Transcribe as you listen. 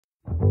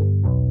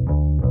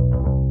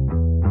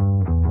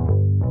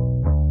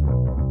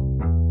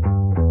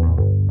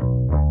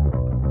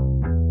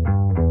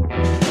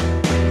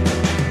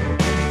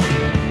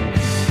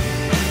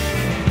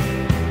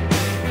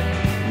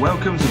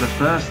welcome to the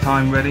first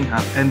time Reading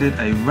have ended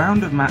a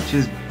round of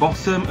matches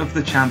bottom of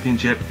the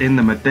Championship in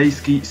the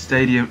Madejski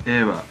Stadium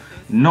era.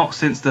 Not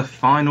since the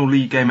final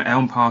league game at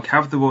Elm Park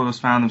have the Royals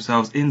found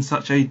themselves in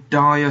such a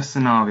dire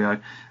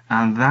scenario,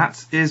 and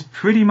that is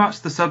pretty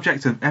much the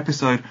subject of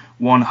episode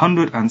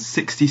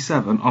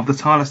 167 of the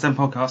Tilehurst End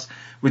Podcast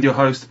with your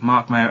host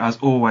Marc Mayo as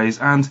always,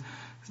 and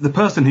the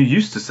person who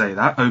used to say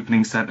that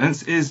opening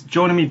sentence is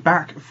joining me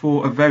back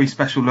for a very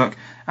special look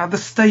at the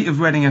state of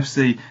Reading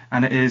FC,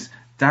 and it is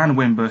Dan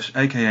Wimbush,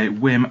 aka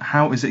Wim.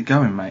 How is it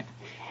going, mate?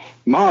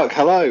 Mark,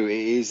 hello. It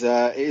is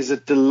a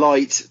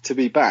delight to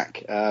be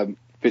back. Been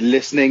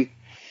listening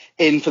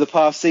in for the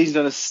past season,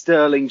 done a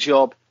sterling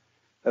job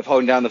of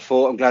holding down the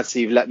fort. I'm glad to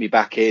see you've let me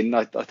back in.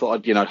 I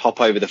thought I'd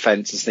hop over the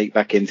fence and sneak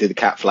back in through the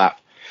cat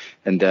flap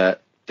and do a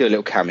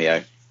little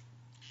cameo.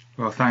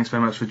 Well, thanks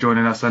very much for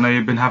joining us. I know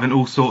you've been having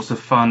all sorts of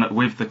fun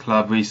with the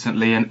club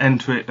recently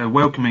and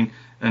welcoming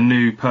a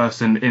new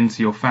person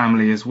into your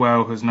family as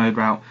well has no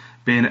doubt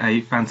been a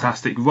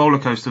fantastic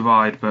rollercoaster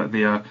ride. But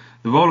the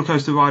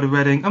rollercoaster ride of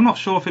Reading, I'm not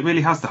sure if it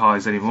really has the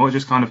highs anymore. It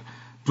just kind of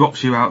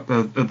drops you out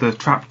the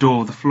trap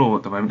door of the floor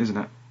at the moment, isn't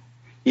it?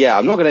 Yeah,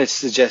 I'm not going to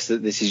suggest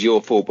that this is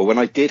your fault, but when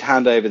I did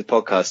hand over the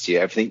podcast to you,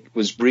 everything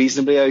was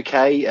reasonably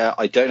okay.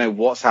 I don't know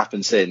what's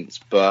happened since,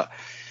 but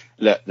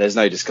look, there's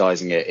no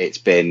disguising it. It's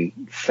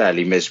been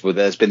fairly miserable.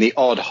 There's been the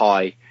odd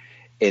high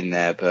in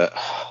there, but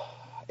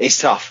it's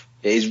tough.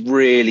 It is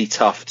really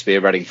tough to be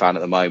a Reading fan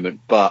at the moment.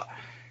 But,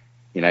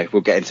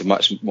 we'll get into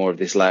much more of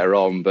this later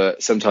on.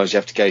 But sometimes you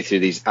have to go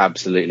through these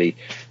absolutely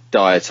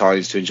dire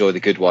times to enjoy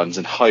the good ones.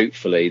 And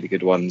hopefully the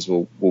good ones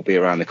will be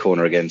around the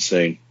corner again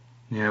soon.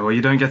 Yeah, well,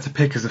 you don't get to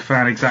pick as a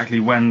fan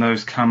exactly when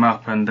those come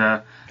up, and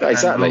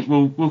exactly.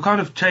 And we'll kind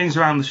of change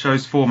around the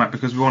show's format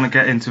because we want to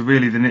get into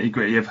really the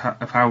nitty-gritty of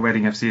how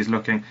Reading FC is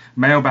looking.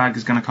 Mailbag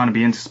is going to kind of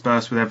be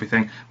interspersed with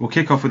everything. We'll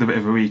kick off with a bit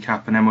of a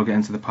recap, and then we'll get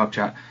into the pub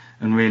chat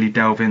and really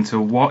delve into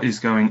what is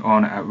going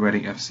on at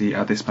Reading FC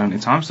at this moment in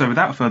time. So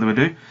without further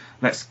ado,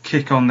 let's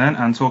kick on then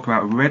and talk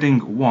about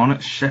Reading 1,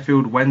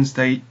 Sheffield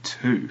Wednesday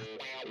 2.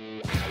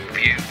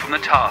 View from the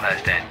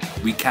Tilehurst End,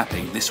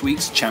 recapping this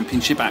week's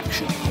Championship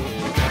action.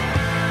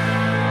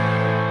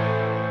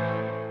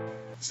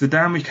 So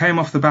Dan, we came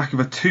off the back of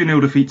a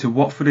 2-0 defeat to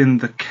Watford in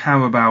the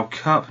Carabao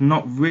Cup.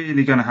 Not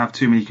really going to have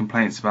too many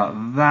complaints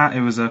about that.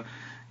 It was a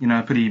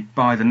pretty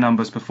by the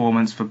numbers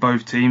performance for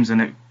both teams,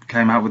 and it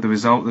came out with the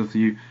result that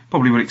you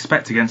probably would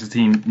expect against a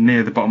team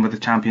near the bottom of the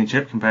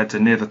Championship compared to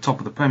near the top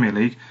of the Premier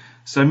League.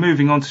 So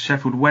moving on to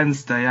Sheffield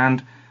Wednesday,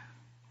 and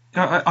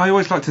I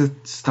always like to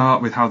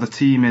start with how the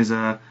team is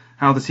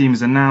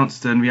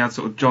announced, and we had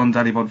sort of John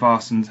Daddy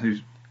Bodvarsson who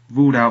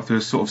ruled out through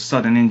a sort of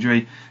sudden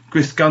injury.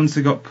 Chris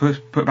Gunter got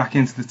put back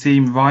into the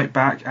team, right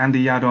back.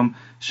 Andy Yadom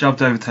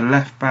shoved over to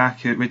left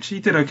back, which he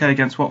did okay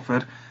against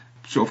Watford.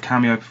 Sort of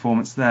cameo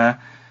performance there.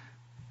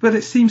 But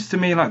it seems to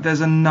me like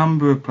there's a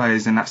number of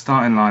players in that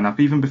starting lineup.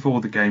 Even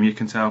before the game, you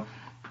can tell.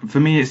 For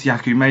me, it's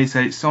Yaku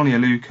Mete, Sonny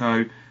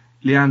Aluko,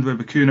 Leandro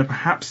Bacuna,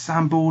 perhaps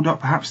Sam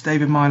Baldock, perhaps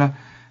David Myler.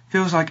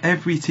 Feels like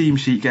every team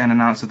sheet getting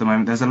announced at the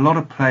moment, there's a lot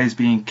of players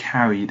being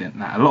carried in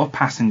that. A lot of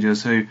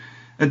passengers who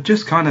are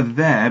just kind of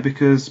there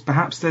because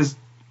perhaps there's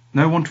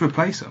no one to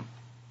replace them.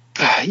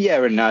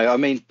 Yeah and no. I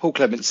mean, Paul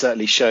Clement's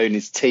certainly shown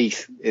his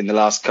teeth in the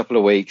last couple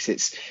of weeks.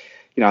 It's,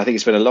 I think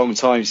it's been a long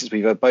time since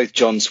we've had both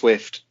John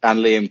Swift and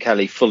Liam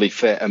Kelly fully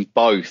fit, and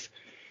both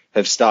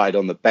have started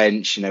on the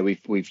bench.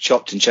 We've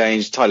chopped and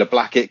changed. Tyler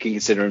Blackett can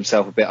consider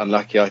himself a bit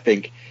unlucky, I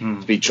think,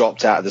 to be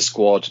dropped out of the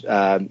squad,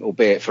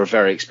 albeit for a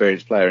very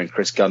experienced player in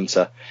Chris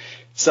Gunter.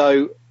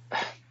 So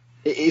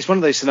it's one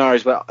of those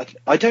scenarios where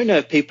I don't know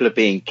if people are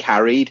being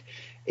carried.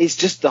 It's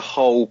just the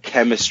whole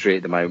chemistry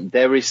at the moment.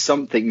 There is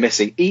something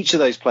missing. Each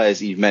of those players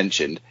that you've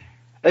mentioned,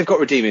 they've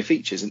got redeeming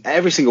features, and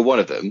every single one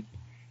of them,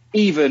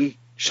 even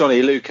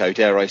Sonny Aluko,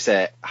 dare I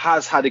say it,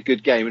 has had a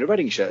good game in a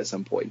Reading shirt at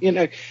some point.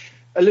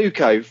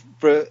 Aluko,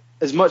 for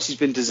as much as he's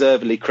been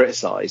deservedly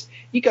criticised,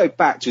 you go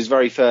back to his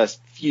very first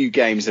few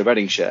games in a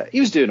Reading shirt, he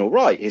was doing all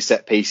right. His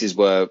set pieces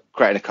were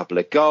creating a couple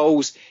of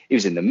goals. He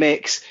was in the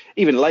mix.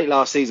 Even late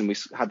last season, we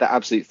had that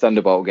absolute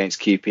thunderbolt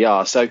against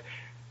QPR. So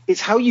it's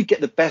how you get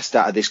the best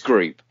out of this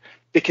group,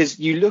 because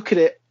you look at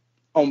it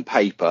on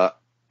paper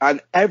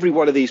and every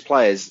one of these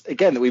players,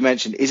 again, that we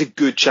mentioned, is a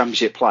good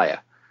Championship player,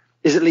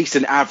 is at least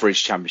an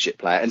average Championship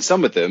player. And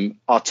some of them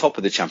are top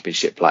of the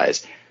Championship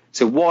players.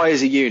 So why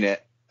as a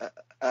unit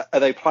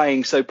are they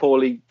playing so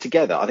poorly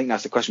together? I think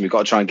that's the question we've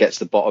got to try and get to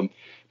the bottom,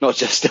 not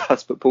just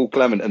us, but Paul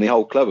Clement and the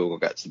whole club will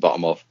get to the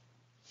bottom of.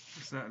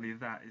 Certainly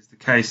that is the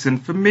case.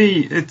 And for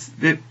me,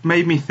 it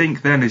made me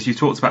think then, as you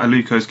talked about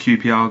Aluko's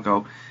QPR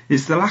goal,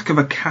 it's the lack of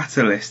a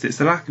catalyst. It's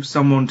the lack of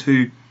someone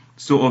to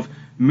sort of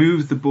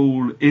move the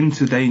ball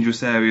into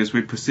dangerous areas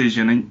with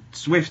precision. And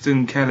Swift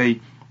and Kelly,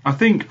 I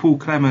think Paul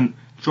Clement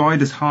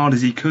tried as hard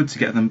as he could to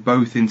get them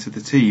both into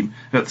the team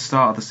at the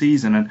start of the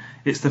season. And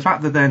it's the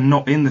fact that they're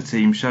not in the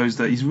team shows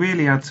that he's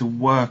really had to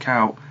work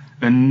out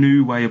a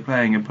new way of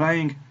playing. And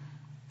playing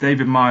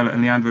David Myler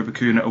and Leandro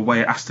Bacuna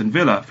away at Aston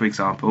Villa, for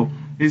example,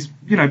 is,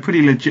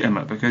 pretty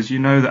legitimate, because you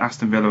know that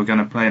Aston Villa are going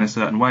to play in a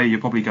certain way. You're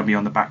probably going to be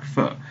on the back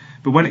foot.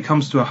 But when it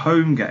comes to a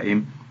home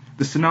game,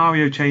 the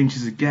scenario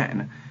changes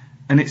again,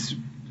 and it's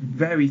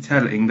very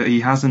telling that he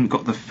hasn't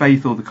got the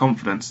faith or the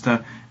confidence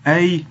to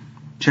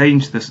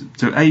change this,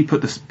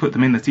 to put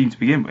them in the team to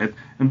begin with,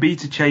 and B,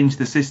 to change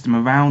the system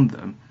around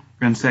them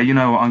and say, you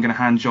know what, I'm going to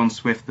hand John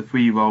Swift the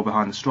free role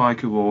behind the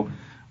striker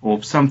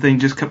or something,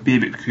 just be a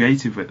bit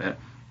creative with it.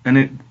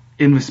 And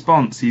in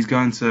response, he's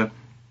going to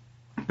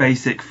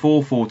basic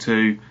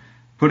 4-4-2,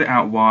 put it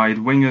out wide,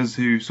 wingers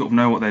who sort of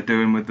know what they're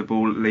doing with the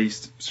ball at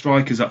least,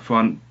 strikers up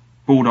front,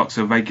 Baldock's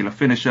a regular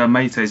finisher,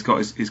 Mate's got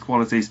his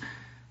qualities.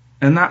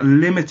 And that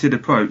limited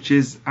approach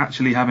is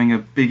actually having a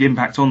big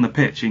impact on the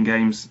pitch in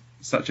games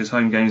such as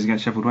home games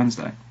against Sheffield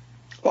Wednesday.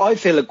 Well, I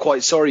feel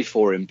quite sorry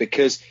for him,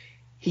 because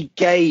he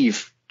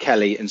gave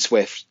Kelly and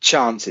Swift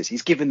chances.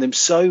 He's given them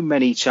so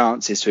many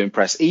chances to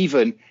impress.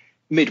 Even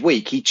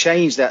midweek, he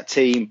changed that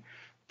team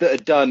that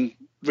had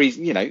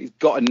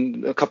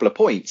gotten a couple of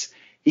points.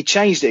 He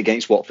changed it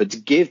against Watford to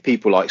give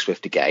people like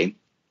Swift a game,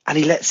 and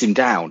he lets him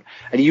down.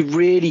 And you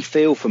really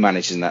feel for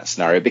managers in that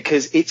scenario,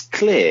 because it's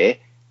clear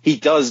he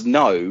does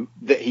know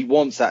that he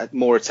wants that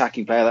more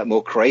attacking player, that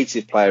more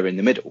creative player in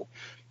the middle.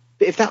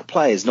 But if that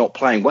player is not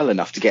playing well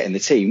enough to get in the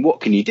team, what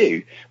can you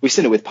do? We've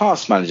seen it with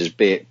past managers,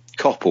 be it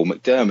Koppel,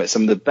 McDermott,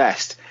 some of the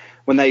best,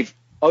 when they've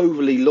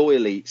overly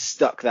loyally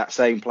stuck that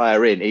same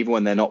player in, even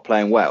when they're not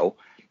playing well,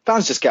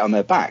 fans just get on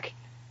their back.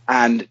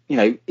 And,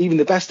 even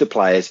the best of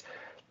players,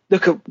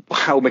 look at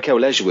how Mikel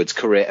Leisurewood's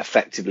career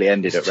effectively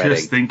ended at Reading.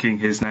 Just thinking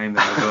his name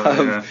there as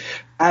well, yeah.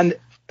 And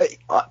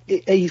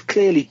he's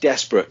clearly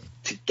desperate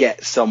to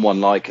get someone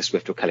like a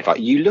Swift or Kelly.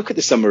 You look at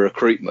the summer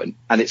recruitment,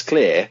 and it's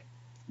clear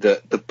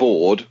that the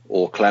board,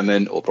 or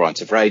Clement, or Brian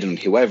Vraden,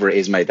 whoever it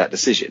is made that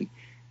decision,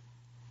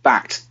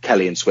 backed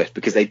Kelly and Swift,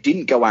 because they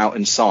didn't go out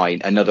and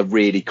sign another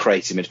really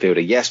creative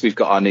midfielder. Yes, we've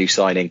got our new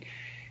signing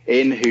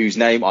in, whose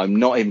name I'm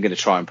not even going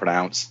to try and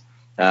pronounce.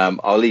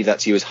 I'll leave that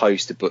to you as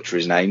host to butcher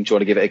his name. Do you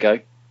want to give it a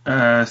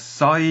go?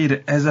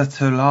 Saeed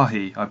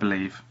Ezzatullahi, I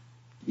believe.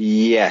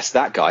 Yes,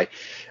 that guy.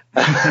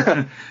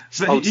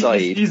 Old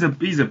Saeed. He's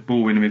a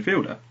ball-winning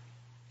midfielder.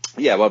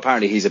 Yeah, well,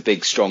 apparently he's a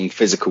big, strong,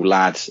 physical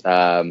lad,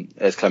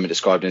 as Clement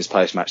described in his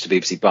post-match to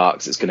BBC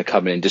Barks, that's going to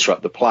come in and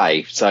disrupt the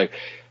play. So I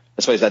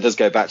suppose that does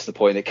go back to the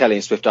point that Kelly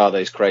and Swift are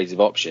those creative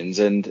options,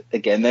 and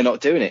again, they're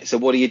not doing it. So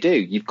what do?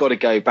 You've got to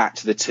go back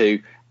to the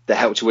two that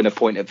helped to win a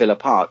point at Villa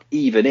Park,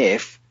 even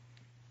if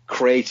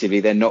creatively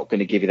they're not going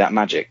to give you that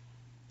magic.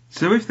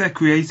 So if they're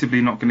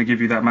creatively not going to give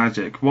you that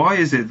magic, why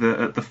is it that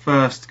at the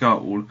first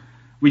goal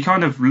we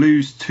kind of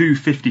lose two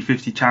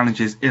 50-50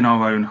 challenges in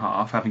our own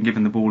half, having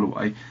given the ball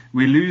away?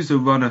 We lose a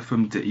runner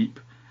from deep,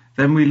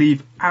 then we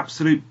leave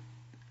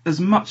as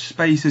much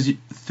space as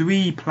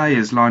three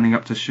players lining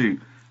up to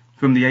shoot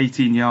from the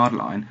 18-yard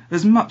line,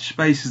 as much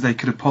space as they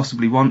could have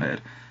possibly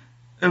wanted.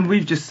 And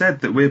we've just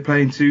said that we're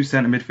playing two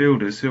centre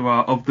midfielders who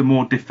are of the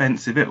more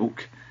defensive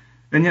ilk,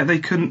 and yet they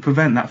couldn't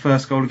prevent that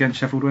first goal against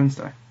Sheffield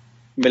Wednesday.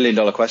 $1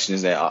 million question,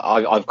 isn't it?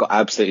 I've got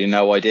absolutely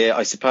no idea.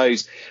 I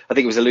think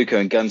it was Aluko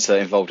and Gunter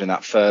involved in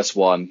that first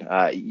one.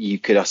 You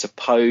could, I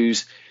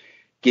suppose,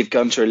 give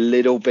Gunter a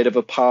little bit of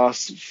a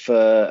pass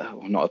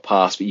not a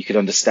pass, but you could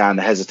understand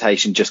the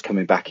hesitation just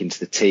coming back into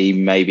the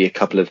team, maybe a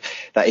couple of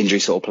that injury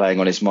sort of playing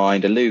on his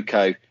mind.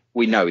 Aluko,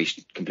 we know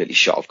he's completely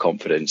shot of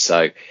confidence,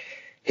 so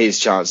his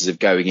chances of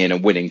going in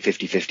and winning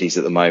 50-50s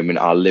at the moment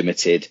are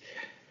limited.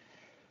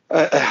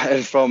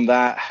 And from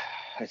that,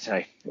 I'd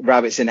say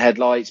rabbits in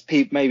headlights.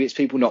 Maybe it's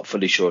people not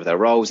fully sure of their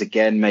roles.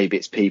 Again, maybe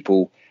it's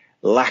people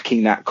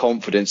lacking that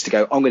confidence to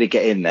go, I'm going to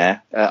get in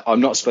there. I'm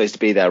not supposed to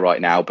be there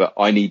right now, but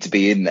I need to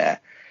be in there.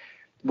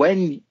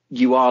 When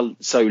you are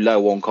so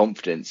low on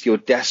confidence, you're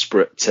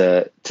desperate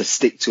to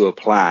stick to a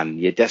plan.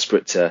 You're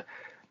desperate to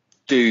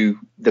do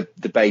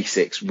the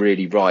basics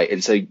really right.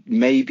 And so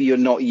maybe you're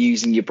not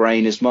using your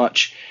brain as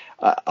much.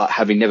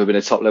 Having never been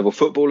a top level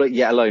footballer,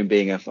 yet alone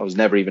I was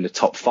never even a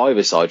top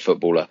five-a-side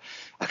footballer,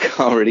 I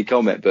can't really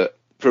comment, but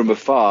from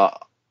afar,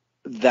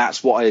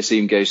 that's what I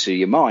assume goes through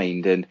your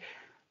mind. And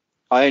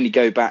I only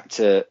go back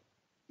to,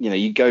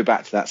 you go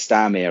back to that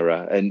Stam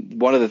era. And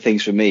one of the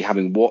things for me,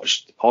 having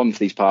watched on for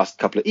these past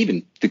couple of,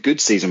 even the good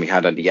season we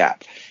had under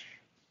Yap,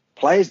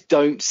 players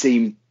don't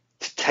seem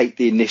to take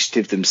the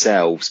initiative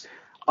themselves.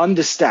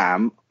 Under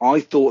Stam,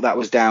 I thought that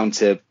was down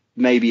to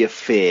maybe a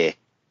fear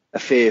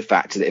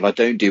factor that if I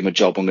don't do my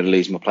job, I'm going to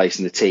lose my place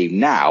in the team.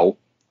 Now,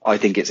 I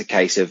think it's a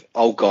case of,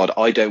 oh God,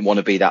 I don't want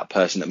to be that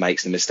person that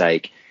makes the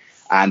mistake.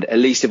 And at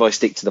least if I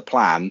stick to the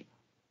plan,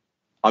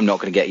 I'm not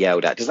going to get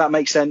yelled at. Does that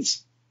make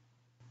sense?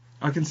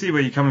 I can see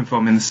where you're coming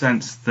from in the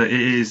sense that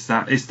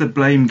it's the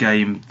blame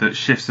game that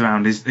shifts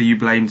around. Are you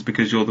blamed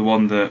because you're the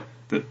one that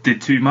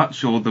did too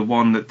much or the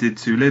one that did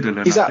too little?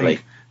 And exactly. I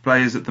think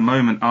players at the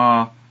moment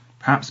are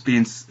perhaps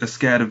being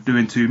scared of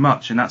doing too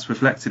much, and that's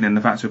reflected in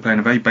the fact we're playing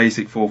a very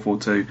basic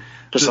 4-4-2.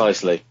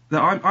 Precisely.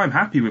 I'm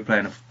happy with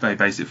playing a very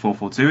basic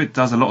 4-4-2. It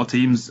does a lot of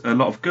teams a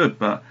lot of good,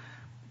 but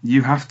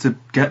you have to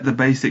get the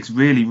basics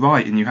really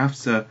right, and you have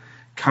to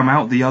come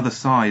out the other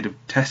side of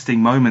testing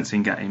moments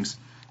in games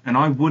And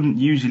I wouldn't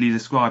usually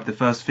describe the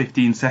first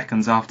 15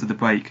 seconds after the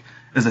break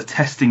as a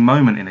testing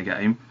moment in a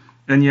game.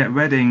 And yet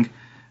Reading,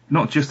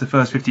 not just the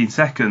first 15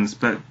 seconds,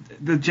 but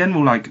the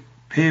general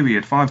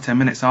period, 5-10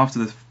 minutes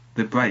after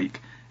the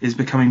break, is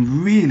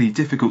becoming really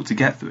difficult to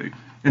get through.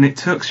 And it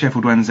took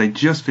Sheffield Wednesday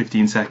just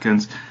 15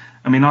 seconds.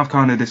 I mean, I've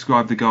kind of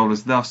described the goal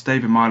as thus.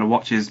 David Myler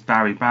watches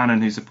Barry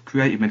Bannon, who's a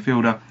creative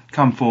midfielder,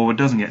 come forward,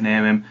 doesn't get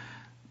near him.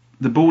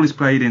 The ball is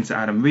played into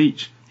Adam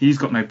Reach. He's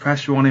got no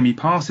pressure on him. He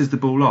passes the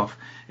ball off.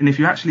 And if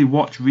you actually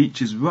watch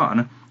Reach's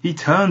run, he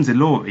turns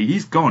Ilori.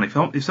 He's gone.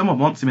 If someone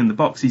wants him in the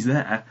box, he's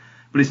there.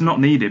 But it's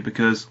not needed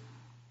because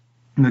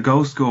the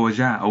goal scorer,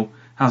 Zhao,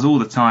 has all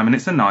the time. And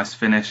it's a nice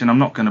finish. And I'm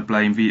not going to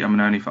blame Vito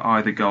Manoni for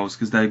either goals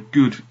because they're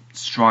good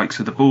strikes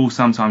of the ball.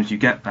 Sometimes you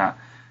get that.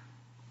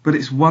 But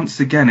it's once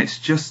again, it's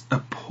just a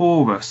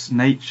porous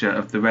nature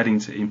of the Reading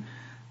team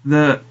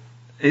that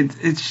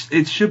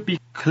it should be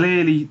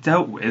clearly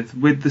dealt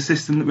with the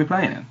system that we're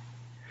playing in.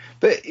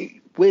 But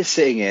we're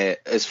sitting here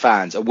as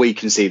fans and we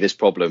can see this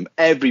problem.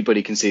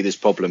 Everybody can see this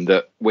problem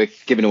that we're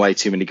giving away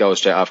too many goals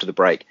straight after the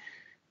break.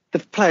 The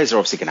players are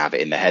obviously going to have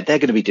it in their head. They're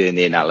going to be doing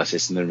the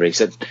analysis and the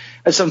research.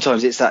 And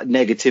sometimes it's that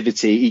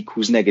negativity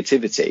equals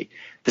negativity.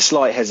 The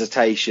slight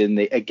hesitation,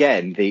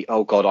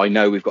 oh God, I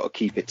know we've got to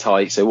keep it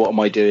tight. So what am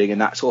I doing?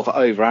 And that sort of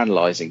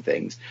overanalyzing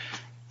things.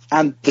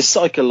 And the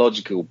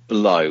psychological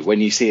blow when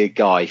you see a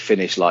guy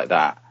finish like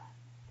that,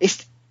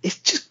 it's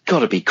just got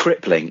to be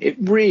crippling. It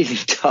really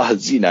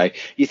does. You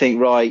think,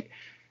 right,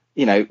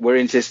 we're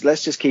into this.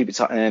 Let's just keep it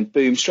tight. And then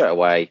boom, straight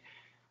away.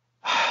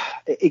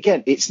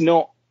 Again, it's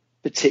not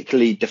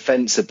particularly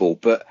defensible,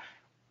 but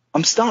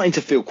I'm starting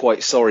to feel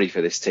quite sorry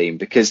for this team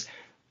because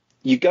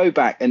you go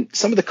back and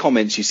some of the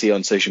comments you see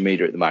on social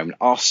media at the moment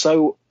are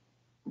so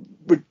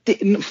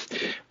ridiculous.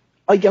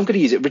 I'm going to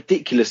use it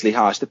ridiculously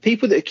harsh. The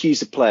people that accuse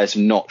the players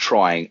of not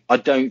trying, I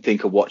don't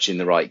think are watching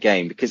the right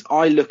game because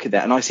I look at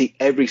that and I see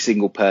every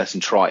single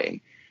person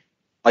trying.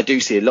 I do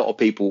see a lot of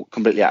people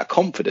completely out of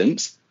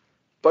confidence,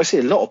 but I see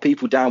a lot of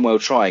people damn well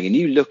trying. And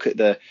you look at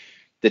the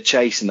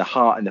chase and the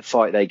heart and the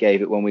fight they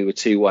gave it when we were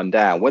 2-1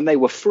 down, when they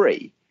were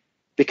free,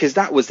 because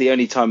that was the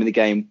only time in the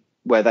game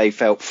where they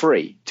felt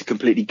free to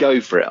completely go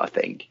for it, I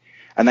think.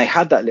 And they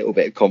had that little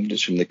bit of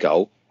confidence from the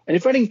goal. And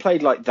if Reading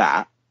played like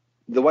that,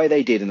 the way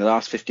they did in the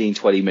last 15,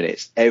 20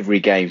 minutes, every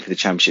game for the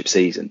championship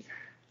season,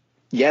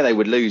 yeah, they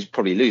would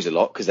probably lose a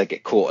lot because they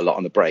get caught a lot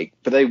on the break,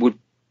 but they would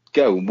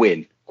go and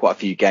win quite a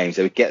few games.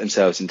 They would get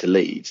themselves into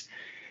leads.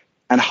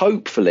 And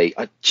hopefully,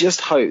 I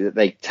just hope that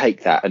they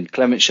take that and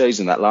Clement shows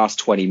them that last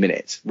 20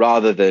 minutes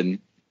rather than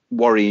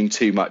worrying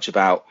too much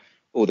about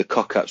all the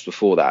cock-ups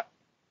before that.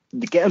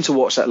 Get them to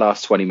watch that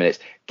last 20 minutes.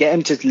 Get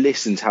them to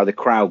listen to how the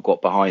crowd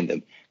got behind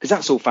them because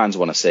that's all fans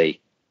want to see.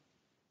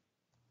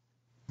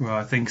 Well,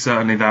 I think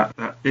certainly that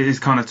it is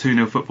kind of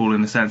 2-0 football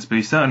in a sense, but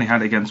he certainly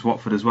had it against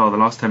Watford as well. The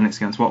last 10 minutes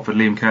against Watford,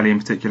 Liam Kelly in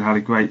particular had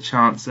a great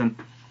chance. And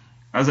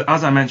as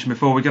I mentioned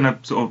before, we're going to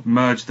sort of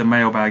merge the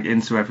mailbag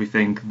into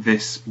everything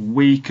this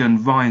week.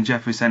 And Ryan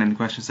Jeffrey sent in the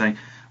question saying,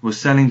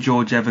 was selling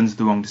George Evans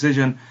the wrong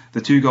decision?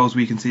 The 2 goals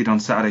we conceded on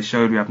Saturday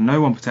showed we have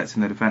no one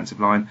protecting the defensive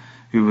line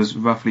who was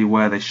roughly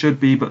where they should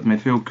be, but the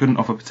midfield couldn't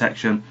offer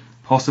protection,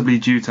 possibly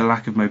due to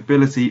lack of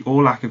mobility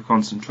or lack of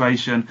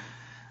concentration.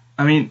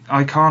 I mean,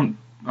 I'm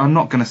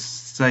not going to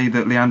say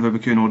that Leandro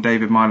Bacuna or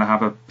David Myler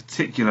have a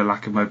particular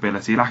lack of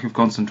mobility, lack of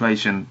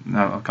concentration.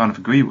 No, I kind of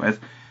agree with.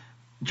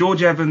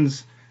 George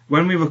Evans,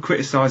 when we were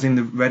criticising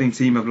the Reading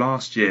team of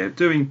last year,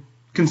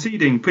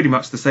 conceding pretty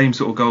much the same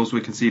sort of goals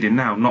we're conceding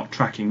now, not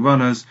tracking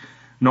runners,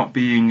 not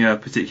being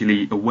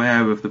particularly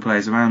aware of the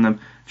players around them,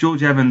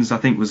 George Evans, I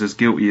think, was as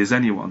guilty as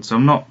anyone. So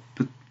I'm not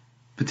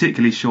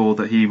particularly sure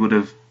that he would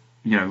have,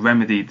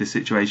 remedied the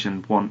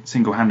situation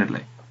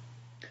single-handedly.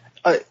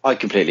 I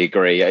completely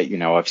agree.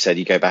 I've said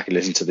you go back and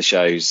listen to the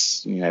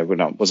shows.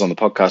 When I was on the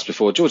podcast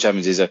before, George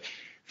Evans is a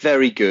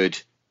very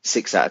good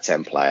 6 out of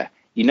 10 player.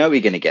 You know what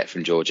you're going to get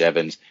from George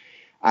Evans.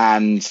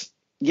 And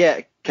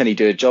yeah, can he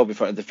do a job in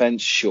front of the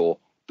defence? Sure.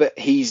 But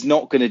he's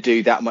not going to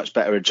do that much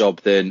better a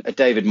job than a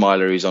David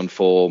Myler who's on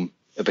form,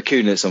 a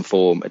Bacuna that's on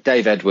form, a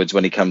Dave Edwards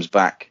when he comes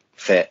back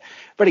fit.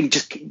 But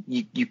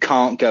you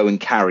can't go and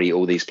carry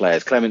all these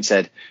players. Clement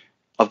said,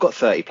 I've got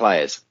 30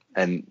 players.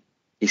 And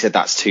he said,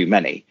 that's too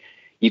many.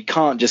 You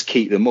can't just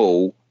keep them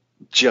all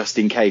just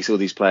in case all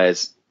these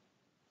players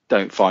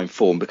don't find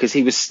form, because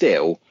he was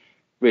still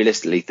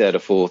realistically 3rd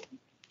or 4th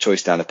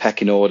choice down the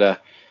pecking order.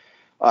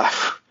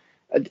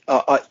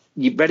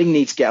 Reading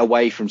needs to get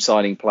away from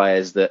signing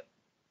players that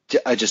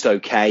are just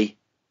okay,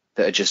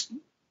 that are just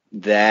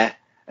there.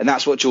 And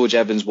that's what George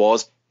Evans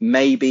was.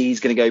 Maybe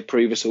he's going to go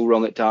prove us all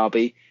wrong at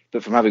Derby.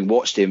 But from having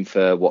watched him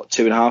for,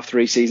 2.5,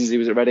 3 seasons he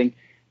was at Reading,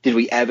 did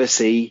we ever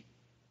see,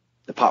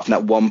 apart from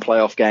that one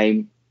playoff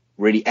game,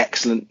 really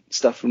excellent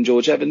stuff from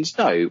George Evans?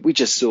 No, we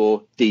just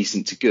saw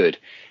decent to good.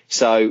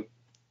 So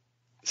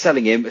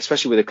selling him,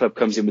 especially when the club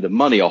comes in with a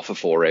money offer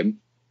for him,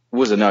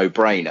 was a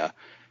no-brainer.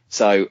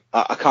 So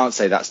I can't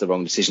say that's the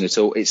wrong decision at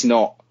all. It's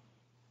not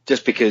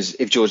just because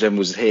if George Evans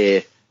was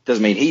here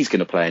doesn't mean he's going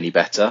to play any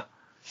better.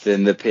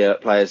 than the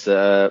players that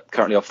are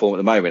currently off form at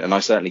the moment. And I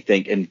certainly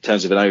think in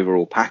terms of an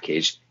overall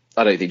package,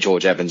 I don't think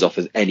George Evans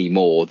offers any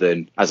more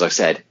than, as I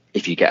said,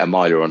 if you get a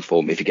Myler on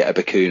form, if you get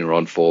a Bacuna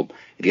on form,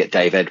 if you get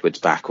Dave Edwards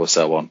back or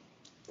so on,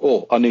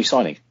 or a new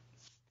signing.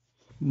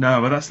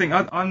 No, but that's the thing.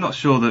 I'm not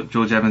sure that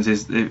George Evans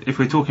is, if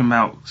we're talking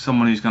about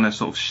someone who's going to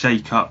sort of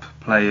shake up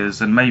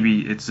players, and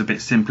maybe it's a bit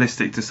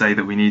simplistic to say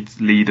that we need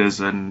leaders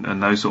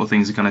and those sort of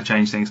things are going to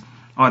change things.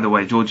 Either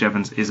way, George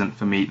Evans isn't,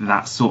 for me,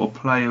 that sort of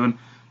player. And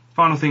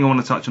final thing I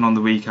want to touch on the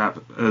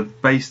recap,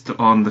 based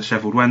on the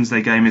Sheffield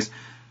Wednesday game, is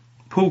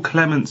Paul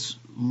Clement's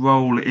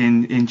role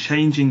in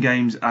changing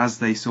games as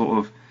they sort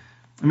of,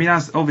 I mean,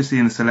 as obviously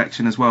in the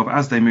selection as well, but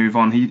as they move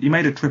on, he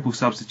made a triple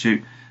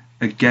substitute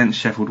against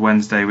Sheffield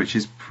Wednesday, which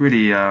is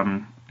pretty,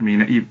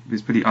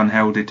 it's pretty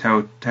unheralded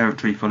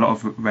territory for a lot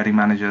of Reading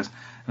managers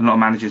and a lot of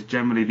managers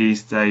generally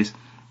these days.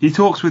 He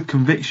talks with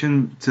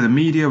conviction to the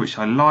media, which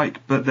I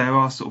like, but there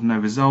are sort of no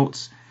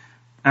results.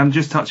 And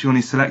just touching on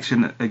his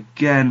selection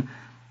again,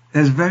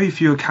 there's very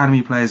few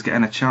academy players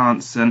getting a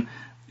chance, and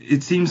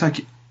it seems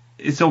like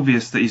it's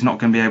obvious that he's not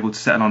going to be able to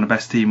settle on the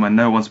best team when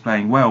no one's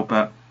playing well,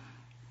 but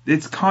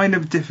it's kind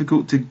of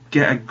difficult to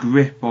get a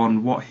grip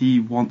on what he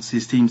wants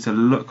his team to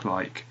look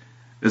like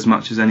as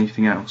much as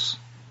anything else.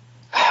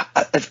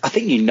 I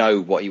think you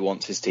know what he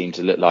wants his team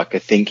to look like. I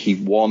think he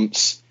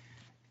wants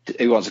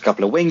a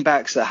couple of wing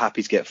backs that are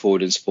happy to get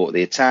forward and support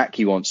the attack.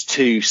 He wants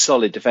two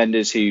solid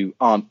defenders who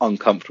aren't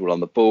uncomfortable on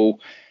the ball.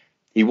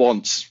 He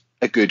wants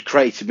a good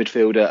creative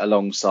midfielder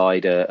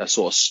alongside a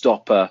sort of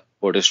stopper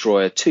or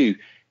destroyer, two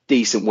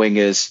decent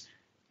wingers,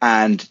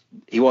 and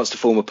he wants to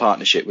form a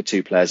partnership with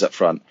two players up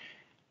front.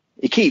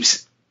 He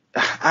keeps,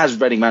 as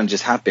Reading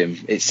managers have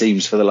been, it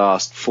seems, for the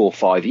last 4 or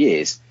 5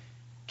 years,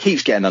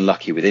 keeps getting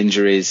unlucky with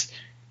injuries,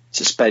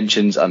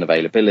 suspensions,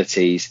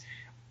 unavailabilities.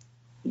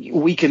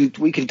 We can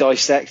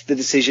dissect the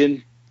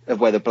decision of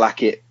whether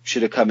Blackett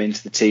should have come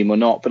into the team or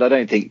not, but I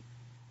don't think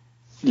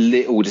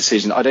those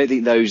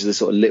are the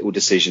sort of little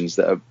decisions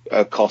that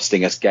are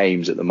costing us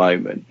games at the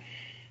moment.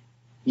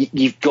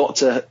 You've got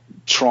to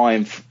try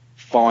and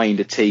find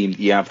a team that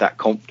you have that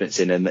confidence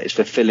in and that is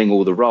fulfilling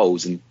all the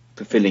roles and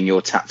fulfilling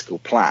your tactical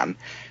plan.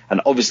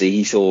 And obviously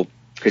he saw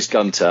Chris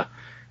Gunter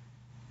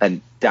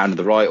and down to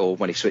the right, or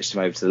when he switched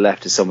him over to the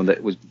left, as someone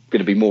that was going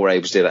to be more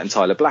able to do that than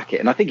Tyler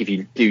Blackett. And I think if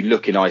you do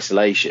look in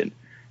isolation,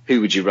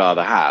 who would you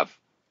rather have?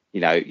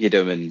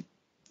 Yedem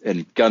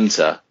and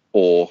Gunter,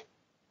 or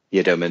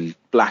Yedem and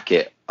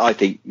Blackett? I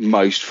think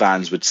most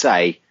fans would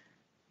say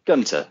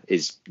Gunter.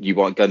 You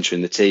want Gunter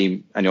in the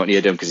team and you want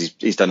Yedem because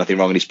he's done nothing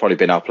wrong and he's probably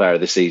been our player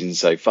of the season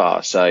so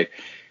far. So,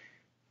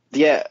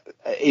 yeah,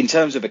 in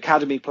terms of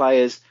academy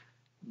players,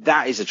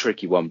 that is a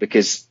tricky one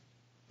because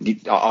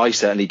I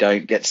certainly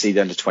don't get to see the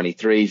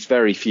under-23s.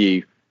 Very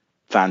few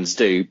fans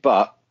do,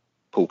 but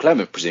Paul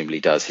Clement presumably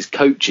does. His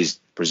coaches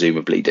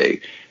presumably do.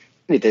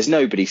 And if there's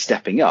nobody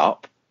stepping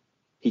up,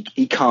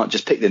 he can't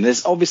just pick them.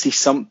 There's obviously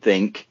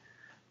something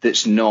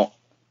that's not,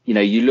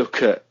 you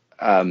look at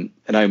an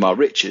Omar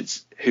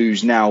Richards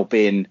who's now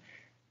been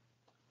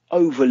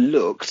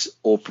overlooked,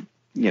 or,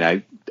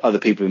 other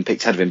people have been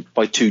picked ahead of him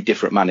by two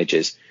different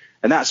managers.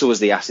 And that's always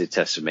the acid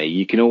test for me.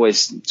 You can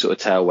always sort of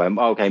tell when,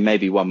 okay,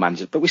 maybe one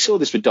manager. But we saw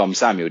this with Dom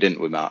Samuel,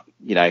 didn't we, Mark?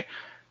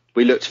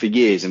 We looked for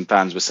years and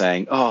fans were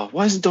saying,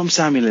 why isn't Dom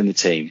Samuel in the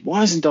team?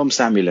 Why isn't Dom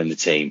Samuel in the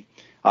team?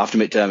 After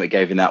McDermott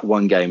gave him that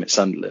one game at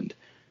Sunderland,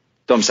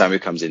 Dom Samuel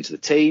comes into the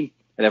team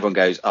and everyone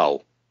goes,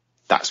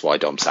 that's why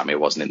Dom Samuel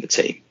wasn't in the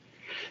team.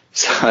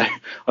 So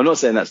I'm not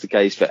saying that's the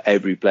case for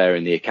every player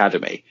in the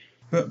academy.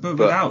 But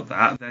without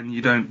that, then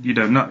you don't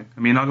know. I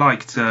mean,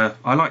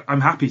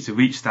 I'm happy to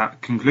reach that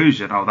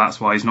conclusion.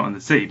 That's why he's not in the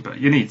team. But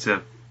you need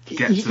to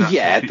get to that.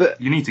 Yeah, but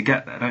you need to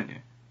get there, don't you?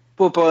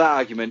 Well, by that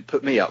argument,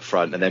 put me up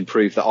front and then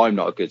prove that I'm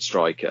not a good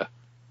striker.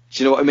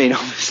 Do you know what I mean?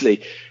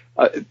 Obviously,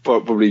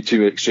 probably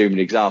too extreme an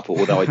example.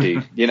 Although I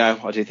do,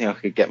 I do think I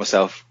could get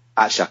myself.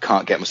 Actually, I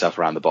can't get myself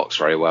around the box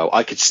very well.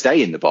 I could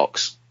stay in the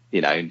box.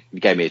 You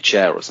gave me a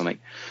chair or something.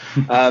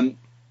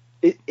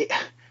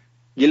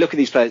 You look at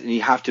these players and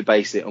you have to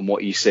base it on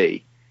what you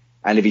see.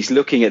 And if he's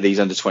looking at these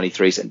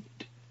under-23s, and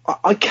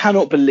I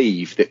cannot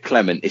believe that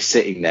Clement is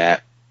sitting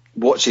there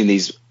watching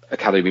these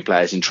academy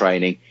players in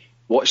training,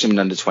 watching them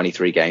in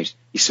under-23 games.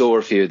 He saw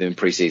a few of them in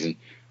pre-season.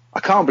 I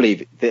can't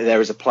believe that there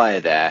is a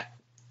player there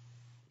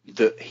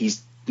that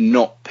he's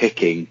not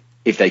picking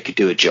if they could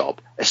do a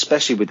job,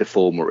 especially with the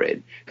form we're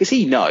in, because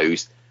he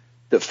knows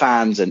that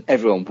fans and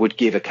everyone would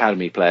give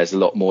academy players a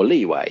lot more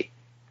leeway.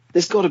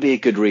 There's got to be a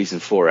good reason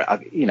for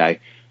it.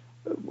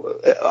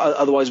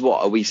 Otherwise,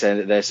 what are we saying,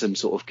 that there's some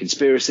sort of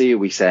conspiracy? Are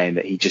we saying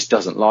that he just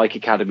doesn't like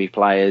academy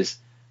players?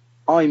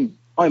 I'm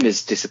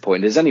as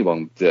disappointed as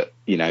anyone that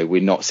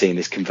we're not seeing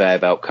this conveyor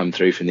belt come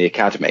through from the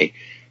academy.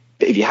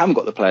 But if you haven't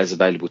got the players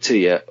available to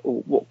you,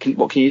 what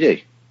can you do?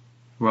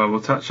 Well, we'll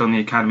touch on the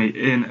academy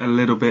in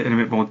a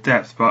bit more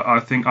depth, but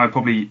I think I'd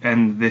probably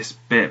end this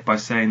bit by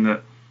saying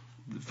that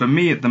for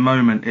me at the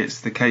moment,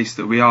 it's the case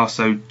that we are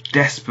so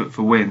desperate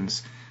for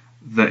wins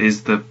that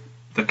is the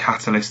the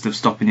catalyst of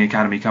stopping the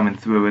academy coming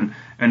through.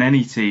 And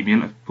any team, you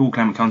know, Paul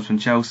Clement comes from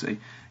Chelsea.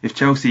 If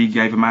Chelsea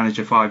gave a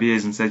manager 5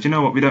 years and said, you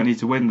know what, we don't need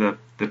to win the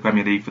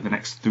Premier League for the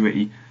next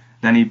 3,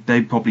 then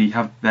they'd probably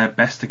have their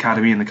best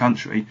academy in the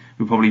country,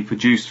 who probably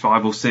produced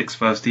 5 or 6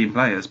 first-team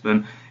players.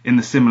 But in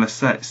the similar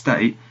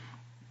state,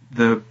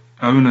 the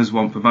owners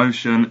want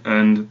promotion,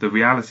 and the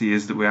reality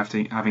is that we're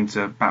having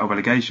to battle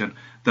relegation.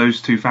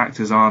 Those two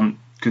factors aren't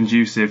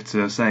conducive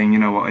to saying, you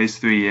know what, it's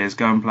 3 years,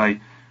 go and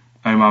play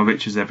Omar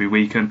Richards every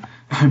week. And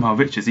Omar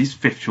Richards, he's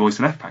 5th choice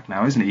left-back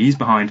now, isn't he? He's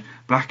behind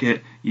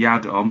Blackett,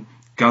 Yadom,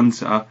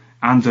 Gunter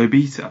and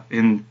Obita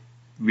in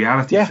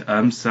reality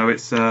terms. So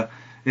it's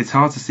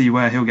hard to see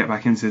where he'll get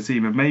back into the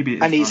team, and maybe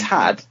it's he's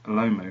had a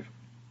loan move.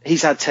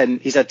 He's had 10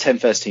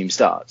 first team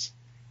starts.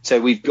 So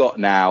we've got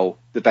now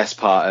the best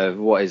part of,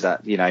 what is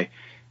that, you know,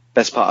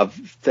 best part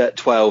of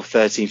 12,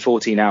 13,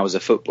 14 hours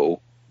of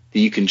football that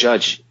you can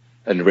judge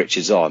and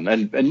Richards on.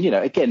 And you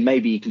know, again,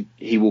 maybe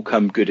he will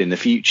come good in the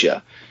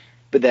future.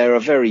 But there are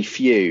very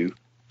few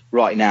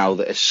right now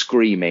that are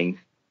screaming,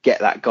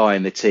 get that guy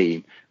in the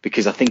team.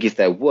 Because I think if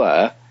there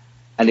were,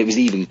 and it was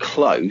even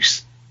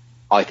close,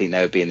 I think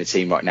they would be in the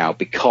team right now,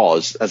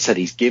 because, as I said,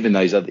 he's given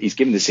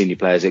the senior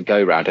players a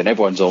go round, and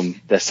everyone's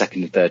on their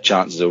second and third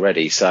chances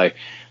already. So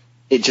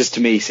it just,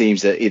 to me,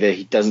 seems that either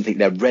he doesn't think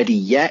they're ready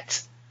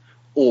yet,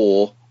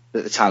 or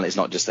that the talent is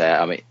not just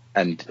there. I mean,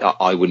 and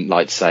I wouldn't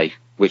like to say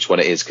which one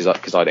it is,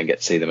 because I don't get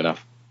to see them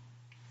enough.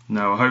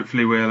 No,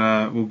 hopefully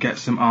we'll get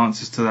some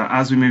answers to that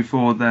as we move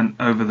forward then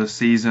over the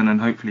season,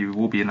 and hopefully we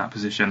will be in that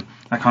position,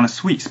 that kind of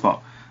sweet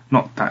spot.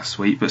 Not that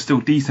sweet, but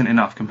still decent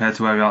enough compared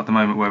to where we are at the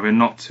moment, where we're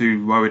not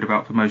too worried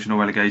about promotion or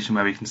relegation,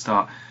 where we can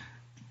start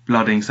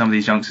blooding some of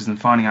these youngsters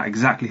and finding out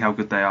exactly how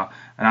good they are.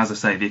 And as I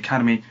say, the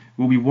academy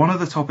will be one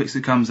of the topics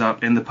that comes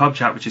up in the pub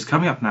chat, which is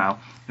coming up now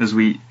as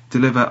we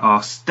deliver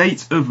our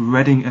State of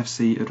Reading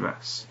FC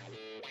address.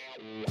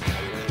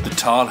 The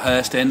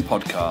Tilehurst End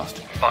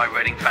Podcast, by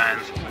Reading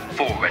fans,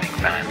 for Reading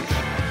fans.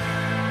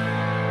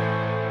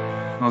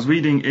 I was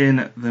reading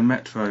in the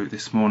Metro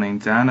this morning,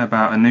 Dan,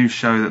 about a new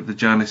show that the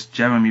journalist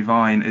Jeremy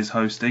Vine is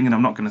hosting, and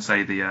I'm not going to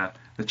say the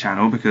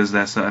channel, because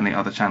there's certainly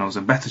other channels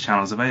and better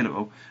channels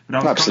available, but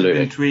I was kind of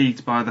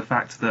intrigued by the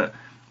fact that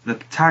the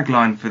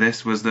tagline for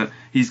this was that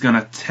he's going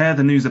to tear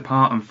the news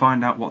apart and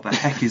find out what the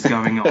heck is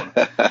going on.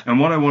 And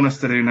what I want us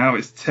to do now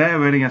is tear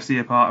Reading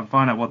FC apart and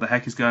find out what the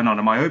heck is going on.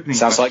 And my opening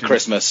Sounds like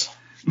Christmas.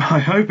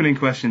 My opening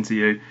question to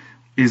you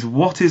is,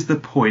 what is the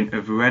point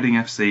of Reading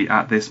FC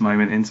at this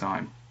moment in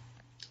time?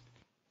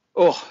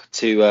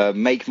 To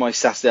make my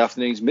Saturday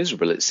afternoons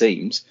miserable, it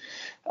seems.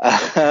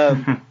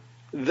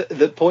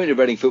 The point of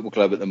Reading Football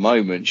Club at the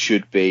moment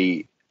should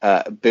be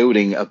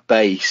building a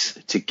base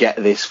to get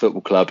this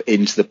football club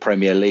into the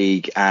Premier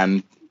League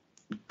and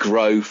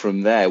grow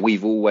from there.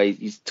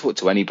 You talk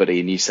to anybody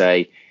and you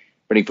say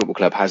Reading Football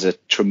Club has a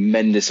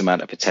tremendous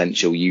amount of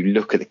potential. You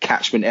look at the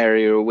catchment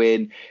area we're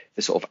in,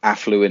 the sort of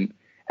affluent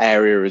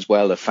area as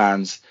well of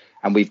fans,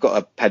 and we've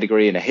got a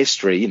pedigree and a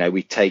history. You know,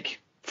 we take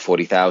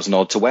 40,000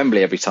 odd to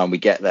Wembley every time we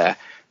get there.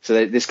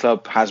 So this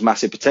club has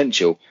massive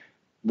potential.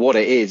 What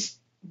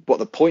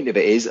the point of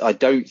it is, I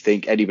don't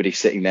think anybody's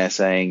sitting there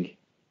saying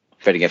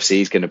Reading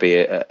FC is going to be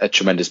a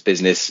tremendous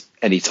business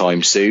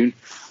anytime soon.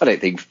 I don't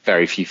think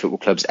very few football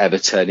clubs ever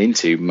turn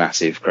into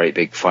massive, great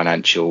big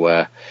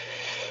financial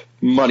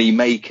money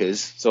makers.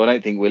 So I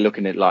don't think we're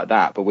looking at it like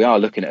that. But we are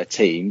looking at a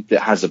team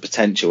that has a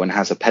potential and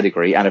has a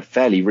pedigree and a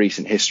fairly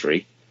recent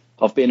history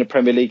of being a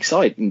Premier League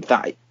side. And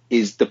that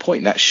is the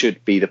point. That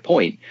should be the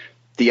point.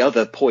 The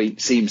other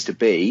point seems to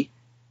be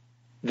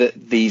that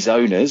these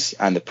owners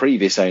and the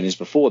previous owners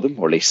before them,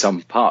 or at least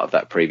some part of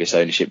that previous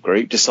ownership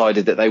group,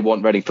 decided that they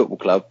want Reading Football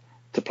Club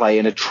to play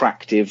an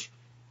attractive,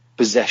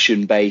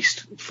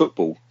 possession-based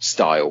football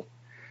style.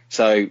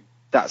 So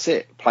that's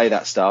it. Play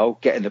that style,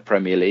 get in the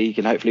Premier League,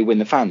 and hopefully win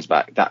the fans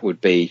back. That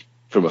would be,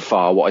 from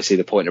afar, what I see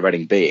the point of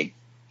Reading being.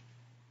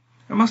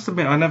 I must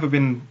admit, I've never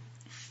been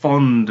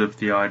fond of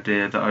the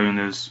idea that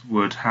owners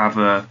would have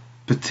a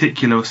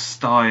particular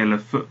style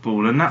of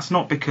football, and that's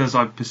not because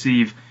I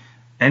perceive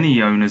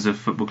any owners of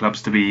football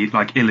clubs to be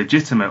like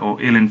illegitimate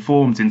or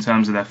ill-informed in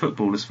terms of their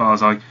football. As far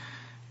as I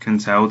can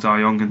tell,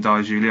 Dai Yong and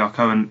Dai Julie, our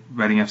current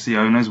Reading FC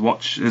owners,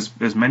 watch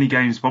as many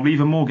games, probably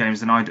even more games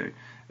than I do,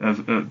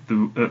 of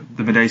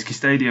the Medeski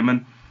Stadium.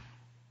 And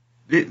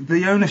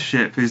the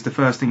ownership is the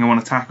first thing I want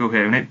to tackle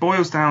here, and it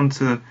boils down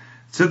to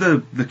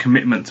the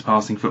commitment to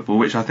passing football,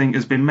 which I think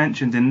has been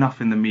mentioned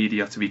enough in the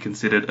media to be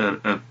considered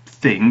a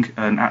thing,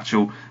 an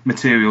actual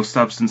material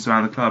substance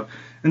around the club.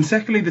 And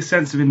secondly, the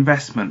sense of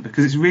investment,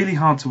 because it's really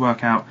hard to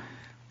work out,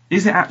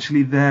 is it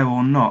actually there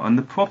or not? And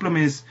the problem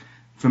is,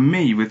 for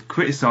me, with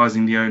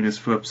criticising the owners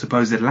for a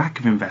supposed lack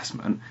of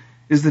investment,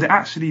 is that it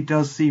actually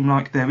does seem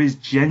like there is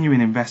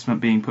genuine investment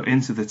being put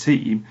into the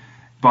team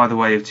by the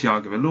way of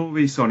Thiago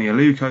Ilori, Sonny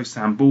Aluko,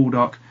 Sam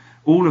Baldock,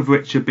 all of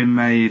which have been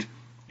made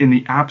in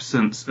the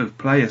absence of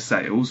player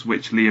sales,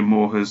 which Liam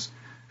Moore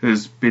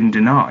has been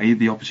denied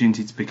the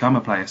opportunity to become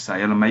a player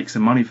sale and make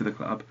some money for the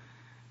club.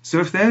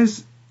 So if there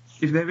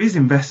is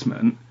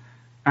investment,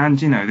 And,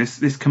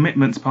 this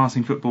commitment to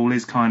passing football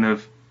is kind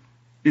of,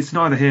 it's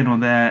neither here nor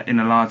there in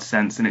a large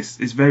sense, and it's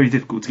very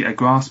difficult to get a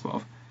grasp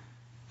of.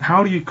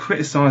 How do you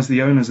criticise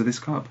the owners of this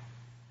club?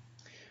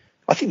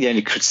 I think the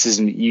only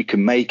criticism you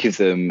can make of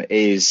them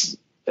is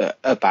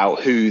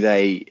about who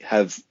they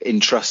have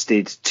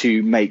entrusted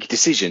to make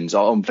decisions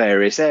on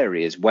various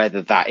areas,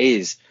 whether that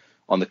is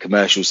on the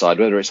commercial side,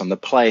 whether it's on the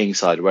playing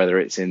side, whether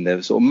it's in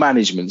the sort of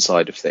management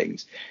side of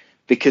things.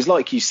 Because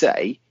like you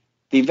say,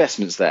 the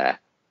investment's there.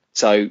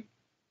 So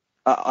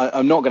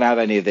I'm not going to have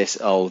any of this,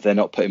 they're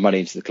not putting money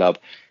into the club.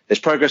 There's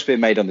progress being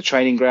made on the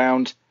training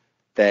ground.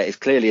 There is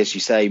clearly, as you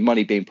say,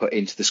 money being put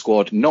into the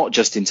squad, not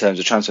just in terms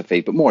of transfer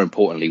fee, but more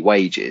importantly,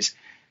 wages.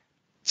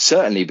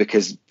 Certainly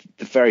because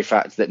the very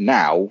fact that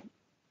now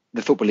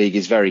the Football League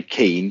is very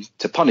keen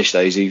to punish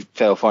those who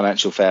fail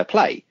financial fair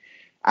play.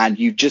 And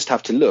you just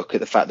have to look at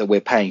the fact that we're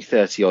paying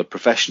 30-odd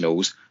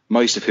professionals,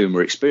 most of whom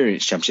are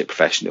experienced Championship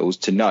professionals,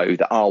 to know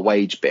that our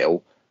wage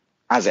bill,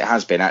 as it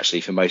has been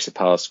actually for most of the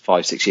past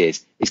 5-6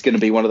 years, is going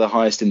to be one of the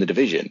highest in the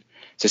division.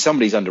 So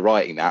somebody's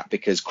underwriting that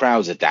because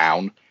crowds are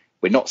down.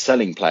 We're not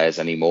selling players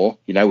anymore.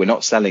 We're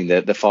not selling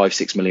the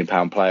 £5-6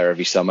 million player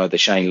every summer, the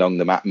Shane Long,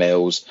 the Matt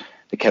Mills,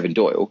 the Kevin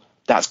Doyle.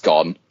 That's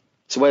gone.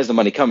 So where's the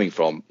money coming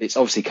from? It's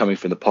obviously coming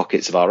from the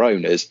pockets of our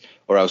owners,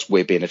 or else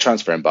we're being a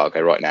transfer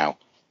embargo right now.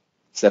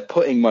 So they're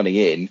putting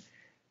money in.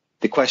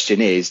 The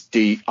question is,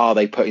 are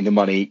they putting the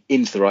money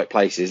into the right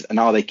places, and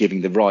are they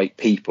giving the right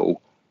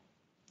people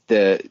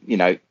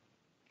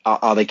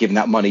are they giving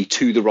that money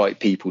to the right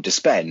people to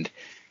spend?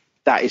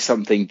 That is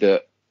something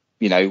that,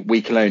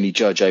 we can only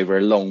judge over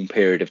a long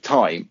period of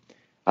time.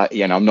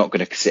 I'm not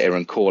going to sit here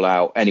and call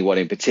out anyone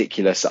in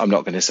particular. So I'm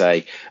not going to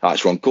say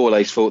it's Ron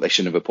Gourlay's fault. They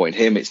shouldn't have appointed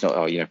him. It's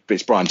not,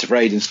 it's Brian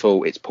Tavraden's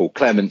fault. It's Paul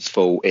Clement's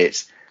fault.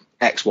 It's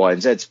X, Y,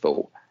 and Z's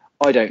fault.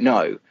 I don't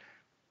know,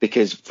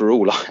 because for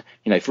all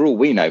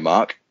we know,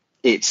 Mark,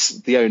 it's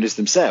the owners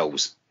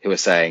themselves who are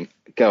saying,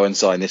 go and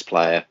sign this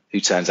player who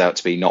turns out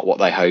to be not what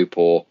they hope,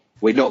 or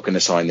we're not going to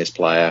sign this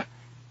player,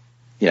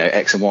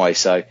 X and Y.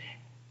 So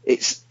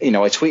it's, I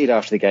tweeted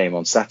after the game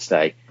on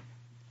Saturday,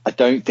 I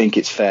don't think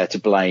it's fair to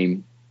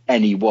blame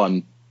any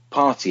one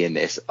party in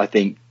this. I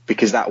think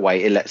because that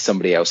way it lets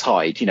somebody else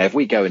hide. If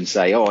we go and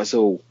say, it's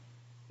all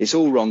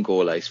Ron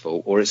Gourlay's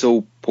fault, or it's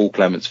all Paul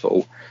Clement's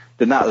fault,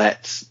 then that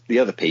lets the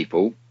other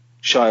people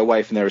shy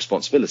away from their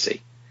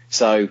responsibility.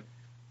 So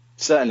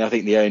certainly I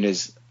think the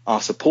owners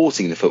are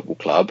supporting the football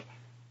club,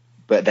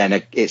 but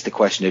then it's the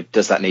question of,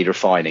 does that need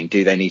refining?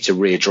 Do they need to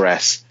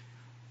readdress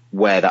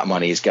where that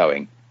money is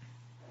going?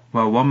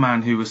 Well, one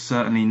man who was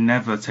certainly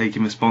never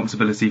taking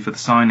responsibility for the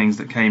signings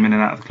that came in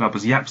and out of the club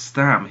was Jaap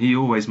Stam. He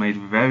always made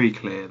very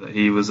clear that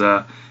he was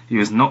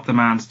not the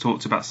man to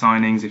talk to about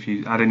signings. If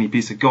you had any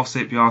piece of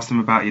gossip you asked him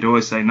about, he'd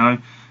always say no,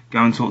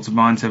 go and talk to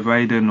Brian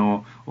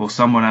Tavraden or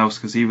someone else,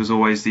 because he was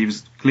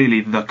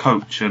clearly the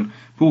coach. And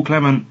Paul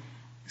Clement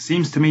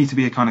seems to me to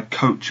be a kind of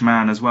coach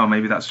man as well.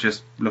 Maybe that's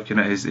just looking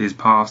at his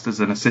past as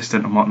an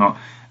assistant and whatnot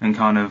and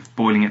kind of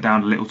boiling it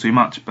down a little too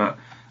much. But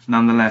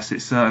nonetheless,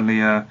 it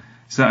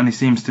certainly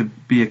seems to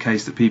be a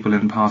case that people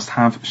in the past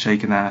have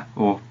shaken their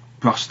or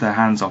brushed their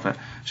hands off it,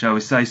 shall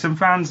we say. Some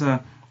fans'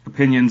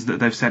 opinions that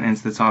they've sent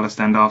into the Tilehurst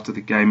End after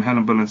the game.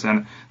 Helen Bullen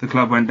said the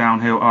club went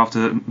downhill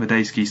after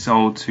Medeski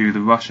sold to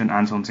the Russian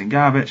Anton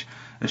Zingarevich,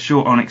 a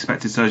short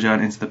unexpected sojourn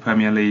into the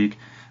Premier League,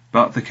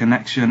 but the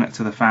connection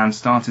to the fans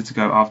started to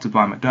go after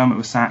Brian McDermott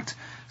was sacked.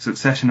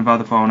 Succession of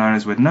other foreign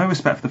owners with no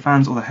respect for the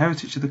fans or the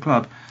heritage of the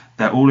club.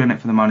 They're all in it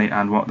for the money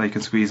and what they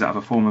can squeeze out of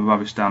a former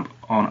rubbish dump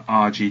on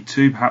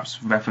RG2, perhaps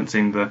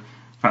referencing the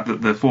fact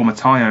that the former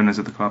Thai owners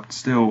of the club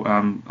still,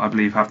 I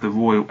believe, have the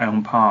Royal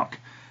Elm Park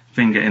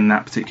finger in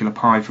that particular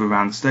pie for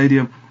around the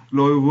stadium.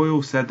 Laura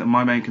Royal said that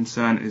my main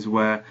concern is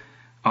where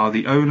are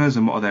the owners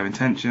and what are their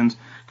intentions.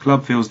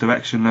 Club feels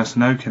directionless,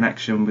 no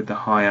connection with the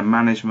higher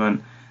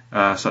management,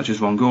 such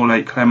as Ron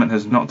Gourlay. Clement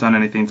has not done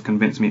anything to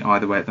convince me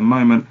either way at the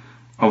moment.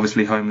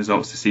 Obviously, home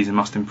results this season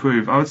must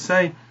improve. I would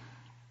say,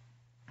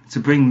 to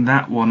bring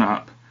that one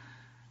up,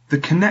 the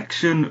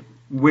connection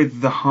with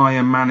the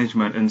higher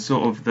management and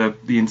sort of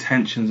the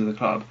intentions of the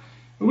club,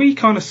 are we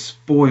kind of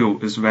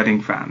spoiled as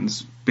Reading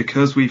fans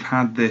because we've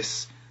had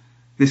this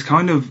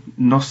kind of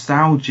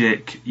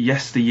nostalgic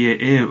yesteryear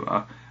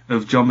era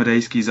of John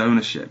Medeski's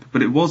ownership,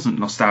 but it wasn't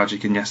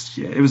nostalgic in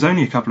yesteryear. It was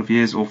only a couple of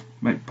years, or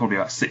maybe probably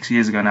about 6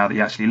 years ago now, that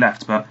he actually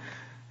left, but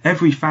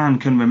every fan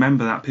can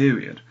remember that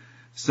period.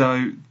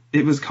 So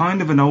it was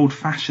kind of an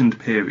old-fashioned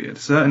period.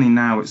 Certainly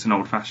now it's an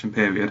old-fashioned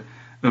period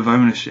of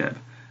ownership.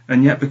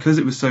 And yet, because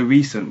it was so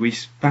recent, we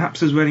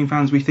perhaps as Reading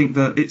fans, we think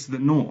that it's the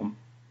norm.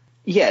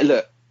 Yeah,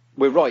 look,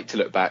 we're right to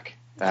look back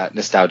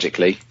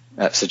nostalgically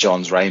at Sir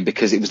John's reign,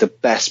 because it was the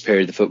best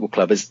period the football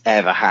club has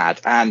ever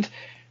had. And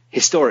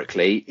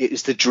historically, it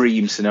was the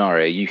dream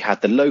scenario. You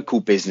had the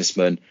local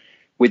businessman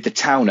with the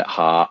town at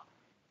heart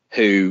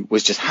who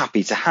was just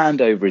happy to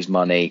hand over his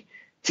money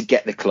to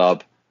get the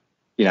club,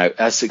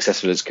 as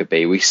successful as could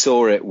be. We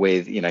saw it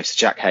with, Sir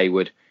Jack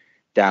Hayward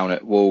down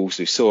at Wolves.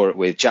 We saw it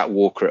with Jack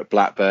Walker at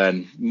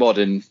Blackburn.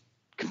 Modern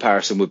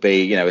comparison would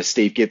be, a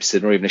Steve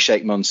Gibson or even a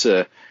Sheikh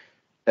Mansour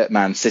at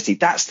Man City.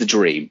 That's the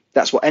dream.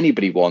 That's what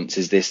anybody wants,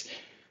 is this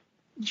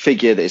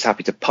figure that is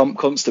happy to pump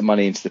constant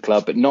money into the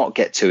club but not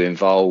get too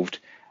involved,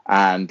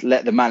 and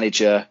let the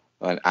manager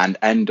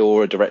and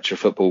or a director of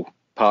football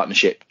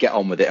partnership get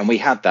on with it. And we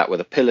had that with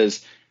the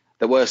pillars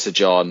that were Sir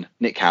John,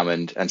 Nick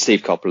Hammond and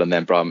Steve Coppell, and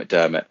then Brian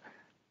McDermott.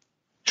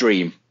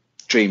 Dream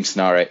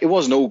scenario. It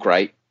wasn't all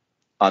great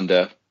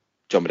under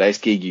John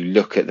Medeski. You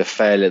look at the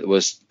failure that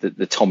was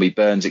the Tommy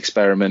Burns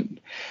experiment,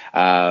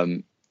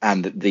 and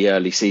the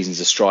early seasons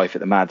of strife at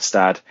the Mad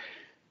Stad.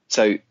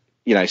 So,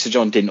 Sir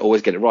John didn't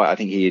always get it right. I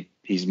think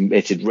he's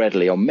admitted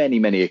readily on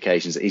many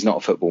occasions that he's not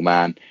a football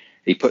man.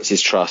 He puts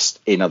his trust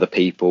in other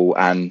people,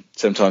 and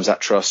sometimes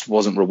that trust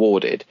wasn't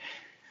rewarded.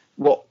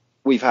 What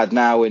we've had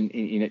now, and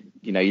you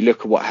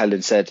look at what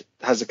Helen said,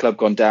 has the club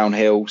gone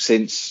downhill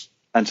since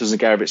Anton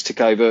Zagarevic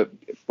took over?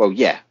 Well,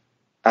 yeah,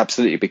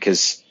 absolutely,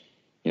 because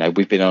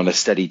we've been on a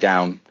steady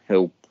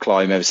downhill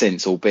climb ever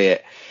since,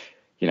 albeit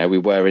we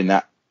were in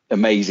that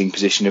amazing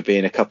position of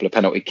being a couple of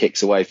penalty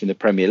kicks away from the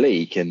Premier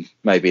League, and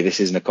maybe this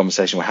isn't a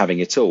conversation we're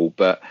having at all,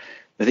 but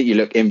I think you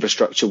look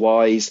infrastructure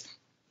wise,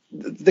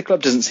 the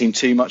club doesn't seem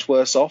too much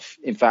worse off.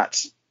 In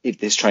fact, if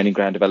this training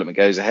ground development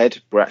goes ahead,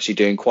 we're actually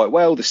doing quite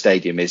well. The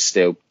stadium is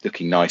still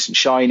looking nice and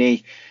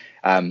shiny.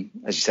 As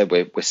you said,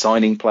 we're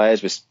signing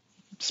players, we're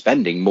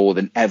spending more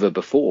than ever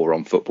before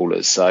on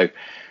footballers. So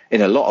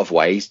in a lot of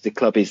ways, the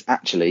club is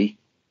actually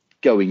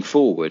going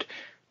forward.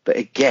 But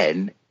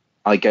again,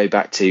 I go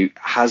back to,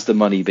 has the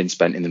money been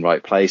spent in the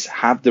right place?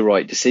 Have the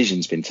right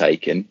decisions been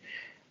taken?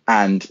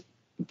 And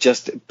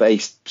just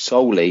based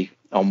solely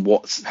on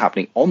what's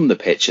happening on the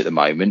pitch at the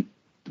moment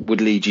would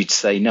lead you to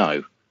say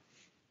no.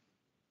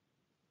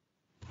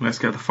 Let's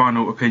get the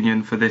final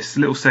opinion for this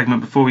little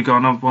segment. Before we go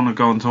on, I want to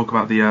go and talk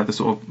about the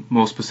sort of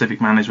more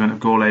specific management of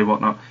Gourlay and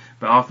whatnot.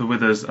 But Arthur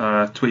Withers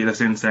tweeted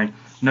us in saying,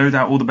 no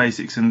doubt all the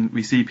basics, and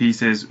we see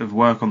pieces of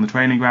work on the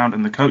training ground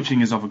and the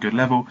coaching is of a good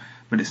level,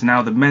 but it's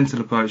now the mental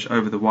approach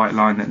over the white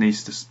line that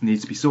needs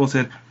to be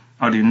sorted.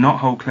 I do not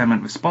hold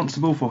Clement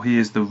responsible, for he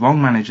is the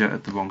wrong manager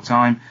at the wrong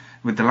time.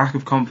 With the lack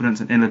of confidence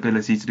and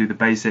inability to do the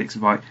basics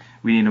right,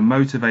 we need a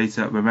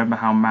motivator. Remember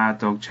how Mad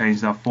Dog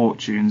changed our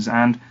fortunes.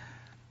 And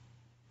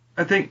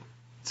I think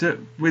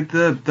with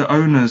the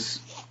owners,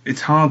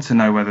 it's hard to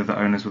know whether the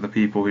owners were the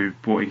people who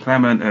brought in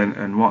Clement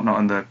and whatnot,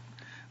 and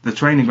the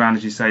training ground,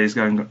 as you say, is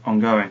going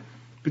ongoing.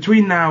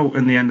 Between now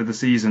and the end of the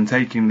season,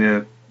 taking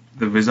the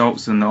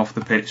results and off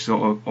the pitch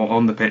or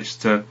on the pitch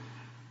to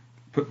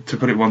put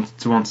it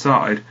to one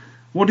side,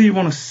 what do you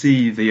want to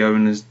see the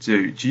owners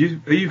do?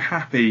 Are you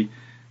happy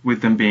with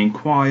them being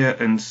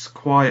quiet and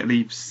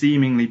quietly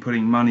seemingly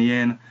putting money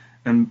in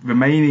and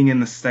remaining in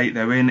the state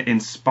they're in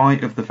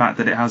spite of the fact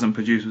that it hasn't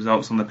produced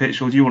results on the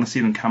pitch? Or do you want to see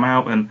them come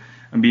out and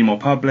be more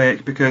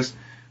public? Because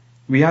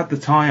we had the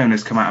Thai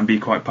owners come out and be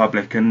quite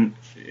public, and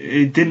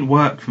it didn't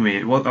work for me.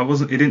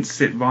 It didn't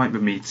sit right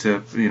with me to,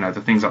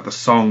 the things like the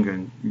song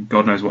and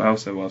God knows what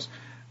else there was.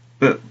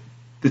 But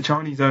the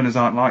Chinese owners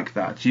aren't like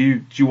that. Do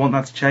you want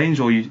that to change,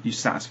 or are you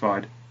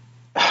satisfied?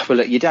 Well,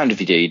 look, you're damned if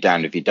you do, you're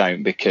damned if you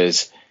don't,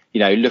 because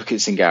look at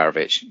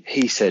Zagarevic.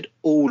 He said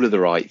all of the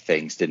right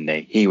things, didn't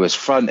he? He was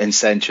front and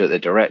centre at the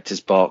director's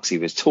box. He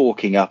was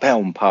talking up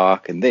Elm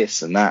Park and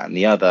this and that and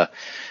the other.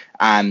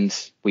 And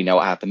we know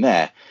what happened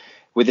there.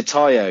 With the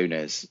Thai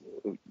owners,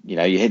 you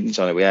hinted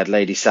on it. We had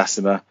Lady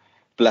Sassima,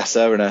 bless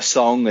her, and her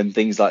song and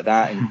things like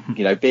that.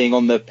 And, being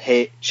on the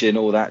pitch and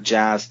all that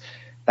jazz,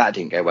 that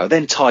didn't go well.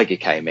 Then Tiger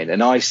came in,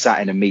 and I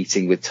sat in a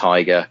meeting with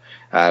Tiger,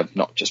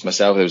 not just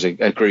myself. There was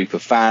a group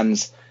of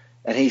fans.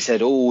 And he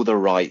said all the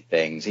right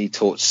things. He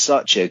taught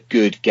such a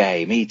good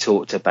game. He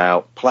talked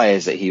about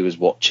players that he was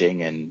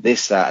watching and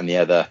this, that and the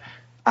other.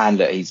 And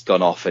that he's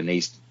gone off and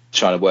he's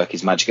trying to work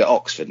his magic at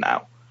Oxford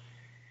now.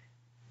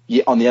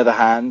 On the other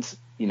hand,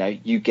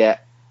 you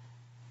get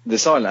the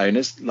silent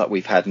owners like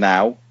we've had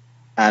now,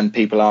 and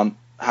people aren't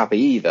happy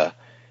either.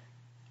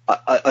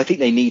 I think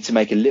they need to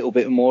make a little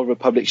bit more of a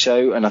public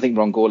show. And I think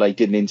Ron Gourlay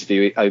did an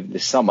interview over the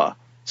summer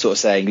sort of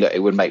saying, look, it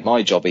would make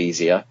my job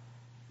easier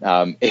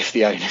if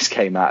the owners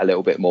came out a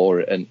little bit more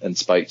and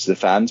spoke to the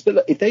fans. But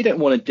look, if they don't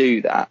want to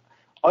do that,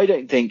 I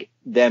don't think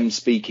them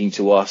speaking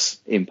to us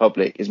in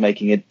public is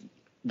making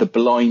the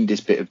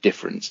blindest bit of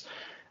difference.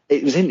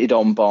 It was hinted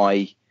on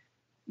by,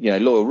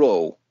 Loyal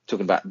Royal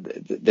talking about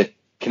the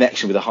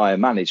connection with the higher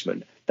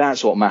management.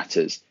 That's what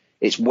matters.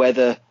 It's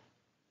whether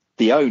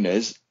the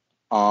owners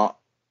are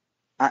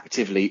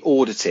actively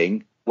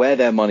auditing where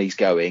their money's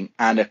going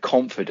and are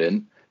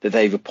confident that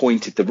they've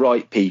appointed the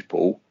right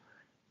people,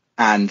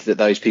 and that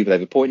those people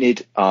they've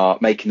appointed are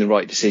making the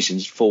right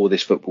decisions for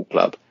this football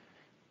club,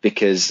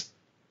 because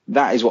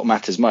that is what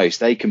matters most.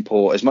 They can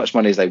pour as much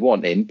money as they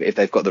want in, but if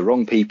they've got the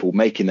wrong people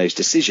making those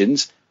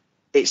decisions,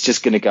 it's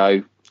just going to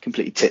go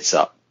completely tits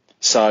up.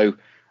 So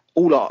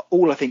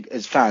all I think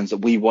as fans that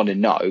we want to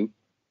know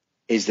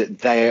is that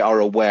they are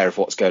aware of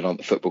what's going on at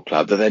the football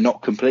club, that they're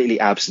not completely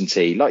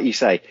absentee, like you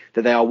say,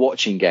 that they are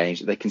watching games,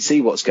 that they can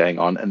see what's going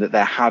on, and that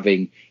they're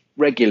having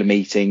regular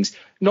meetings,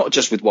 not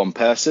just with one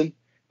person.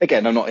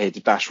 Again, I'm not here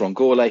to bash Ron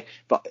Gourlay,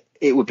 but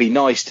it would be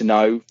nice to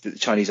know that the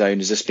Chinese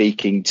owners are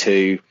speaking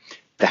to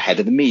the head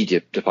of the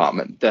media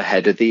department, the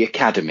head of the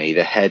academy,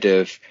 the head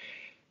of,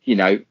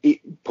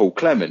 Paul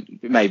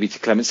Clement, maybe to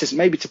Clement's system,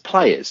 maybe to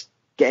players,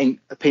 getting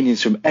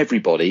opinions from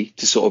everybody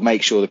to sort of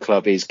make sure the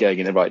club is going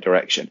in the right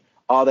direction.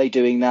 Are they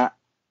doing that?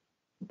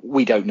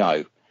 We don't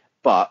know.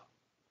 But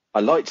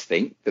I like to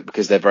think that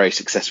because they're very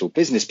successful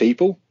business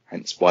people,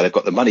 hence why they've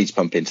got the money to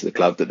pump into the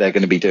club, that they're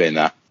going to be doing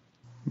that.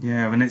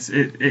 Yeah, and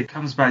it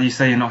comes back. You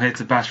say you're not here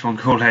to bash Ron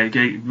Gourlay.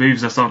 It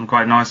moves us on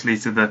quite nicely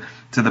to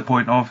the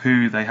point of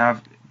who they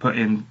have put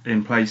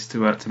in place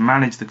to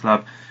manage the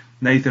club.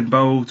 Nathan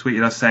Bowl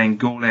tweeted us saying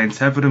Gourlay and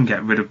Tevedem,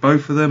 get rid of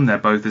both of them. They're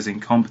both as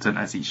incompetent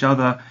as each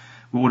other.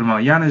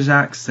 Waldemar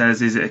Januzak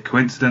says, is it a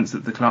coincidence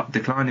that the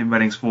decline in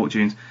Reading's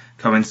fortunes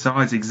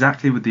coincides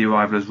exactly with the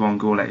arrival of Ron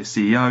Gourlay as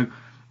CEO?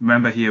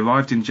 Remember, he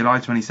arrived in July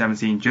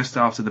 2017 just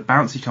after the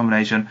bouncy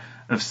combination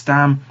of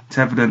Stam,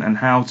 Tevedem and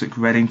Howe took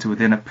Reading to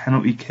within a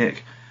penalty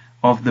kick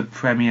of the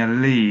Premier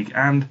League.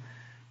 And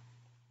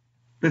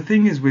the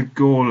thing is with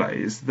Gourlay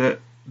is that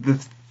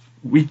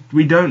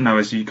we don't know,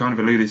 as you kind of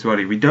alluded to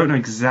earlier, we don't know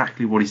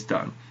exactly what he's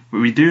done, but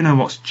we do know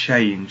what's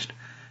changed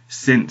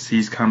since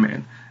he's come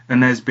in.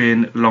 And there's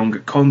been longer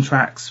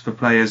contracts for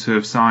players who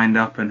have signed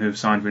up and who have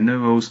signed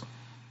renewals.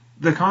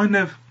 The kind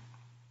of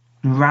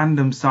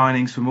random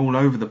signings from all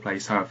over the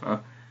place, however,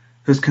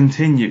 has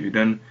continued.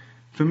 And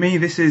for me,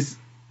 this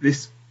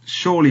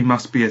surely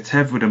must be a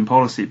Tevedem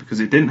policy, because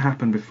it didn't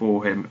happen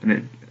before him and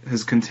it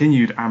has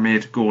continued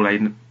amid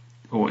Gourlay,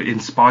 or in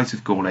spite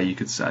of Gourlay, you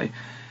could say.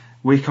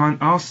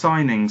 Our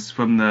signings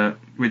from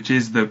which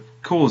is the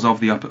cause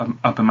of the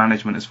upper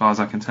management, as far as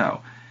I can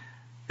tell,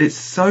 it's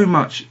so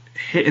much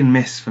hit and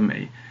miss for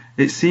me.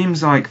 It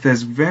seems like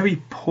there's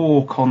very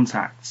poor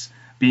contacts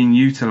being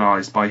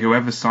utilised by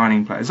whoever's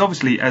signing players.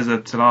 Obviously, Ezra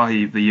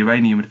Talahi, the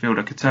Iranian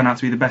midfielder, could turn out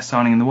to be the best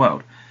signing in the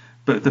world.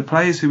 But the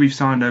players who we've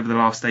signed over the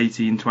last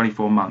 18,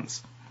 24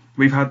 months,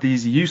 we've had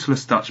these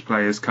useless Dutch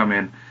players come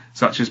in,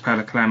 such as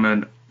Paul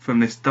Clement from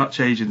this Dutch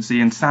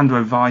agency, and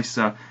Sandro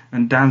Weiser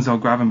and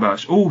Danzel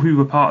Gravenberch, all who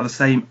were part of the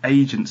same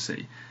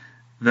agency,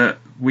 that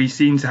we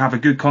seem to have a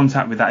good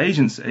contact with that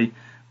agency.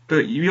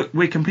 But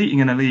we're competing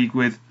in a league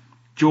with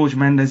George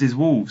Mendes'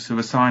 Wolves, who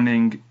are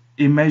signing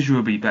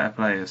immeasurably better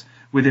players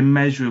with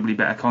immeasurably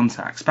better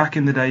contacts. Back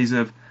in the days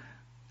of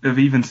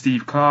even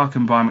Steve Clarke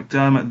and Brian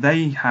McDermott,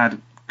 they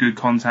had good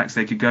contacts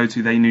they could go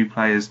to. They knew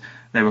players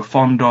they were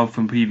fond of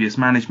from previous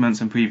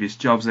managements and previous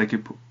jobs they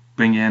could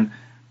bring in.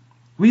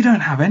 We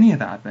don't have any of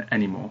that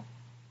anymore.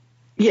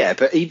 Yeah,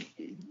 but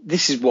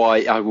this is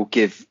why I will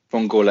give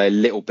Ron Gourlay a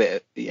little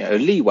bit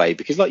of leeway,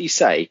 because like you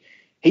say,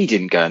 he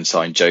didn't go and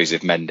sign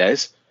Joseph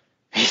Mendes.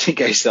 He didn't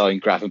go sign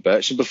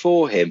Gravenberch. And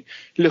before him,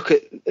 look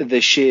at the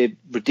sheer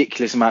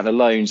ridiculous amount of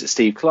loans that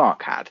Steve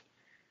Clarke had.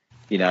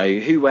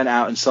 Who went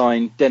out and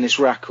signed Dennis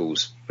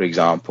Rackles, for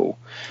example.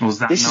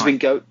 This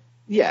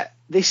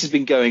has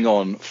been going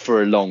on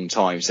for a long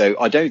time. So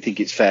I don't think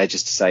it's fair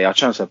just to say our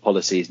transfer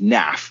policy is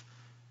naff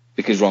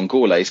because Ron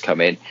Gourlay's come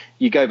in.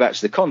 You go back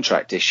to the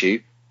contract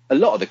issue. A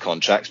lot of the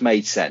contracts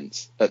made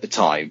sense at the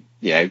time.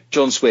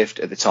 John Swift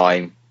at the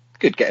time,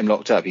 could get him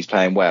locked up. He's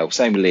playing well.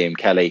 Same with Liam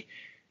Kelly.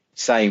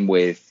 Same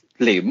with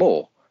Liam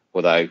Moore,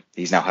 although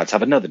he's now had to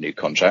have another new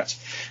contract.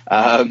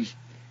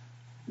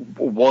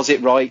 Was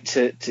it right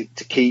to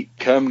keep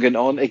Kermgan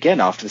on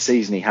again after the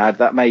season he had?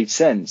 That made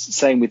sense.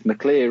 Same with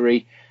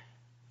McCleary.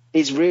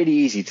 It's really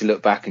easy to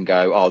look back and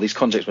go, oh, these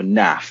contracts were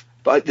naff.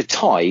 But at the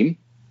time,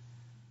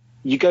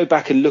 you go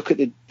back and look at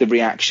the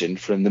reaction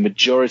from the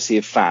majority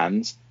of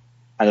fans,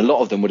 and a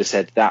lot of them would have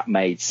said that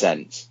made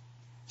sense.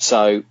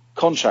 So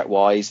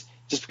contract-wise,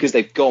 just because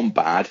they've gone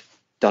bad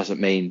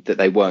doesn't mean that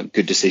they weren't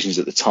good decisions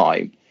at the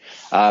time.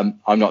 I'm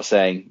not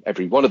saying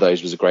every one of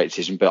those was a great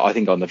decision, but I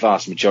think on the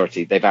vast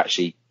majority, they've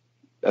actually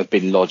have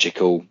been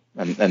logical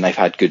and they've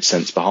had good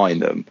sense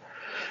behind them.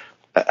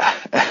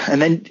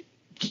 And then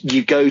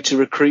you go to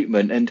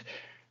recruitment and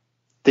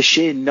the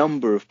sheer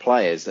number of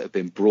players that have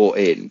been brought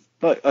in.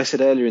 Like I said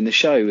earlier in the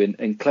show,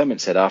 and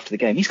Clement said after the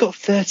game, he's got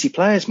 30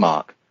 players,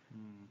 Mark.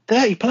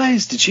 30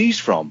 players to choose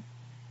from.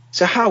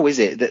 So how is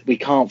it that we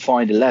can't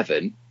find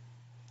 11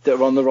 that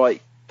are on the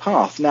right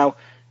path? Now,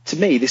 to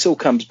me, this all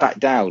comes back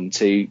down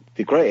to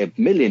the greater $1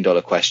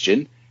 million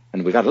question,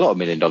 and we've had a lot of $1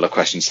 million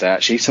questions today,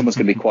 actually. Someone's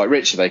going to be quite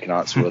rich if they can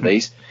answer all of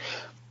these.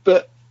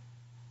 But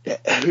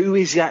who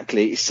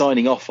exactly is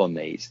signing off on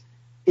these?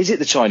 Is it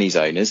the Chinese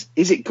owners?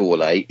 Is it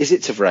Gourlay? Is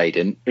it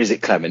Tavraden? Or is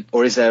it Clement?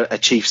 Or is there a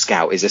chief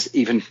scout? Is there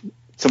even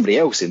somebody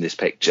else in this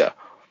picture?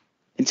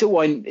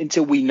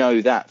 Until we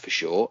know that for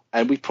sure,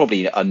 and we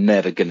probably are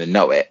never going to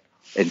know it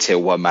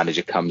until one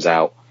manager comes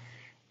out,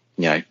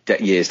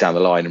 years down the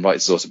line and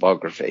writes his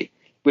autobiography,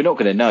 we're not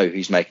going to know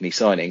who's making these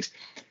signings.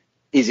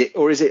 Is it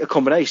a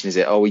combination? Is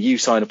it, well, you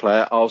sign a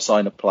player, I'll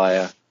sign a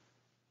player?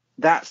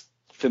 That's,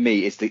 for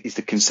me, is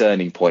the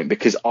concerning point,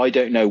 because I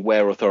don't know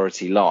where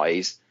authority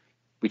lies.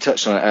 We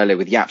touched on it earlier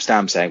with Yap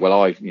Stam saying,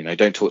 well,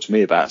 don't talk to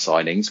me about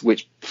signings,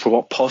 which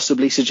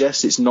possibly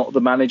suggests it's not the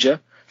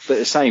manager. But at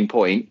the same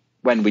point,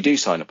 when we do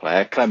sign a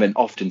player, Clement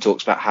often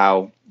talks about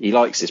how he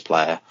likes his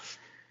player.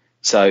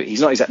 So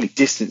he's not exactly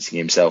distancing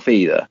himself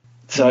either.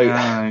 So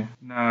no,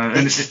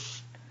 and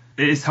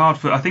it's hard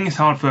for. I think it's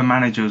hard for a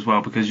manager as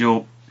well, because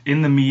you're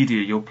in the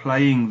media. You're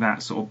playing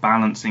that sort of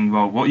balancing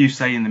role. What you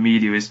say in the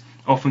media is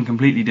often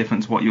completely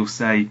different to what you'll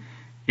say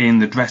in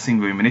the dressing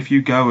room. And if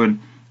you go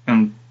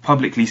and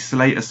publicly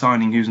slate a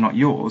signing who's not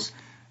yours,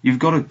 you've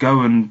got to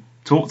go and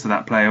talk to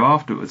that player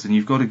afterwards, and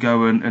you've got to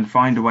go and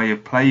find a way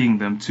of playing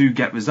them to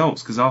get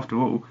results, because after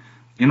all,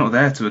 you're not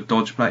there to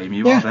dodge blame.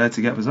 You are there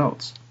to get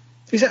results.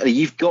 Exactly.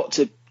 You've got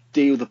to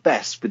deal the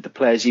best with the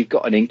players you've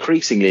got, and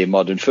increasingly in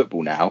modern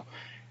football now,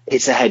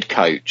 it's a head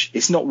coach.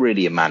 It's not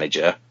really a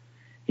manager.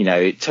 You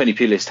know, Tony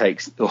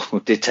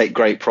Pulis did take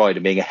great pride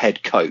in being a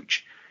head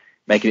coach,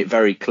 making it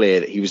very clear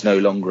that he was no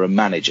longer a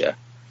manager.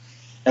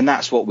 And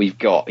that's what we've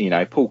got. You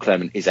know, Paul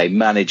Clement is a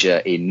manager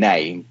in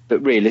name,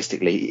 but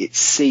realistically, it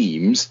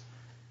seems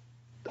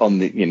on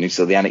the, you know,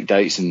 sort of the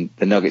anecdotes and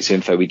the nuggets of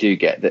info we do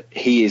get, that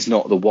he is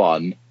not the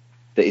one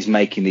that is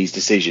making these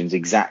decisions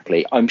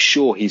exactly. I'm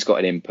sure he's got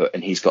an input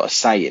and he's got a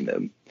say in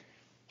them,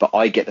 but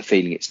I get the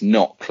feeling it's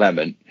not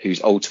Clement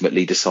who's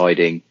ultimately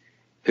deciding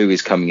who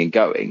is coming and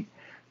going.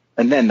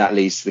 And then that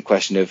leads to the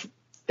question of,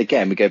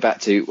 again, we go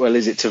back to, well,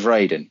 is it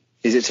Tveraden?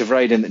 Is it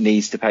Tveraden that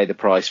needs to pay the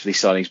price for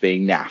these signings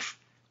being naff?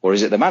 Or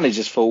is it the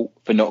manager's fault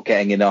for not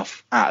getting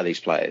enough out of these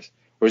players?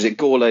 Or is it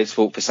Gorlay's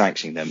fault for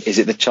sanctioning them? Is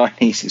it the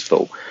Chinese's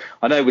fault?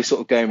 I know we're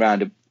sort of going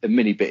around a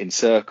mini bit in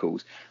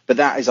circles, but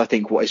that is, I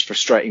think, what is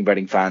frustrating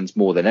Reading fans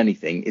more than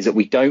anything, is that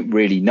we don't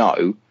really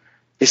know.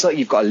 It's like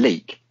you've got a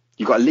leak.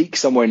 You've got a leak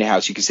somewhere in your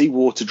house. You can see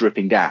water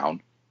dripping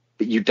down,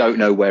 but you don't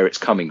know where it's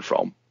coming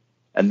from.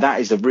 And that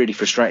is the really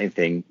frustrating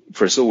thing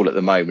for us all at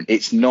the moment.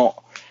 It's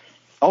not,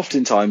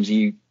 oftentimes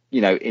you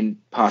know, in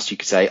past you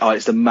could say, oh,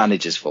 it's the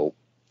manager's fault.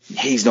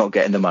 He's not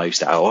getting the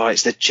most out. Oh,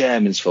 it's the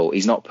chairman's fault.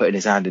 He's not putting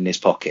his hand in his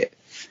pocket.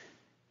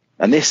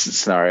 And this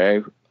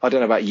scenario, I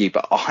don't know about you,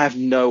 but I have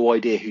no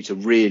idea who to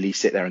really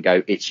sit there and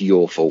go, it's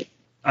your fault.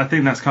 I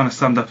think that's kind of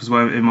summed up as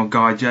well in what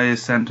Guy J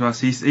has sent to us.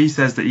 He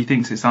says that he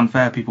thinks it's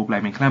unfair people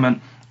blaming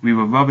Clement. We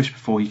were rubbish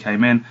before he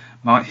came in.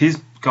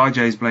 His Guy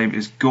J's blame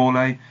is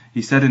Gourlay.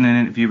 He said in an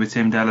interview with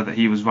Tim Della that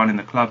he was running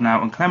the club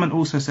now, and Clement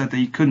also said that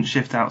he couldn't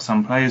shift out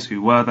some players.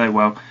 Who were they?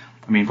 Well,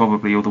 I mean,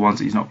 probably all the ones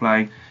that he's not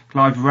playing.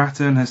 Clive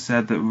Ratton has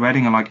said that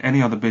Reading are like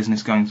any other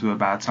business going through a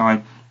bad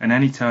time, and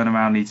any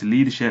turnaround needs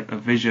leadership, a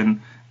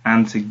vision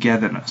and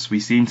togetherness. We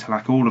seem to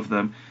lack all of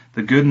them.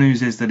 The good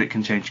news is that it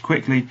can change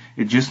quickly.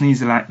 It just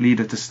needs a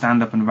leader to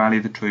stand up and rally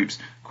the troops.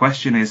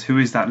 Question is, who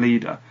is that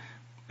leader?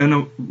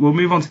 And we'll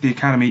move on to the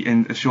academy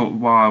in a short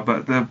while,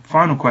 but the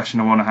final question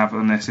I want to have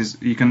on this is,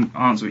 you can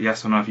answer it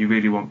yes or no if you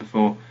really want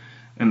before,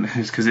 and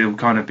because it'll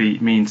kind of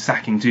mean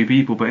sacking two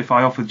people. But if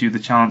I offered you the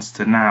chance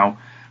to now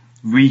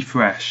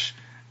refresh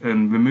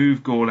and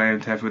remove Gourlay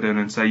and Tveraden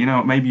and say, you know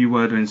what, maybe you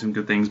were doing some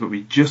good things, but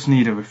we just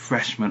need a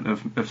refreshment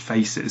of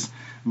faces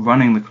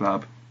running the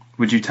club,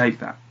 would you take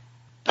that?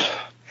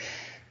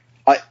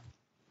 It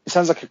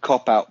sounds like a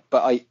cop-out,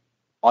 but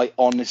I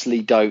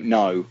honestly don't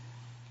know,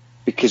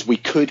 because we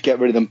could get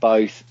rid of them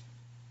both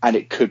and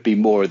it could be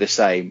more of the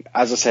same.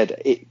 As I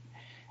said,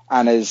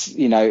 as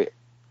you know,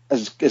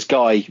 as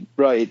Guy,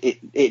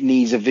 right, it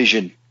needs a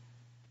vision.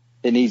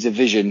 It needs a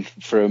vision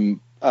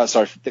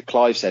that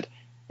Clive said.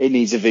 It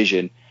needs a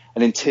vision.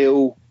 And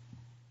until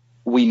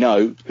we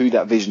know who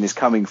that vision is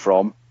coming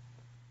from,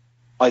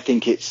 I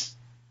don't think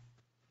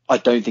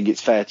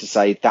it's fair to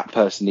say that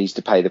person needs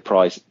to pay the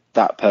price.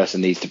 That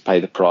person needs to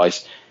pay the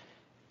price.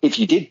 If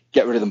you did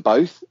get rid of them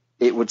both,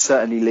 it would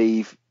certainly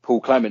leave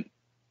Paul Clement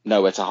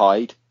nowhere to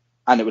hide,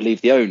 and it would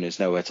leave the owners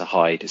nowhere to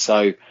hide.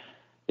 So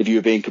if you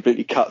were being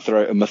completely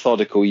cutthroat and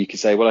methodical, you could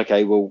say, well,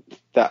 okay, well,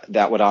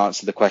 that would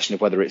answer the question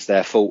of whether it's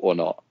their fault or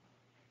not.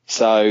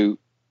 So,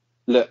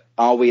 look,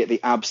 are we at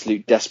the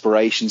absolute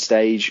desperation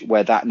stage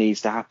where that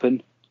needs to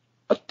happen?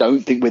 I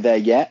don't think we're there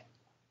yet,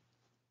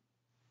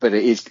 but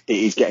it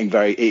is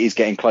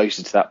getting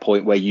closer to that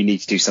point where you need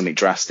to do something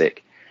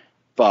drastic.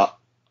 But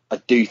I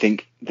do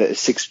think that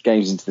 6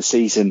 games into the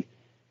season,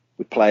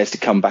 with players to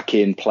come back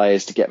in,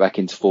 players to get back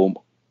into form,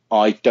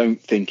 I don't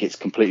think it's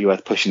completely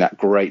worth pushing that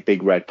great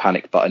big red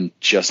panic button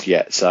just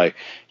yet. So,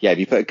 yeah, if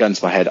you put a gun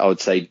to my head, I would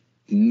say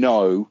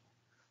no.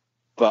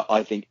 But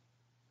I think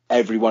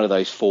every one of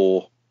those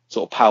 4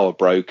 sort of power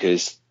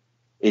brokers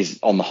is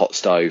on the hot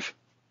stove.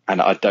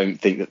 And I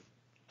think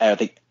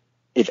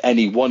if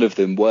any one of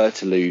them were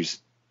to lose,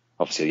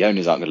 obviously the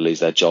owners aren't going to lose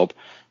their job,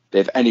 but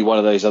if any one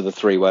of those other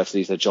 3 were to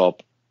lose their job,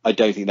 I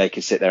don't think they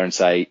could sit there and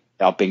say,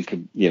 I've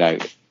been, you know,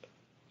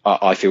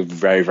 I feel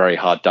very, very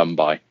hard done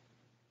by.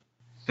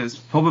 It's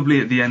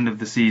probably at the end of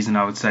the season,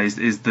 I would say,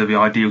 is the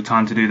ideal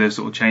time to do those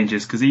sort of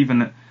changes, because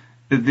even at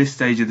this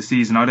stage of the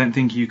season, I don't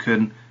think you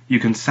can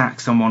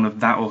sack someone of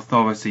that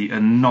authority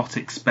and not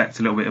expect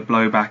a little bit of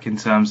blowback in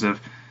terms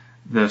of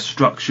the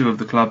structure of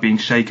the club being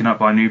shaken up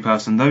by a new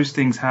person. Those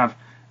things have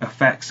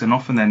effects, and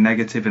often they're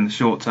negative in the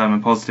short term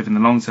and positive in the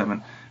long term.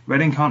 And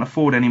Reading can't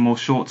afford any more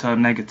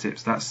short-term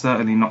negatives. That's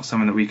certainly not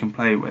something that we can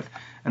play with.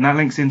 And that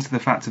links into the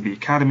fact of the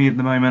academy at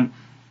the moment.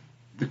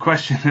 The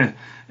question,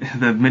 the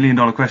 $1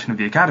 million question of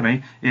the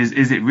academy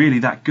is it really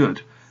that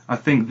good? I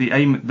think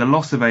the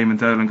loss of Eamon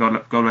Dolan,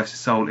 God rest his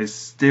soul, is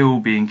still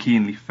being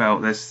keenly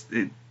felt.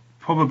 It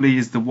probably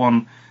is the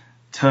one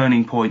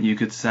turning point, you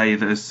could say,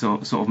 that has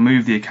sort of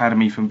moved the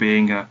academy from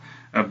being a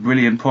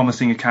brilliant,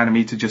 promising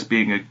academy to just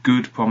being a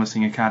good,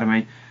 promising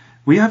academy.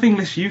 We have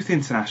English youth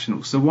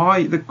internationals, so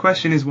the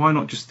question is, why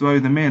not just throw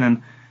them in?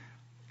 And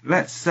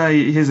let's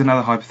say, here's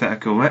another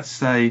hypothetical, let's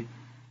say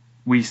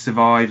we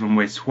survive and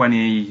we're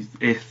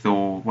 20th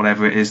or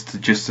whatever it is to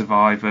just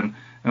survive, and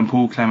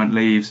Paul Clement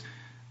leaves.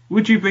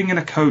 Would you bring in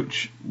a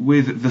coach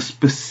with the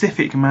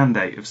specific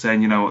mandate of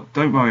saying, you know what,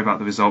 don't worry about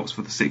the results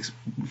for the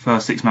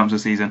first 6 months of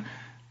the season,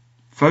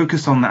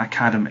 focus on that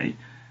academy?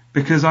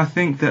 Because I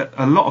think that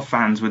a lot of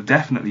fans would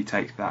definitely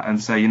take that and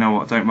say, you know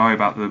what, don't worry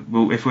about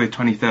if we're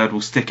 23rd,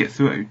 we'll stick it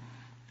through.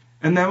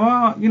 And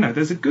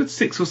there's a good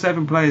 6 or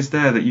 7 players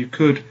there that you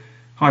could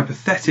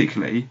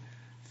hypothetically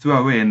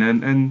throw in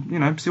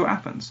and see what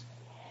happens.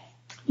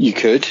 You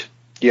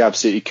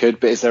absolutely could,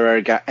 but is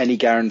there any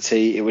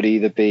guarantee it would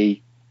either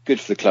be good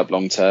for the club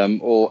long term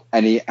or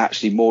any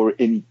actually more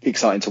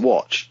exciting to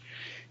watch?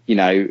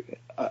 And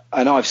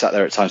I've sat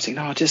there at times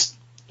thinking, no,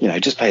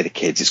 just play the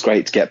kids. It's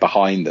great to get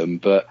behind them,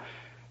 but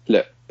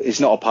look, it's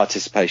not a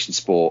participation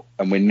sport,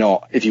 and we're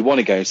not. If you want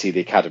to go and see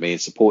the academy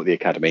and support the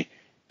academy,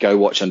 go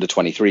watch under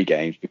 23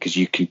 games, because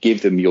you can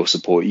give them your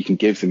support, you can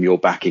give them your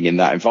backing in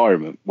that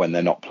environment when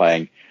they're not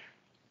playing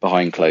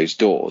behind closed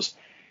doors.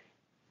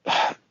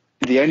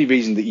 The only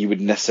reason that you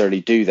would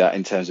necessarily do that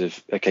in terms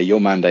of, okay, your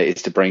mandate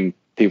is to bring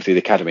people through the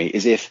academy,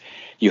 is if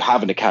you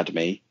have an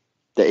academy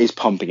that is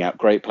pumping out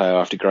great player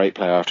after great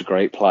player after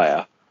great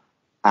player,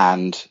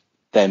 and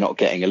they're not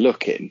getting a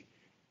look in.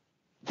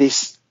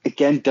 This,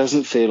 again,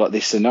 doesn't feel like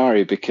this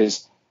scenario,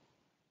 because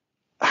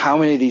how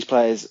many of these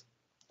players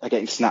are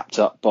getting snapped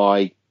up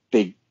by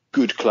big,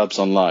 good clubs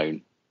on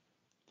loan?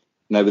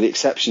 With the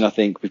exception, I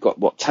think, we've got,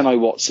 Tenai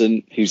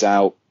Watson, who's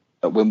out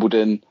at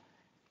Wimbledon.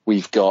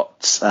 We've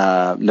got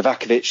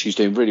Novakovic, who's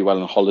doing really well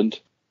in Holland.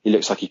 He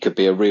looks like he could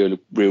be a real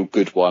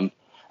good one.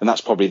 And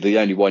that's probably the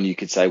only one you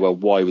could say, well,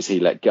 why was he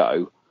let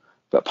go?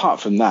 But apart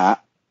from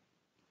that,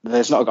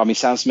 there's not.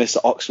 Sam Smith's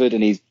at Oxford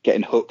and he's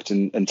getting hooked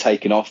and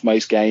taken off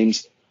most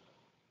games.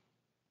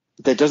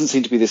 There doesn't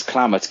seem to be this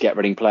clamour to get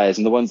Reading players,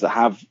 and the ones that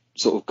have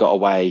sort of got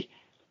away,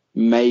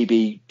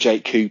 maybe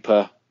Jake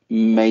Cooper,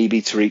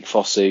 maybe Tariq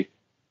Fosu.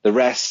 The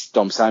rest,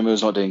 Dom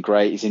Samuel's not doing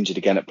great. He's injured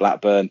again at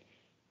Blackburn.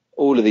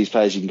 All of these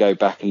players you can go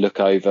back and look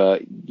over.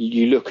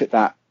 You look at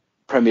that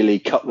Premier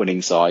League Cup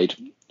winning side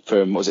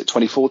from,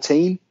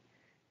 2014?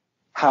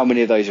 How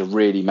many of those are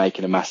really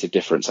making a massive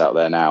difference out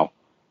there now?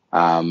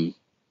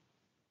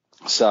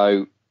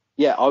 So,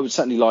 yeah, I would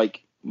certainly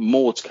like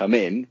more to come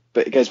in,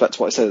 but it goes back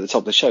to what I said at the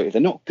top of the show. If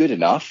they're not good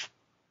enough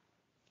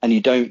and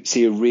you don't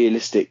see a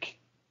realistic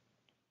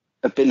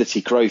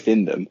ability growth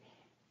in them,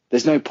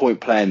 there's no point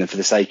playing them for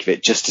the sake of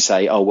it, just to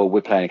say, oh, well,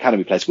 we're playing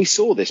academy players. We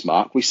saw this,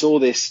 Mark. We saw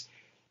this,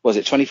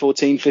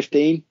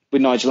 2014-15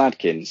 with Nigel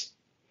Adkins,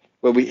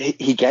 where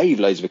he gave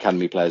loads of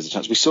academy players a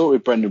chance. We saw it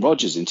with Brendan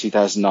Rodgers in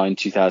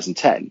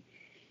 2009-2010,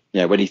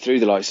 when he threw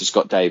the likes of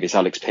Scott Davis,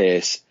 Alex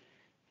Pearce,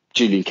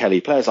 Julian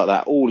Kelly, players like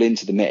that, all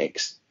into the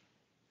mix.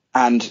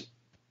 And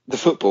the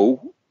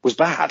football was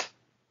bad.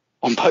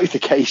 On both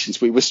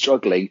occasions, we were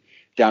struggling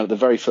down at the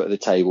very foot of the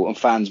table, and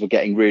fans were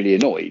getting really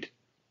annoyed.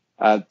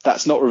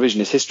 That's not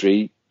revisionist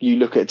history. You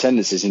look at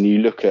attendances and you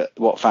look at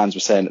what fans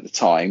were saying at the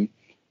time,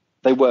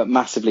 they weren't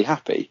massively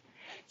happy.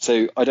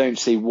 So I don't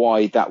see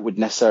why that would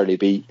necessarily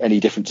be any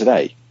different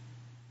today.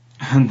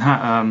 And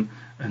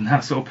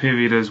that sort of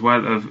period as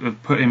well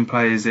of putting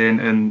players in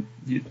and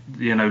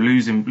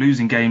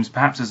losing games,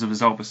 perhaps as a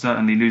result, but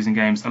certainly losing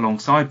games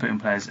alongside putting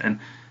players in.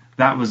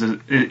 That was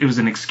it was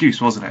an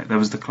excuse, wasn't it? There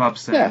was the club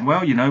saying,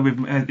 well,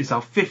 it's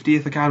our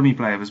 50th academy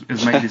player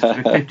has made his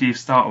 50th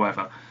start or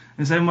whatever.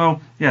 And saying,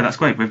 well, yeah, that's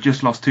great. We've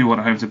just lost 2-1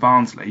 at home to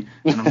Barnsley,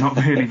 and I'm not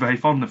really very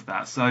fond of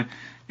that. So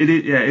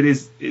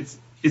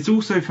it's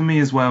also, for me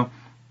as well,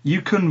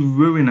 you can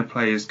ruin a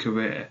player's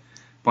career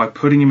by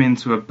putting him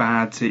into a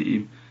bad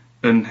team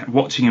and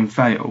watching him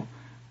fail,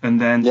 and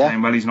then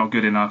saying, well, he's not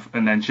good enough,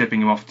 and then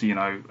shipping him off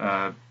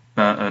to,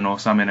 Burton or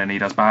something, and he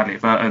does badly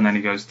at Burton, and then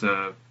he goes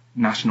to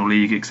National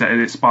League,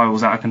 etc. It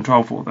spirals out of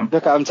control for them.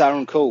 Look at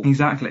Darren Cool.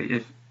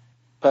 Exactly.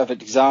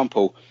 Perfect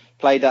example.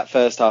 Played that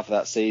first half of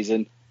that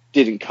season,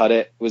 didn't cut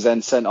it, was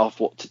then sent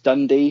off, to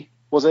Dundee,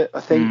 was it,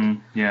 I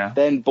think?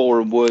 Then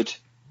Boreham Wood,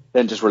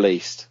 then just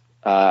released.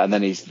 And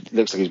then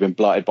looks like he's been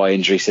blighted by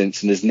injury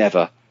since, and there's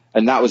never.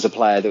 And that was a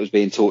player that was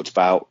being talked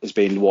about as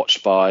being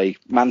watched by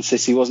Man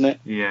City, wasn't it?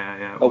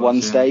 Yeah. At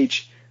one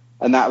stage.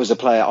 And that was a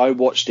player, I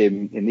watched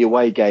him in the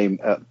away game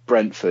at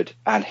Brentford,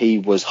 and he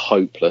was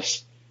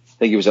hopeless. I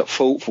think he was at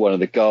fault for one of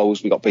the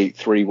goals. We got beat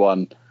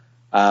 3-1.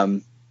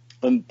 And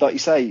like you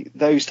say,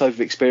 those type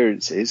of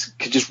experiences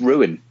could just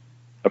ruin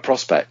a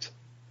prospect.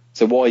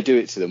 So why do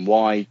it to them?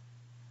 Why,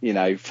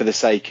 for the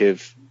sake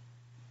of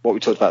what we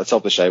talked about at the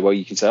top of the show, well,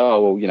 you can say,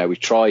 oh, well, we've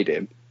tried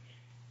him.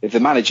 If the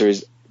manager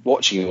is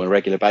watching him on a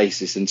regular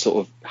basis and sort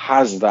of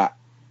has that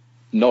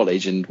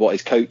knowledge, and what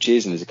his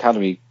coaches and his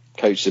academy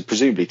coaches are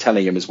presumably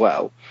telling him as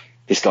well,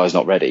 this guy's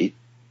not ready,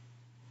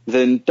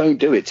 then don't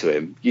do it to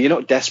him. You're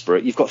not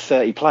desperate. You've got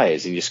 30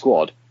 players in your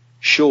squad.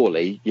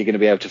 Surely you're going to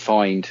be able to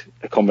find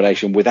a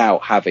combination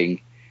without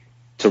having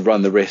to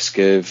run the risk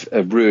of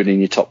ruining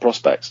your top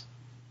prospects.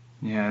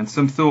 Yeah, and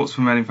some thoughts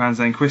from Reading fans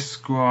saying, Chris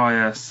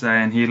Squire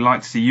saying he'd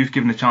like to see youth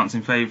given a chance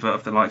in favour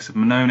of the likes of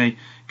Mannone,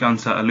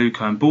 Gunter,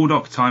 Aluko and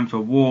Baldock. Time for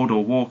Ward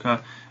or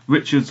Walker,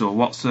 Richards or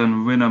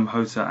Watson, Rinham,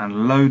 Hota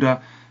and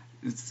Loader.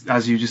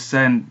 As you just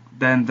said,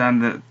 then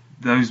Dan,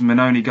 those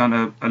Mannone,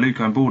 Gunter, Aluko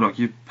and Baldock,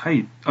 you've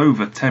paid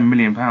over £10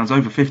 million,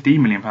 over £15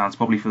 million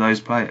probably for those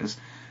players,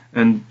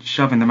 and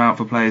shoving them out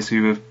for players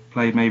who have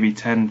played maybe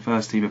 10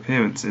 first-team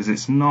appearances.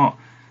 It's not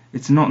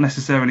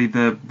necessarily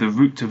the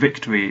route to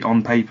victory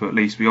on paper, at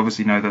least. We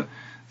obviously know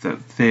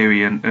that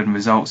theory and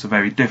results are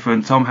very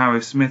different. Tom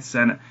Harris-Smith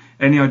said,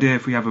 any idea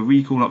if we have a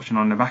recall option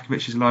on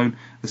Novakovic's loan,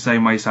 the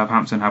same way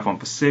Southampton have one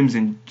for Sims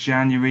in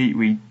January?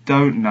 We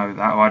don't know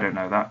that, or I don't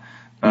know that.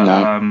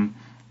 No.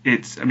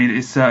 It's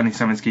certainly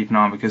something to keep an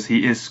eye on, because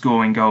he is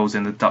scoring goals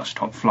in the Dutch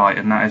top flight,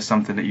 and that is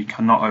something that you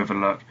cannot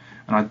overlook.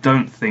 And I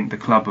don't think the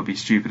club would be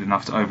stupid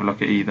enough to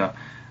overlook it either.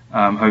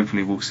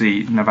 Hopefully we'll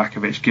see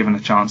Novakovic given a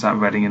chance at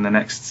Reading in the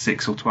next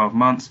 6 or 12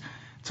 months.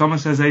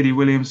 Thomas says A.D.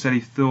 Williams said he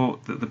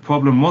thought that the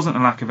problem wasn't a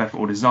lack of effort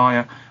or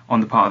desire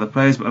on the part of the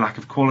players, but a lack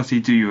of quality.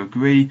 Do you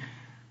agree?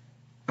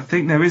 I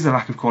think there is a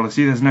lack of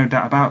quality, there's no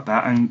doubt about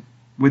that. And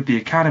with the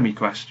academy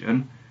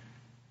question,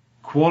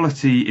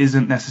 quality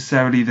isn't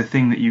necessarily the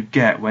thing that you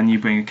get when you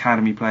bring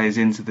academy players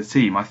into the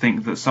team. I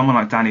think that someone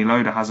like Danny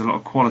Loader has a lot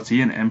of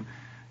quality in him,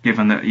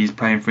 given that he's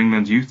playing for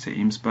England's youth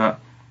teams, but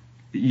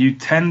you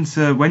tend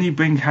to, when you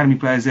bring academy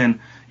players in,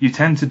 you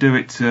tend to do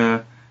it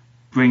to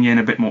bring in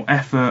a bit more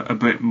effort, a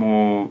bit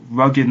more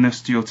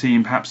ruggedness to your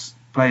team, perhaps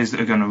players that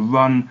are going to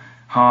run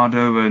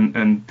harder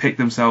and pick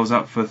themselves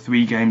up for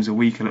 3 games a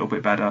week a little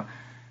bit better.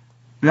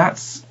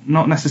 That's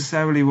not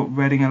necessarily what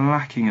Reading are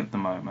lacking at the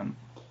moment.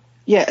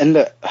 Yeah, and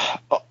look,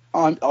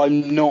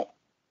 I'm not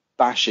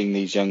bashing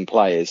these young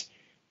players,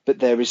 but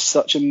there is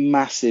such a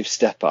massive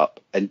step up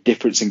and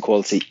difference in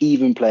quality,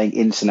 even playing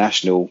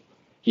international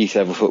youth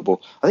level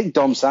football. I think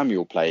Dom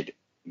Samuel played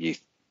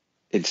youth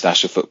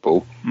international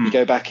football. You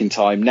go back in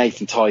time,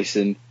 Nathan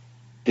Tyson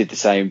did the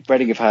same.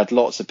 Reading have had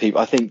lots of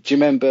people. I think, do you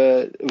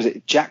remember, was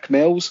it Jack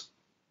Mills?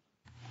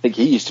 I think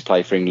he used to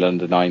play for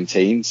England under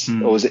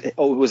 19s.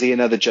 Or was he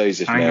another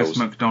Joseph Mills? Angus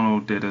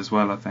MacDonald did as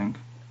well, I think.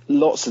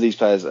 Lots of these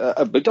players.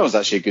 MacDonald's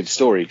actually a good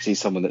story because he's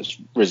someone that's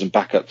risen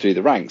back up through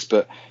the ranks.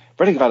 But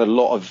Reading have had a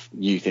lot of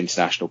youth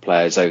international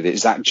players over there.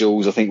 Zach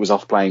Jules, I think, was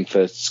off playing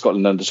for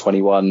Scotland under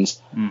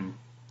 21s.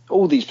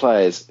 All these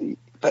players,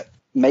 but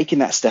making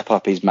that step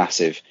up is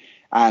massive.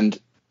 And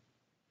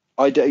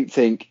I don't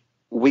think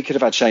we could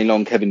have had Shane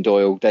Long, Kevin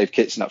Doyle, Dave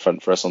Kitson up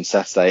front for us on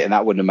Saturday, and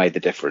that wouldn't have made the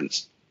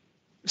difference.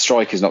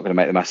 Striker's not going to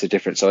make the massive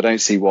difference, so I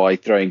don't see why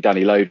throwing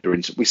Danny Loader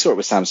in. We saw it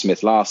with Sam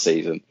Smith last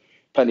season.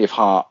 Plenty of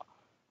heart,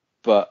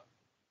 but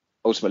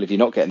ultimately, if you're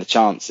not getting the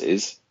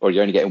chances, or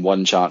you're only getting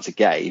one chance a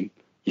game,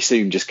 you're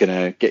soon just going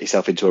to get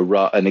yourself into a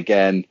rut. And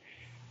again,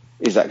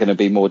 is that going to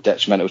be more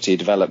detrimental to your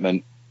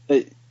development?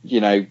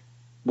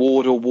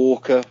 Ward or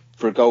Walker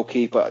for a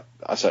goalkeeper,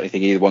 I certainly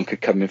think either one could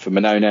come in for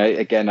Mannone.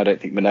 Again, I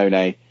don't think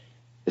Mannone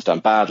has done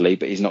badly,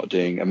 but he's not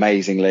doing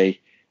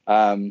amazingly.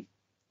 And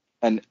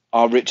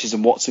are Richards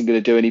and Watson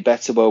going to do any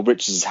better? Well,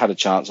 Richards has had a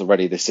chance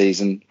already this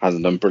season,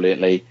 hasn't done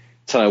brilliantly.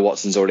 Turner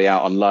Watson's already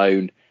out on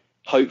loan.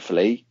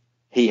 Hopefully,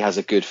 he has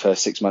a good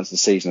first 6 months of the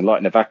season. And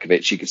like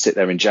Novakovic, you could sit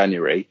there in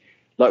January,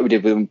 like we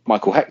did with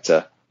Michael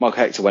Hector.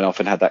 Michael Hector went off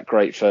and had that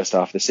great first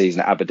half of the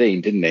season at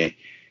Aberdeen, didn't he?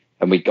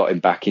 And we got him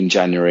back in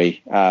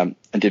January and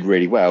did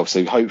really well.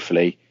 So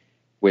hopefully,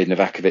 with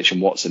Novakovic and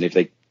Watson, if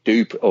they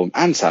do,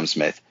 and Sam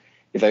Smith,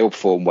 if they all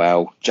perform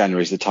well,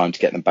 January's the time to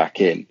get them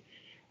back in.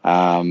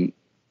 As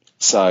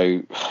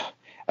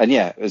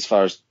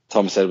far as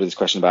Tom said with his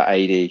question about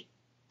AD,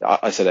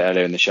 I said it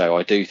earlier in the show,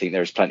 I do think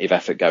there is plenty of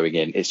effort going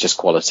in. It's just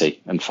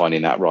quality and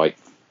finding that right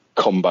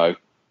combo.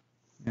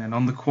 And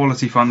on the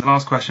quality front, the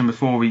last question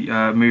before we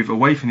move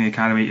away from the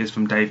academy is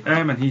from Dave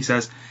M, and he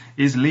says,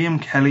 is Liam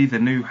Kelly the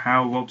new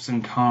Hal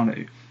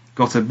Robson-Kanu?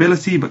 Got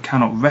ability but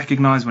cannot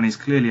recognise when he's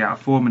clearly out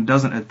of form and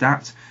doesn't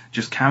adapt,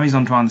 just carries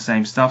on trying the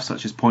same stuff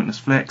such as pointless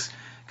flicks,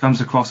 comes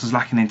across as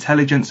lacking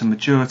intelligence and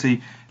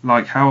maturity,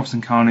 like Hal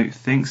Robson-Kanu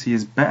thinks he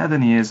is better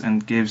than he is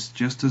and gives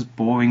just as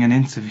boring an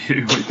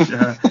interview, which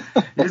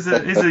is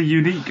a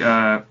unique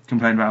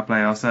complaint about a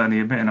player, I'll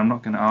certainly admit, and I'm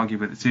not going to argue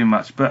with it too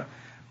much. But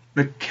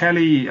the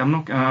Kelly, I'm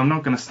not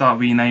going to start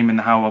renaming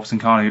the Hal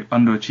Robson-Kanu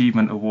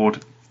Underachievement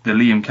Award the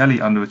Liam Kelly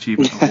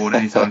Underachievement Award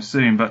anytime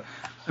soon. But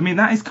I mean,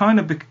 that is kind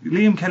of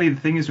Liam Kelly.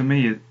 The thing is with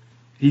me,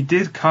 he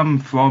did come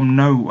from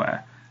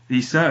nowhere.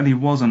 He certainly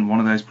wasn't one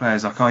of those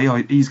players like, oh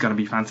yeah, he's going to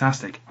be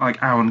fantastic,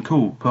 like Aaron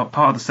Cool, part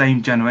of the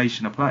same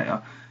generation of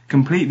player.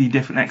 Completely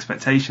different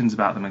expectations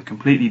about them and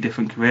completely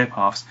different career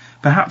paths,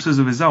 perhaps as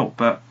a result.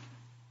 But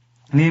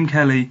Liam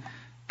Kelly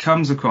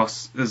comes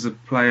across as a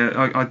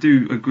player, I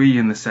do agree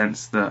in the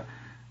sense that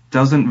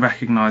doesn't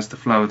recognise the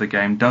flow of the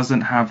game,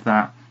 doesn't have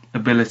that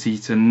ability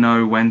to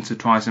know when to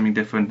try something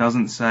different,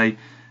 doesn't say,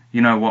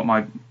 you know what,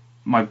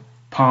 my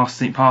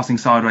passing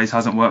sideways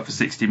hasn't worked for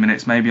 60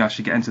 minutes. Maybe I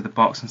should get into the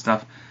box and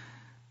stuff.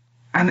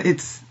 And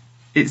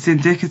it's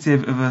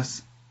indicative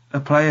of a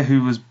player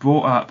who was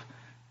brought up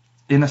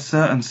in a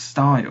certain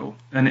style,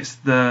 and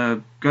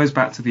goes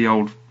back to the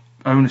old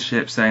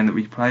ownership saying that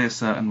we play a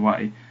certain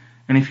way.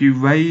 And if you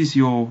raise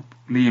your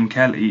Liam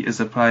Kelly as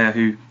a player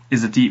who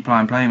is a deep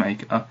line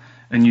playmaker,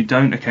 and you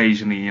don't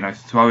occasionally,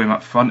 throw him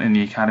up front in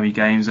the academy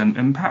games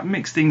and perhaps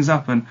mix things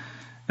up and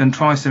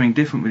try something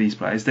different with these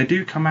players, they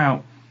do come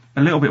out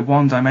a little bit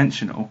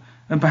one-dimensional.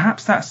 And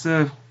perhaps that's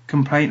a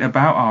complaint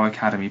about our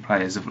academy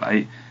players of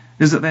late,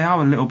 is that they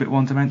are a little bit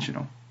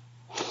one-dimensional.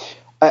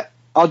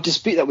 I'll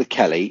dispute that with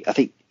Kelly. I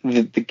think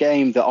the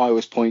game that I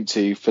always point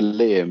to for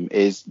Liam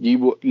is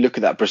you look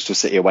at that Bristol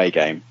City away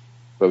game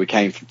where we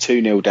came from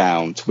 2-0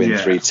 down to win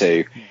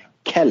 3-2.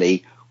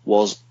 Kelly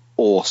was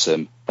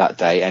awesome that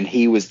day, and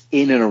he was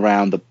in and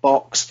around the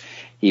box.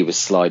 He was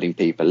sliding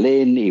people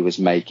in. He was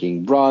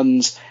making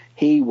runs.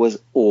 He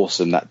was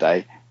awesome that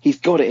day. He's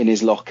got it in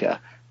his locker.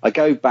 I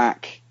go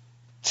back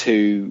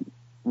to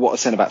what I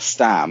said about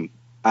Stam,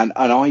 and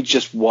I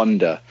just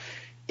wonder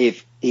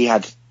if he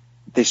had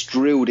this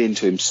drilled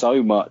into him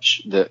so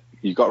much that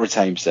you've got to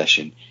retain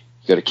possession,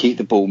 you've got to keep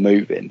the ball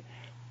moving,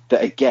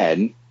 that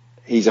again,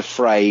 he's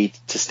afraid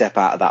to step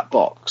out of that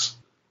box.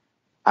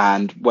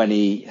 And when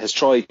he has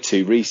tried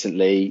to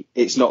recently,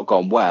 it's not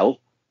gone well.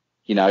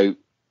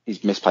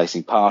 He's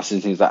misplacing passes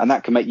and things like that, and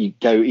that can make you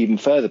go even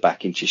further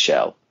back into your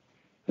shell.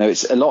 Now,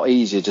 it's a lot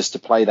easier just to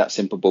play that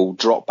simple ball,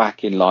 drop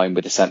back in line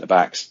with the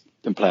centre-backs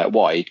and play it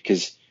wide,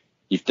 because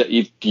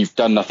you've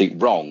done nothing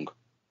wrong.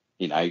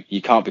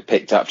 You can't be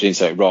picked up for doing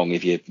something wrong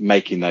if you're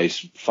making those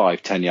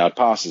 5-10 yard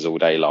passes all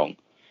day long.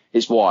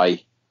 It's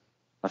why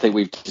I think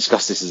we've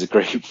discussed this as a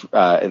group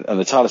on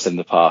the Tilehurst End in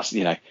the past.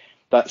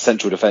 That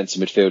central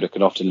defensive midfielder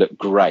can often look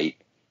great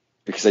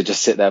because they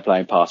just sit there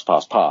playing pass.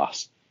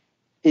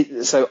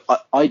 So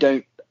I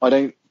don't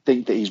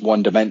think that he's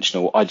one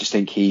dimensional. I just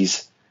think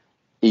he's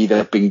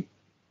either been,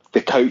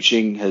 the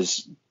coaching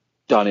has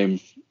done him,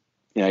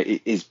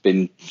 he's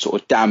been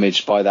sort of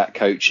damaged by that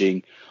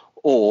coaching,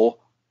 or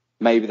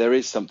maybe there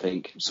is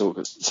something sort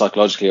of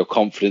psychologically or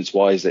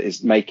confidence-wise that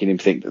is making him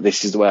think that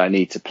this is the way I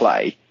need to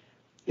play.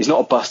 He's not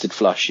a busted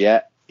flush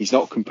yet. He's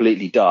not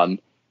completely done.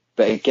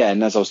 But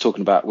again, as I was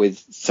talking about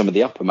with some of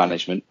the upper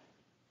management,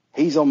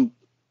 he's on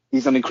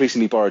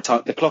increasingly borrowed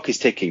time. The clock is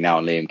ticking now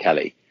on Liam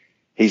Kelly.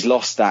 He's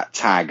lost that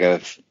tag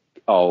of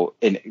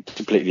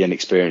completely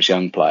inexperienced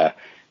young player.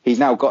 He's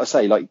now got to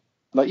say, like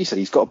you said,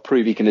 he's got to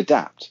prove he can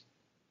adapt,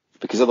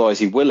 because otherwise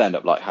he will end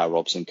up like Hal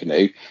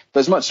Robson-Kanu. But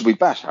as much as we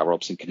bash Hal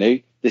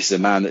Robson-Kanu, this is a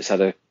man that's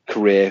had a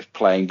career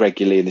playing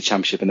regularly in the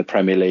Championship and the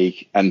Premier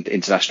League and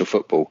international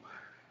football.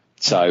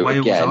 So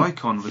Wales again,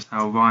 icon was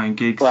how Ryan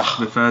Giggs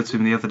referred to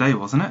him the other day,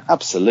 wasn't it?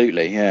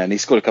 Absolutely, yeah, and he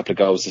scored a couple of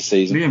goals this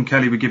season. Liam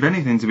Kelly would give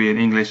anything to be an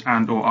English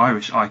and or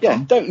Irish icon.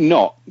 Yeah, don't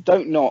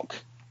knock.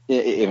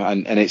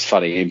 And it's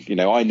funny,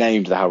 I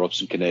named the Hal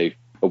Robson-Kanu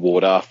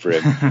award after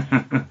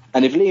him.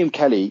 And if Liam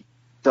Kelly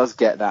does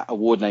get that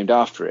award named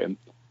after him,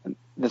 and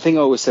the thing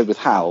I always said with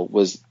Hal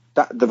was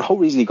that the whole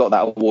reason he got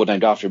that award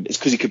named after him is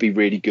because he could be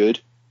really good.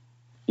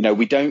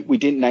 We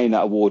didn't name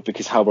that award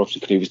because Hal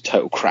Robson-Kanu was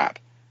total crap.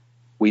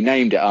 We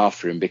named it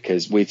after him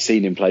because we'd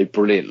seen him play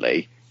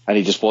brilliantly and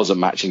he just wasn't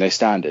matching those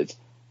standards.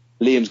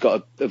 Liam's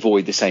got to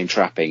avoid the same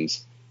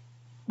trappings.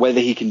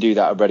 Whether he can do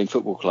that at Reading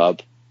Football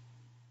Club,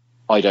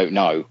 I don't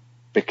know,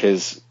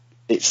 because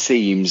it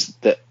seems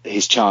that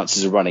his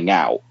chances are running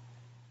out.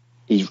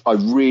 I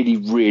really,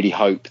 really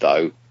hope,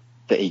 though,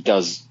 that he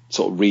does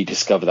sort of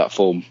rediscover that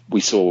form we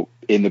saw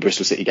in the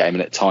Bristol City game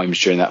and at times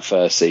during that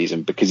first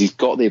season, because he's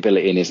got the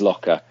ability in his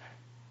locker.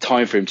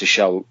 Time for him to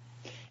show,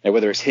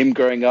 whether it's him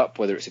growing up,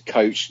 whether it's a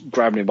coach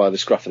grabbing him by the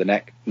scruff of the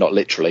neck, not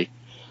literally,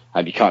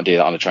 and you can't do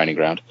that on a training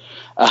ground,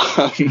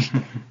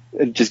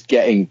 and just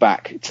getting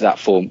back to that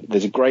form.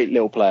 There's a great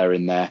little player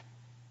in there.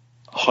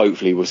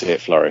 Hopefully we'll see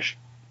it flourish.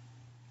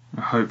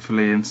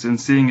 Hopefully, and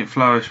seeing it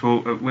flourish,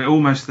 we're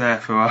almost there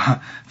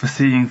for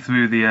seeing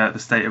through the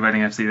state of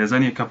Reading FC. There's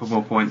only a couple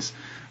more points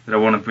that I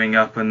want to bring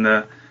up, and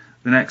the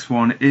next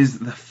one is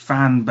the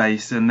fan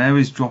base, and there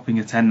is dropping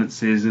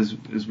attendances,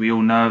 as we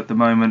all know at the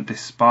moment,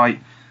 despite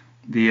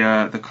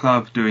the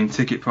club doing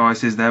ticket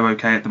prices. They're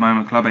okay at the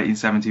moment. Club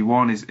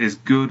 1871 is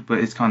good, but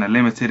it's kind of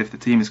limited if the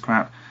team is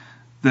crap.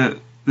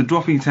 The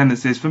dropping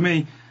attendances, for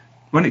me,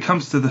 when it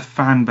comes to the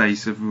fan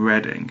base of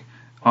Reading,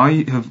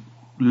 I have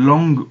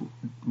long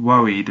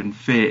worried and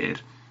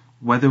feared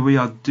whether we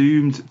are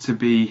doomed to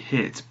be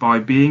hit by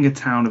being a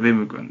town of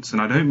immigrants.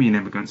 And I don't mean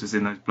immigrants as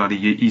in those bloody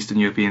Eastern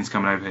Europeans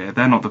coming over here.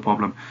 They're not the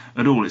problem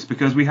at all. It's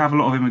because we have a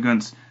lot of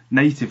immigrants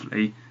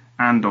natively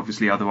and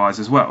obviously otherwise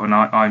as well. And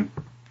I'm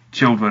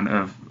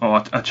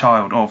a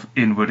child of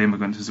inward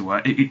immigrants, as it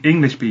were,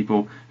 English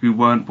people who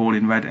weren't born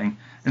in Reading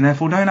and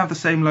therefore don't have the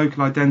same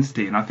local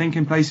identity. And I think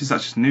in places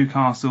such as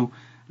Newcastle,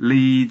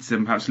 Leeds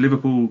and perhaps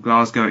Liverpool,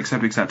 Glasgow,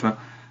 etc.,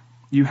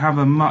 you have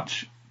a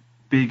much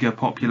bigger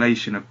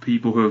population of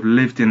people who have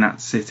lived in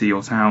that city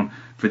or town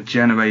for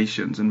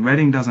generations, and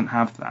Reading doesn't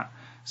have that.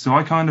 So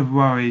I kind of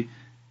worry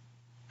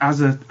as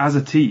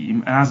a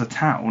team and as a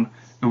town,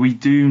 are we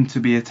doomed to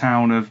be a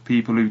town of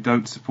people who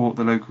don't support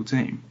the local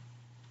team?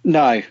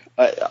 No,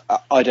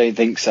 I don't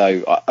think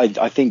so.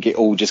 I think it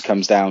all just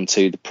comes down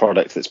to the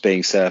product that's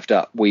being served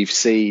up. We've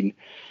seen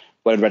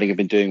when Reading have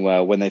been doing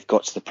well, when they've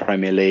got to the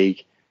Premier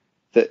League,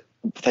 that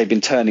they've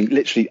been turning.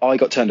 Literally, I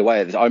got turned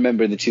away. I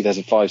remember in the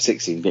 2005-06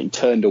 season getting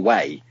turned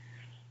away.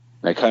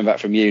 Coming back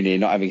from uni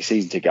and not having a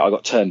season ticket, I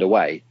got turned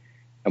away.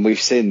 And we've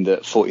seen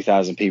that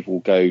 40,000 people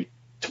go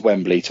to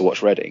Wembley to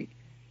watch Reading.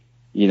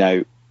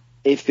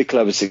 If the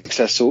club is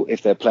successful,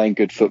 if they're playing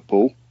good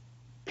football,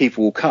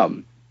 people will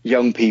come.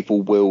 Young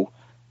people will,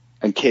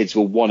 and kids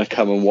will want to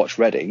come and watch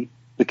Reading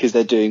because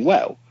they're doing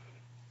well.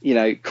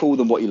 Call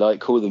them what you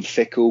like, call them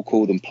fickle,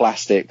 call them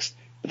plastics,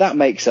 but that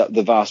makes up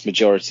the vast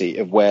majority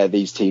of where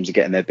these teams are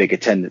getting their big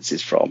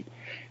attendances from.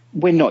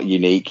 We're not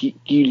unique.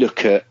 You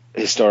look at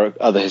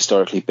other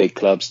historically big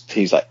clubs,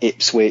 teams like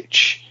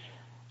Ipswich,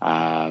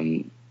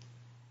 I'm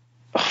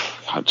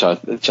trying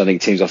to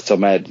think teams off the top of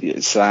my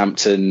head,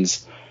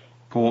 Southampton's,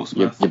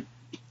 Portsmouth.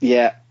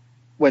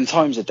 When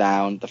times are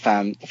down, the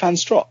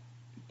fans drop,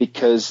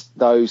 because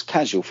those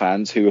casual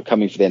fans who are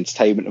coming for the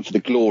entertainment and for the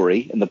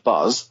glory and the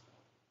buzz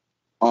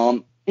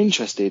aren't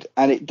interested.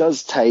 And it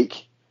does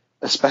take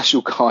a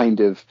special kind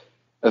of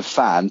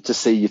fan to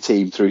see your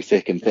team through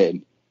thick and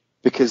thin,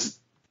 because,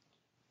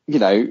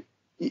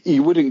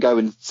 you wouldn't go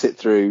and sit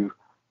through,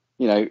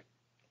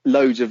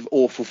 loads of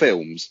awful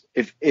films.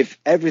 If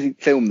every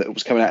film that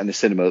was coming out in the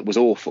cinema was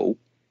awful,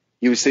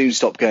 you would soon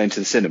stop going to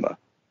the cinema.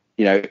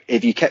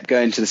 If you kept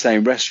going to the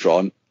same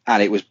restaurant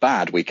and it was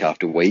bad week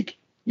after week,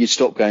 you'd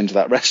stop going to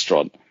that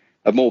restaurant,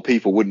 and more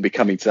people wouldn't be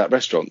coming to that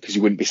restaurant because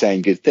you wouldn't be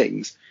saying good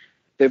things.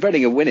 But if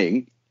Reading are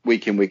winning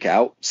week in, week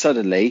out,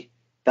 suddenly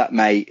that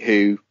mate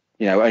who,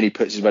 only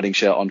puts his Reading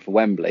shirt on for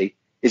Wembley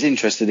is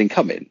interested in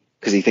coming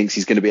because he thinks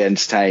he's going to be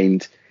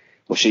entertained,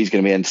 or she's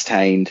going to be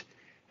entertained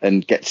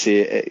and get to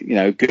see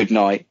a good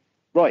night.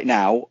 Right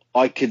now,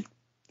 I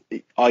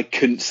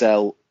couldn't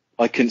sell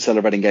a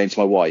Reading game to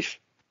my wife.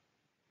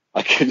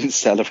 I couldn't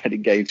sell a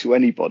Reading game to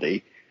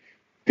anybody,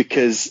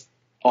 because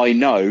I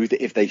know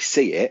that if they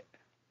see it,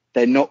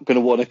 they're not going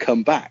to want to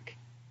come back.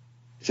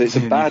 So it's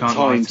a bad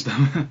time.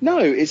 No,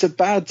 it's a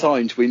bad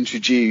time to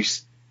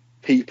introduce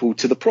people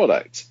to the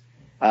product.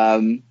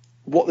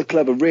 What the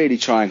club are really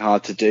trying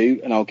hard to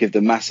do, and I'll give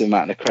them massive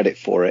amount of credit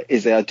for it,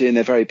 is they are doing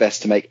their very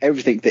best to make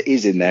everything that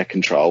is in their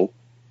control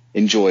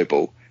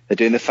enjoyable. They're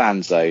doing the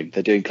fan zone.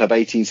 They're doing Club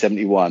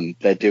 1871.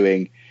 They're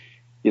doing,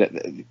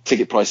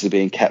 ticket prices are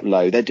being kept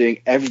low. They're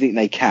doing everything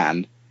they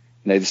can.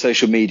 The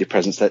social media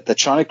presence. They're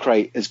trying to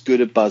create as good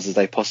a buzz as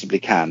they possibly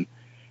can.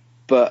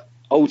 But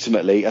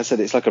ultimately, I said,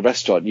 it's like a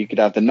restaurant. You could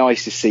have the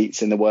nicest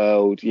seats in the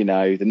world,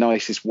 the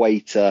nicest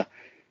waiter,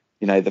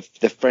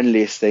 the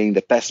friendliest thing,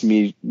 the best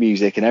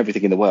music and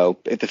everything in the world.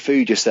 But if the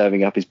food you're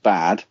serving up is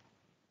bad,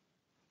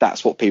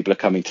 that's what people are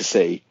coming to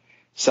see.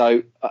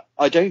 So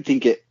I don't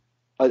think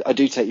I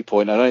do take your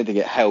point. I don't think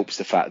it helps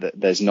the fact that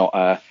there's not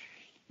a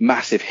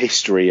massive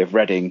history of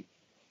Reading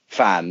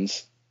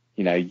fans.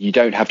 You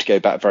don't have to go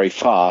back very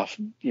far,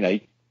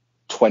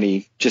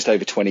 just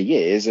over 20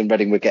 years, and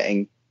Reading were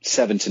getting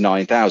 7,000 to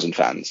 9,000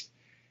 fans.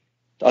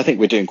 I think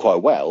we're doing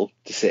quite well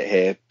to sit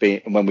here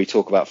when we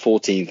talk about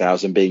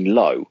 14,000 being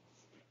low,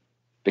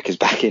 because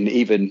back in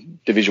even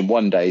Division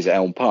 1 days at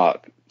Elm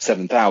Park,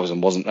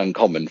 7,000 wasn't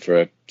uncommon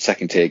for a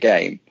second tier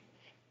game.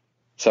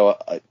 So,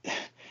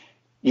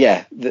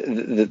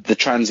 the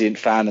transient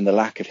fan and the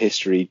lack of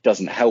history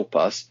doesn't help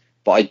us,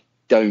 but I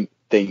don't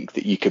think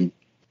that you can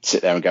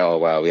sit there and go, oh,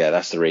 well, yeah,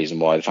 that's the reason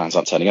why the fans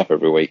aren't turning up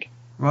every week.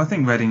 Well, I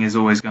think Reading is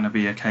always going to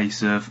be a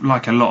case of,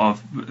 like a lot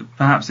of,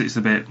 perhaps it's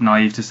a bit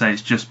naive to say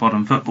it's just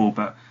bottom football,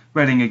 but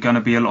Reading are going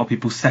to be a lot of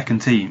people's second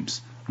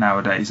teams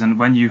nowadays. And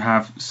when you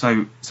have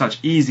such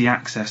easy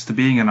access to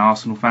being an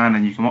Arsenal fan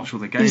and you can watch all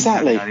the games,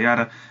 exactly.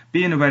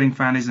 Being a Reading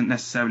fan isn't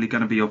necessarily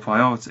going to be your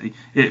priority.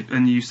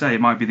 And you say it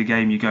might be the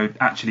game you go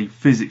actually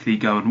physically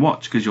go and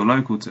watch because you're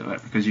local to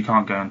it, because you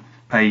can't go and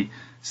pay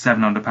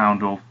 £700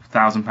 or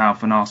 £1,000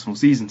 for an Arsenal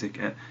season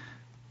ticket.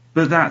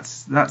 But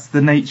that's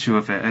the nature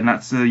of it, and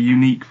that's a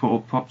unique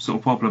sort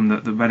of problem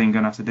that the Reading are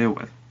going to have to deal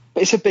with.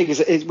 It's as big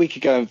as we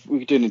could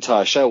do an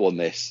entire show on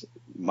this,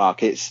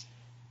 Mark. It's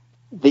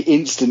the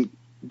instant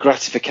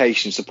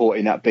gratification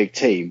supporting that big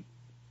team.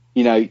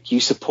 You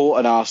support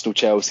an Arsenal,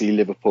 Chelsea,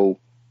 Liverpool,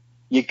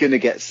 you're going to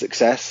get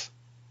success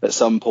at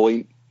some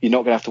point. You're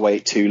not going to have to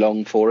wait too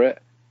long for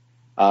it.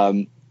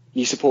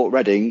 You support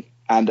Reading,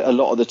 and a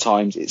lot of the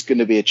times it's going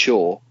to be a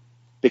chore,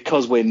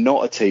 because we're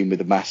not a team with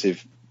a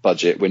massive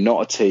budget. We're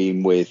not a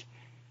team that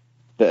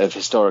have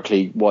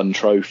historically won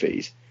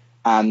trophies.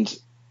 And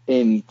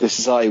in the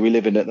society we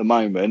live in at the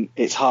moment,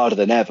 it's harder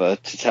than ever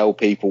to tell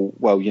people,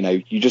 well,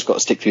 you just got to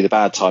stick through the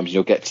bad times and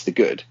you'll get to the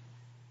good.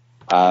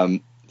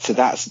 So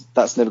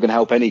that's never going to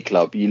help any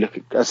club. You look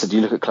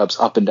at clubs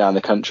up and down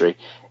the country.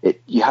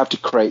 You have to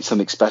create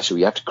something special.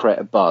 You have to create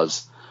a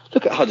buzz.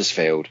 Look at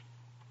Huddersfield.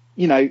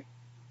 You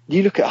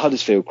look at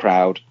Huddersfield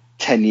crowd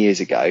 10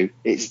 years ago,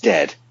 it's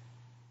dead.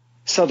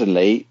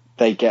 Suddenly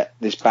they get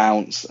this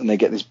bounce and they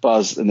get this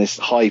buzz and this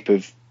hype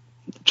of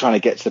trying to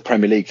get to the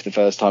Premier League for the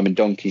first time in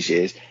donkey's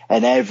years,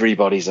 and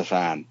everybody's a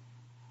fan.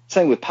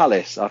 Same with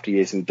Palace after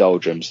years in the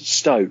doldrums.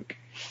 Stoke.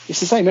 It's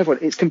the same,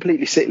 everyone. It's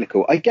completely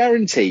cyclical. I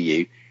guarantee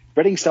you,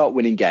 Reading start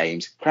winning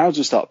games, crowds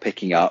will start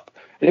picking up.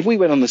 And if we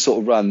went on the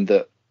sort of run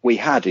that we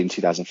had in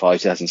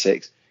 2005,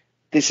 2006,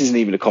 this isn't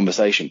even a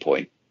conversation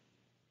point.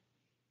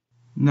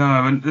 No,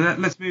 and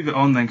let's move it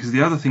on then, because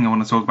the other thing I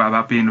want to talk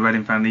about being a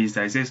Reading fan these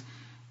days is,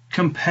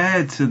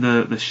 compared to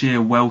the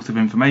sheer wealth of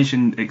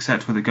information,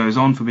 etc., that goes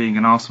on for being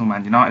an Arsenal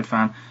Man United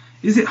fan,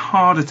 is it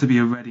harder to be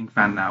a Reading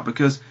fan now?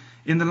 Because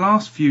in the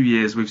last few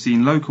years, we've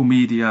seen local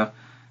media,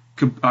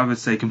 I would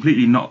say,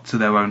 completely not to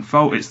their own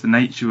fault. It's the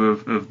nature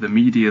of the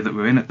media that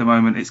we're in at the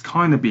moment. It's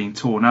kind of being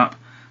torn up.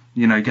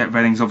 You know, Get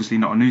Reading's obviously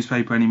not a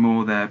newspaper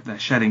anymore. They're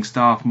shedding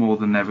staff more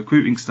than they're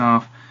recruiting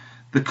staff.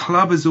 The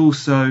club is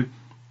also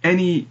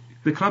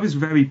the club is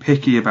very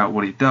picky about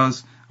what it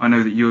does. I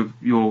know that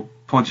your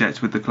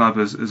project with the club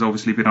has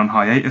obviously been on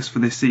hiatus for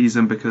this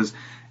season, because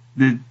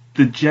the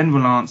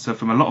general answer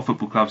from a lot of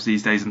football clubs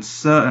these days, and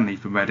certainly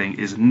from Reading,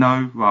 is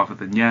no rather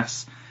than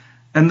yes.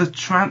 And the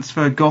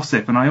transfer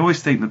gossip, and I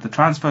always think that the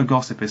transfer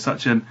gossip is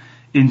such an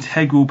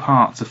integral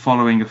part to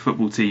following a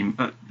football team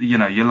at, you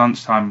know, your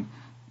lunchtime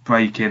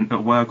break in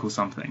at work or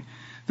something.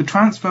 The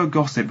transfer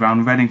gossip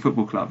around Reading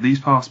Football Club these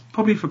past,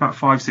 probably for about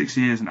 5-6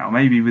 years now,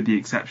 maybe with the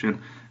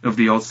exception of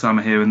the odd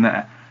summer here and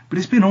there, but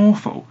it's been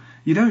awful.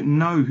 You don't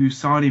know who's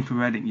signing for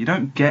Reading. You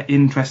don't get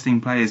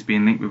interesting players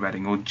being linked with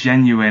Reading, or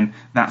genuine,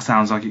 that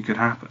sounds like it could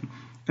happen.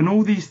 And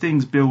all these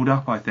things build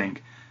up, I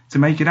think, to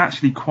make it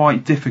actually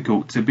quite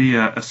difficult to be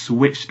a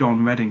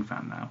switched-on Reading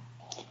fan now.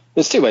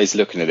 There's two ways of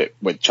looking at it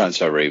with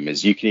transfer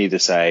rumours. You can either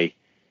say,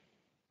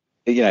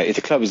 you know, if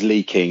the club is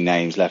leaking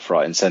names left,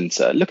 right and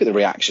centre, look at the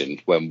reaction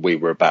when we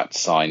were about to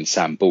sign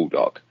Sam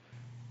Baldock.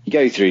 You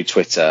go through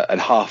Twitter and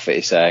half of it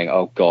is saying,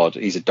 oh, God,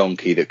 he's a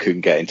donkey that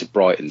couldn't get into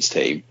Brighton's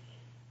team.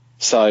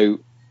 So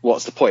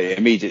what's the point? It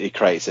immediately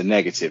creates a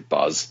negative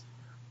buzz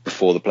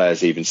before the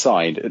players even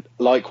signed.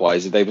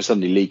 Likewise, if they were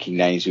suddenly leaking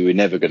names we were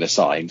never going to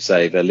sign,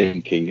 say they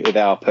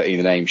are putting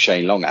the name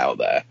Shane Long out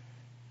there,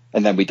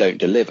 and then we don't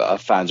deliver,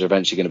 fans are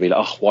eventually going to be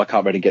like, oh, why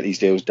can't Reading get these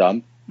deals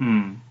done?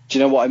 Do you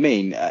know what I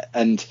mean?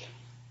 And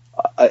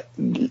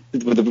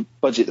with the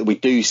budget that we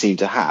do seem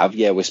to have,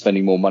 yeah, we're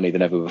spending more money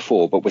than ever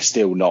before, but we're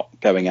still not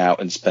going out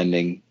and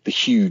spending the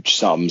huge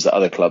sums that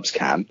other clubs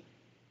can.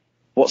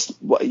 What's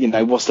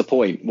the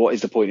point? What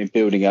is the point in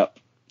building up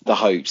the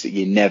hopes that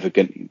you're never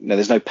going to,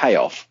 there's no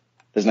payoff.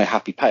 There's no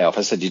happy payoff.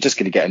 As I said, you're just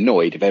going to get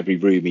annoyed if every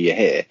rumour you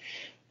hear.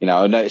 You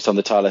know, I noticed on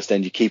the Tilehurst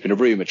End, you're keeping a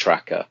rumour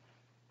tracker,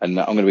 and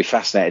I'm going to be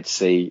fascinated to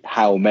see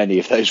how many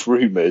of those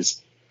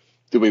rumours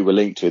that we were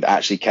linked with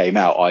actually came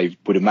out. I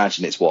would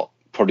imagine it's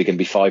probably going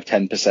to be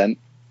 5-10%.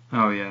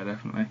 Oh yeah,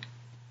 definitely.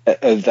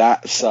 Of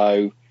that.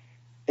 So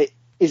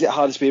is it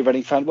harder to be a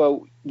Reading fan?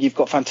 Well, you've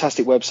got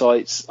fantastic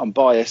websites. I'm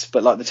biased,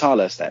 but like the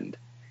Tilehurst End,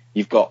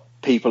 you've got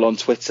people on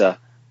Twitter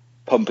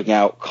pumping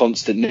out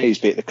constant news,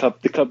 be it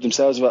the club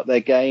themselves about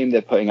their game.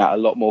 They're putting out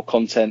a lot more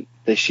content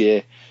this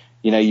year.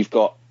 You know, you've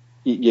got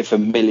your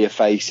familiar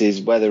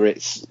faces, whether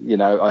it's, you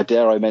know,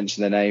 I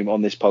mention their name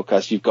on this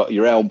podcast. You've got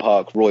your Elm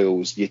Park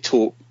Royals, your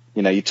Talk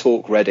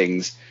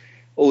Readings,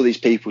 all these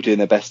people doing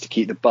their best to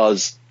keep the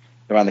buzz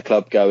around the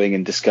club going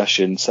and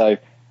discussion. So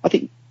I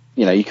think,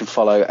 you know, you can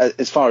follow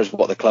as far as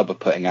what the club are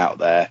putting out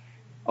there.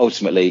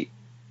 Ultimately,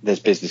 there's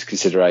business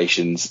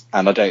considerations,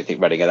 and I don't think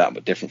Reading are that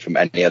much different from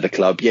any other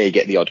club. Yeah, you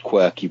get the odd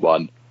quirky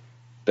one,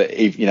 but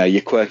if, you know,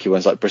 your quirky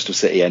ones like Bristol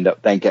City end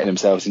up then getting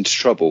themselves into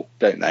trouble,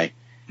 don't they?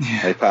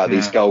 Yeah, they put out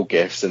these goal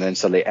gifts, and then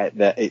suddenly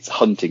it's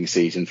hunting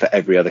season for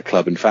every other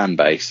club and fan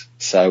base.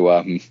 So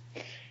I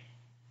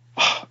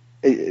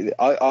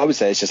would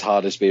say it's just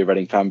harder to be a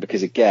Reading fan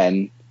because,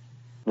 again,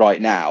 right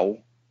now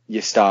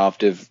you're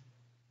starved of,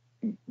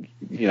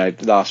 you know,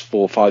 the last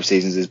 4 or 5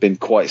 seasons has been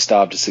quite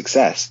starved of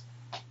success.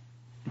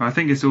 I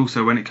think it's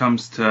also when it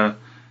comes to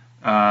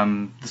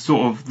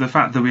the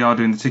fact that we are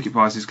doing the ticket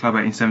prices Club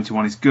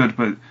 1871 is good,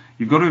 but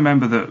you've got to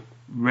remember that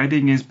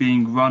Reading is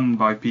being run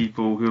by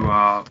people who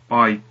are,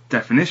 by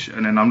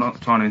definition, and I'm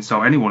not trying to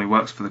insult anyone who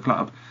works for the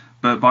club,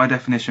 but by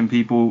definition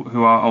people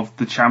who are of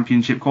the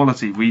championship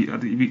quality.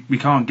 We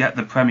can't get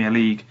the Premier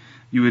League.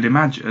 You would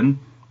imagine,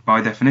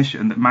 by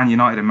definition, that Man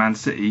United and Man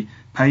City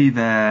pay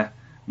their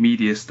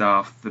media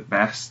staff the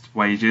best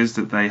wages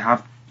that they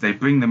have. They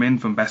bring them in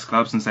from best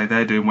clubs and say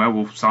they're doing well,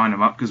 we'll sign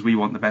them up because we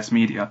want the best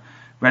media.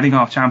 Reading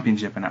are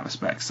championship in that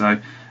respect. So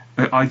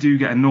I do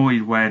get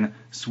annoyed when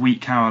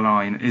Sweet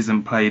Caroline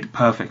isn't played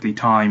perfectly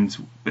timed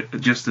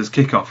just as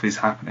kickoff is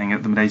happening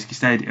at the Medeski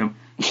Stadium.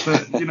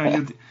 But, you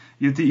know,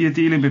 you're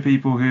dealing with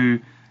people who,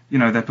 you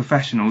know, they're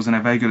professionals and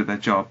they're very good at their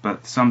job,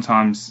 but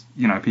sometimes,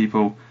 you know,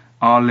 people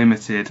are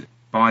limited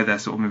by their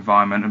sort of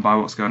environment and by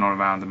what's going on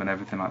around them and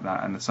everything like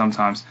that. And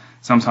sometimes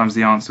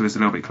the answer is a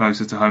little bit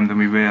closer to home than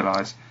we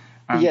realise.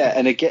 Yeah,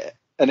 and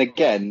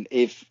again,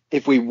 if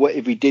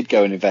we did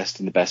go and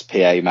invest in the best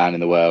PA man in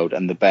the world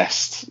and the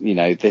best, you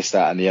know, this,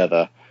 that, and the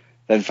other,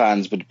 then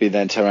fans would be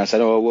then turn around and say,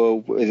 oh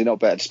well, is it not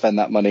better to spend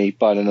that money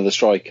buying another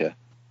striker?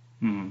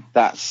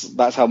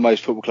 That's how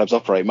most football clubs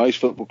operate. Most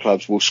football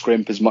clubs will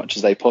scrimp as much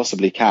as they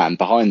possibly can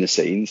behind the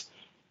scenes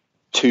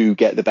to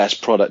get the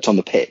best product on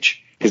the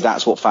pitch, because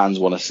that's what fans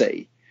want to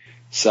see.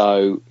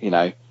 So,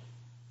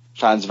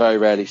 fans very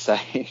rarely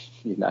say,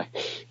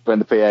 when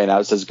the PA now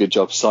does a good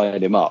job,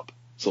 sign him up,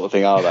 sort of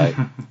thing, are they?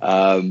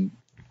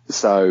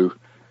 So,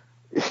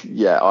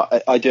 yeah,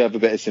 I do have a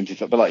bit of sympathy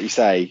for it. But like you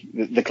say,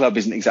 the club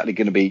isn't exactly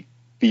going to be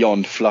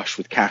beyond flush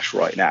with cash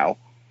right now.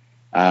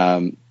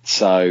 But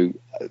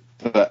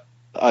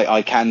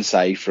I can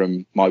say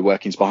from my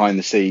workings behind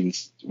the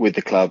scenes with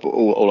the club,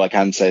 all I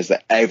can say is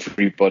that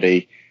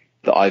everybody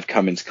that I've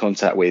come into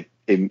contact with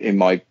in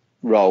my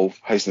role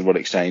hosting the World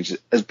Exchange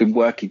has been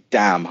working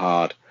damn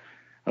hard.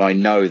 And I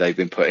know they've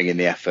been putting in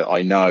the effort.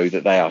 I know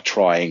that they are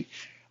trying.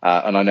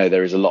 And I know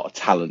there is a lot of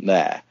talent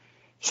there.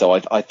 So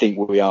I think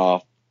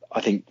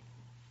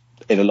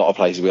in a lot of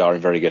places we are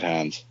in very good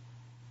hands.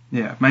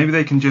 Yeah, maybe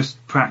they can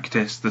just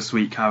practice the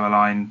Sweet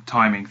Caroline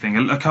timing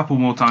thing a couple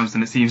more times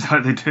than it seems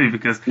like they do,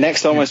 because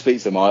next time I speak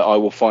to them, I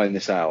will find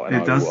this out. And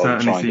it does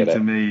certainly seem to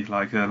me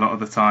like a lot of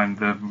the time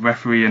the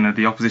referee and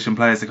the opposition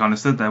players are kind of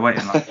stood there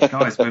waiting like,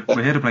 guys,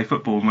 we're here to play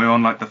football and we're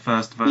on like the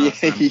first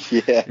verse.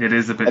 Yeah. It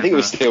is a bit. I think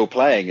we're still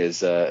playing as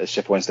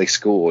Sheffield Wednesday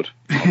scored.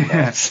 On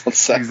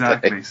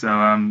exactly.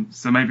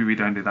 So maybe we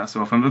don't do that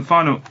so often. But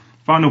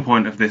final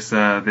point of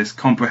this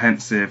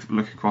comprehensive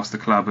look across the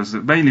club is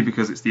that mainly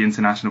because it's the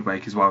international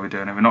break is why we're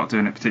doing it. We're not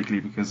doing it particularly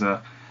because we're.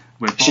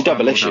 It's a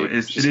double issue.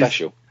 It's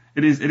special.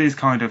 It is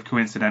kind of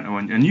coincidental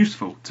and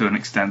useful to an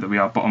extent that we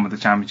are bottom of the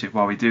championship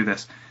while we do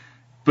this.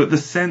 But the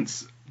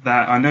sense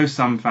that I know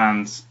some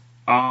fans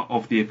are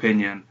of the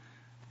opinion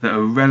that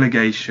a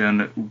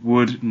relegation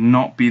would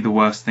not be the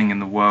worst thing in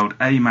the world.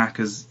 AMAC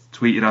has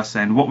tweeted us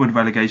saying, what would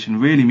relegation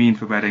really mean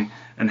for Reading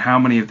and how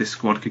many of this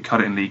squad could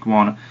cut it in League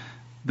One?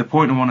 The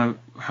point I want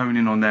to hone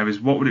in on there is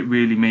what would it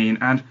really mean,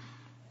 and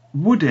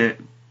would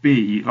it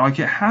be, like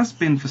it has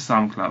been for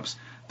some clubs,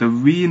 the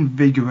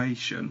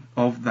reinvigoration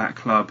of that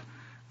club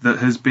that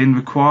has been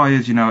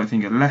required? I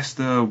think at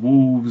Leicester,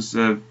 Wolves,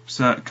 a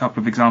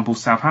couple of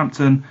examples,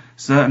 Southampton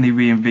certainly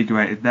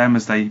reinvigorated them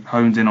as they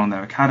honed in on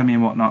their academy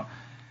and whatnot.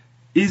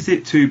 Is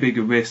it too big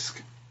a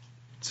risk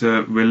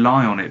to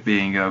rely on it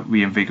being a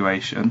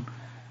reinvigoration?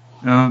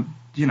 Do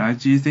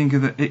you think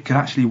that it could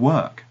actually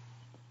work?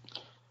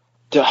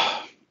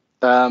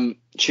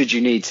 Should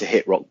you need to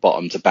hit rock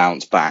bottom to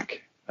bounce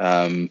back,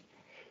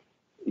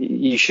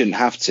 you shouldn't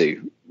have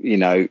to.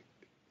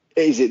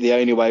 Is it the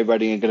only way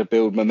Reading are going to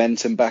build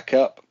momentum back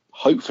up?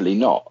 Hopefully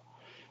not.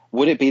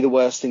 Would it be the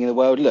worst thing in the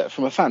world? Look,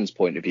 from a fan's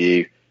point of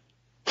view,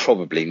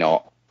 probably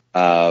not.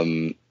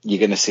 You're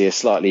going to see a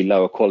slightly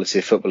lower quality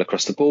of football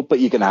across the board, but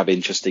you're going to have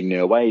interesting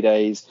new away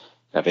days,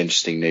 have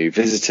interesting new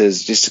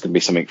visitors. Just going to be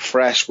something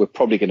fresh. We're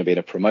probably going to be in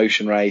a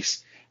promotion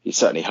race. You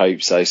certainly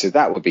hope so. So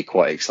that would be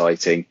quite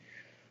exciting.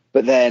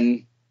 But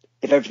then,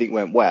 if everything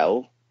went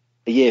well,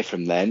 a year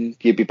from then,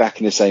 you'd be back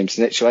in the same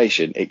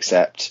situation,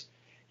 except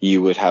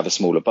you would have a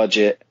smaller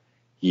budget,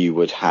 you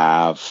would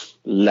have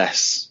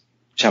less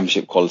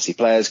championship quality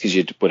players because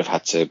you would have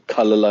had to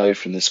colour load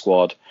from the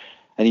squad,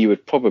 and you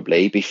would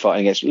probably be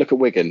fighting against. Look at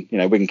Wigan.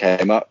 Wigan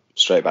came up,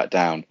 straight back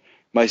down.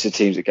 Most of the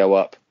teams that go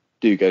up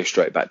do go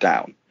straight back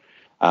down,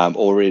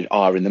 or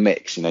are in the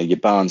mix. Your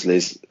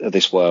Barnsleys of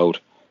this world.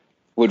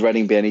 Would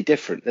Reading be any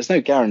different? There's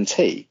no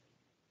guarantee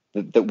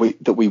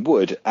that we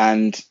would.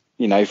 And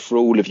for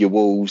all of your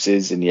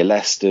Wolveses and your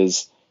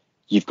Leicesters,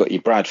 you've got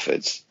your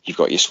Bradfords, you've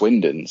got your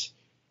Swindons,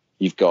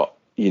 you've got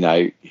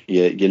your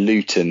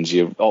Lutons,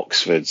 your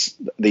Oxfords,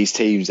 these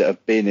teams that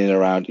have been in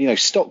around.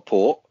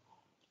 Stockport.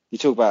 You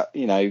talk about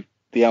the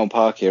Elm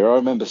Park era. I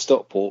remember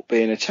Stockport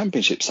being a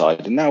championship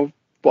side, and now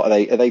what are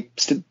they? Are they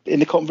still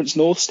in the Conference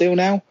North still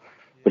now?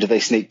 Or did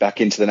they sneak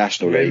back into the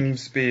National League?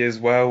 Grimsby as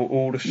well,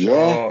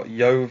 Aldershot,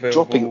 Yeovil.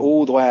 Dropping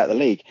all the way out of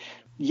the league.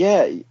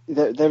 Yeah,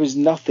 there is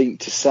nothing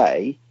to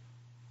say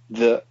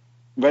that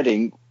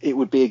Reading, it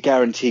would be a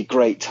guaranteed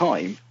great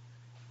time.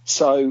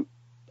 So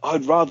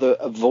I'd rather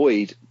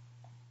avoid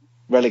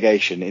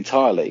relegation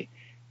entirely.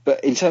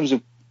 But in terms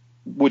of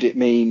would it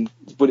be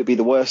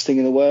the worst thing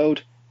in the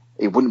world?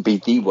 It wouldn't be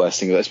the worst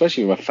thing,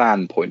 especially from a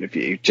fan point of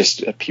view,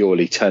 just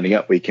purely turning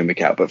up week in,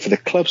 week out. But for the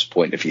club's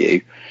point of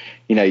view,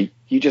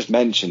 you just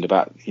mentioned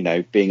about,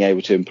 being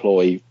able to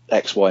employ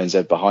X, Y, and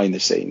Z behind the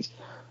scenes.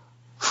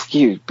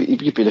 You'd be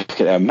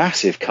looking at a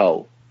massive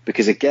cull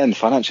because, again,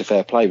 financial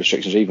fair play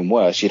restrictions are even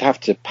worse. You'd have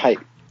to pay.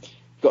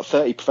 You've got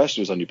 30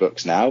 professionals on your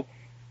books now.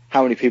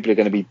 How many people are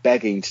going to be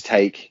begging to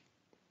take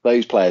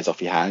those players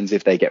off your hands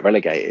if they get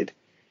relegated?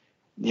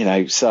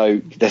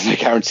 So there's no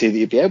guarantee that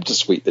you'd be able to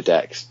sweep the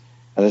decks.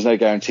 And there's no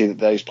guarantee that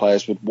those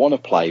players would want to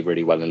play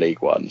really well in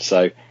League One.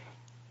 So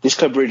this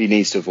club really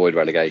needs to avoid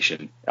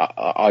relegation.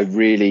 I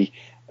really,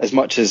 as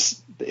much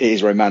as it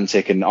is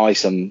romantic, and I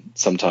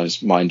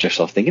sometimes mind just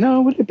off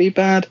thinking, would it be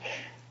bad?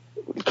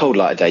 Cold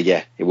light of day,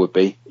 yeah, it would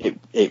be.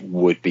 It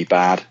would be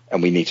bad,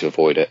 and we need to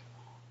avoid it.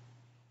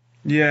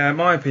 Yeah,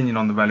 my opinion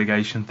on the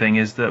relegation thing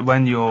is that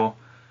when you're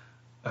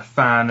a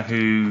fan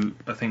who,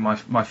 I think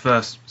my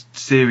first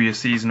serious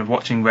season of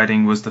watching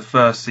Reading was the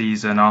first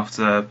season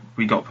after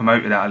we got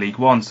promoted out of League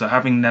One. So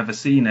having never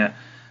seen it,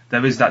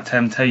 there is that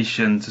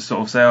temptation to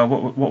sort of say, oh,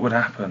 what would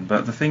happen?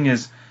 But the thing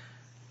is,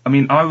 I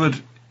mean, I would,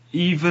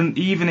 even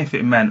if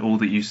it meant all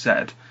that you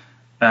said,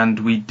 and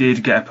we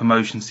did get a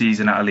promotion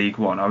season out of League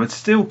One, I would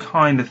still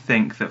kind of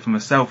think that from a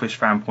selfish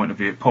fan point of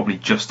view, it'd probably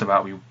just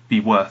about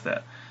be worth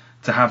it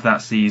to have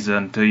that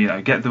season, to, you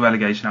know, get the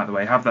relegation out of the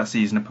way, have that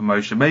season of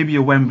promotion, maybe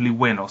a Wembley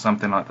win or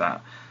something like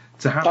that.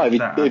 To have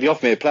that, if you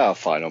offer me a playoff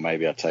final,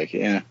 maybe I'd take it.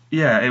 Yeah.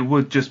 Yeah, it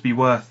would just be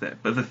worth it.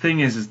 But the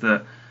thing is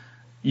that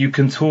you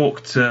can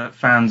talk to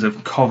fans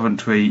of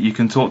Coventry, you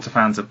can talk to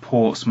fans of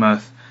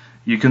Portsmouth,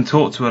 you can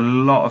talk to a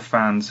lot of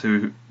fans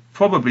who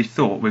probably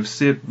thought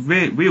with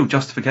real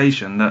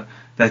justification that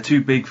they're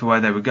too big for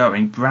where they were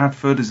going.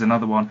 Bradford is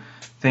another one.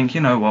 Think,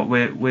 you know what,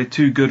 we're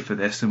too good for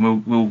this,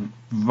 and we'll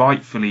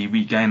rightfully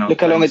regain our Look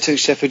place. how long it took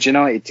Sheffield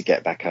United to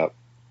get back up.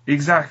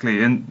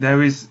 Exactly, and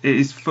it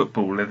is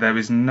football. There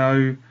is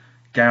no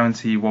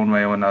guarantee one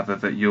way or another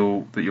that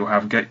you'll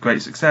have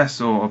great success,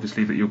 or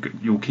obviously that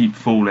you'll keep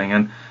falling.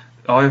 And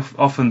I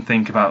often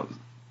think about,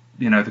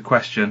 you know, the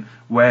question,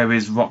 where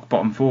is rock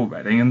bottom for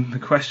Reading? And the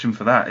question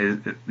for that is,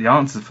 the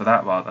answer for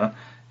that rather,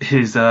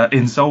 is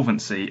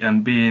insolvency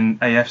and being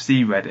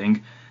AFC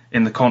Reading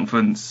in the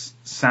Conference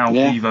South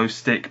Evo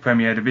Stick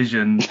Premier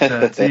Division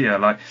tier.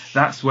 Like,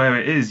 that's where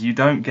it is. You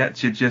don't get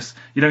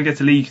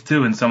to League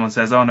Two and someone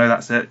says, oh no,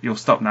 that's it, you'll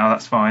stop now,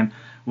 that's fine,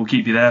 we'll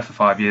keep you there for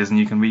 5 years and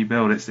you can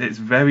rebuild. It's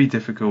very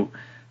difficult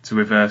to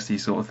reverse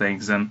these sort of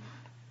things, and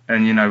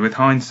you know, with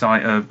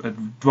hindsight, a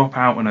drop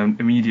out and an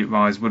immediate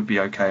rise would be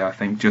okay, I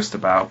think, just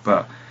about,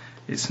 but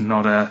that's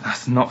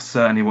not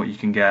certainly what you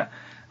can get.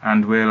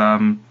 And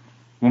we'll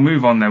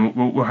move on then.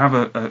 We'll have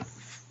a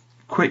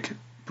quick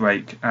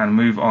break and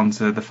move on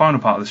to the final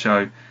part of the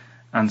show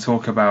and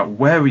talk about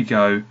where we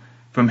go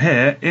from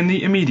here in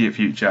the immediate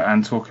future,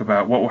 and talk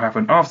about what will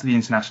happen after the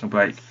international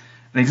break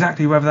and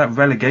exactly whether that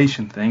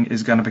relegation thing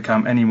is going to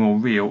become any more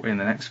real in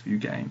the next few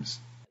games.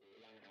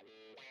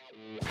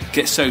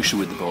 Get social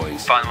with the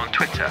boys. Find them on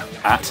Twitter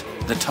at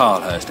the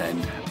Tilehurst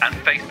End and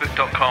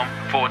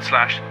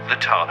facebook.com/the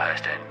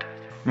Tilehurst End.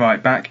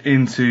 Right, back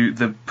into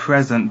the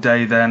present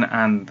day then,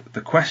 and the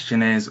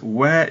question is,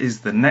 where is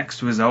the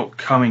next result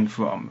coming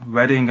from?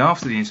 Reading,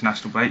 after the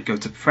international break, go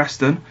to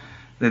Preston.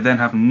 They then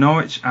have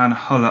Norwich and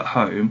Hull at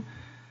home.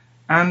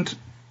 And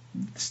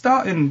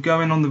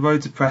going on the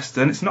road to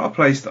Preston, it's not a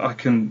place that I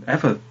can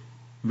ever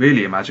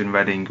really imagine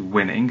Reading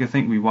winning. I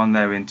think we won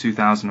there in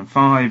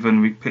 2005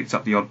 and we picked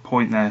up the odd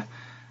point there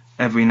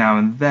every now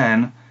and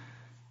then.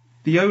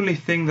 The only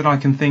thing that I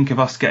can think of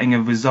us getting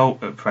a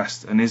result at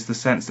Preston is the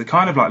sense that,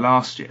 kind of like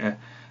last year,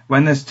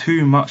 when there's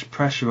too much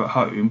pressure at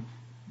home,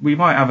 we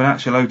might have an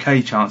actual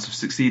okay chance of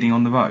succeeding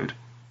on the road.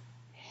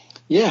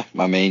 Yeah,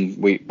 I mean,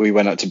 we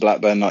went up to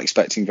Blackburn not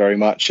expecting very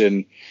much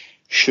and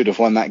should have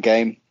won that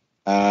game.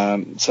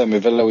 Same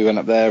with Villa, we went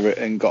up there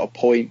and got a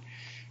point,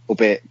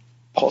 albeit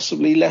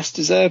possibly less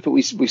deserved, but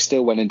we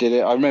still went and did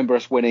it. I remember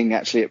us winning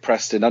actually at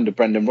Preston under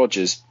Brendan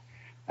Rodgers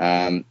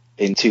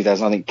in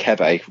 2000. I think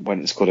Kebe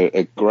went and scored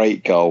a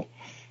great goal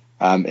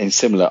in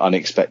similar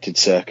unexpected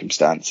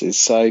circumstances.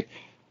 So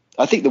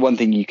I think the one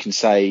thing you can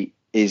say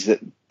is that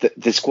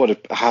the squad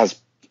has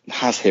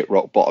hit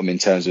rock bottom in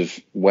terms of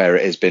where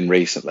it has been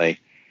recently.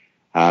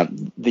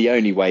 The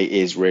only way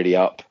is really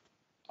up.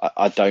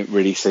 I don't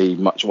really see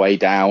much way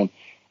down.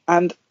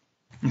 And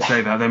you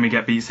say that, then we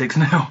get beat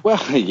 6-0.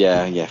 Well,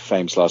 yeah,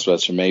 famous last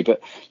words from me.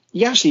 But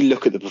you actually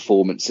look at the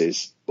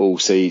performances all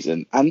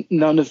season, and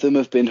none of them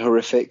have been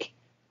horrific.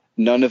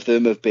 None of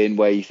them have been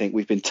where you think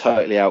we've been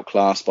totally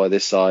outclassed by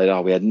this side.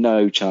 Oh, we had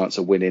no chance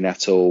of winning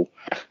at all.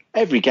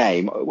 Every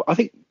game, I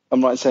think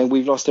I'm right in saying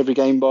we've lost every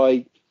game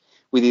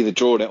we've either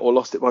drawn it or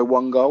lost it by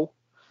one goal,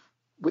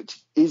 which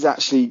is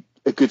actually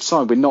a good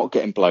sign. We're not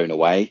getting blown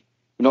away.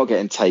 We're not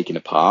getting taken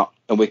apart,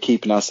 and we're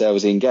keeping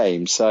ourselves in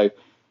games. So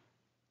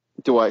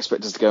do I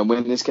expect us to go and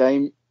win this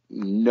game?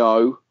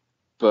 No,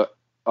 but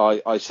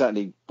I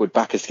certainly would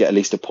back us to get at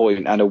least a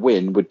point, and a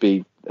win would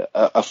be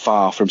a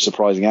far from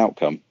surprising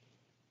outcome.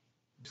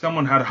 If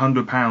someone had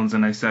 £100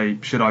 and they say,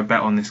 should I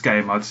bet on this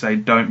game? I'd say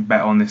don't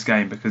bet on this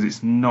game, because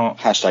it's not...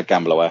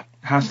 #GambleAware.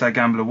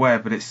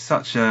 #GambleAware, but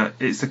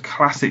it's a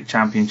classic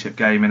championship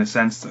game in a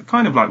sense,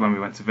 kind of like when we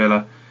went to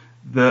Villa,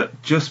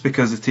 that just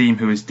because a team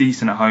who is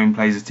decent at home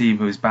plays a team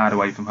who is bad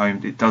away from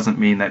home, it doesn't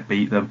mean they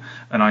beat them.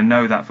 And I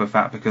know that for a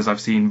fact because I've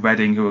seen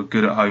Reading, who are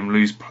good at home,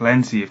 lose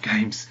plenty of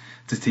games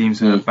to teams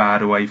who are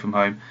bad away from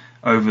home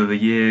over the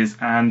years.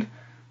 And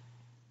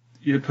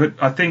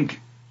I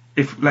think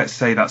if, let's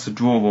say, that's a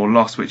draw or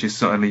loss, which is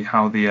certainly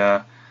how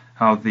the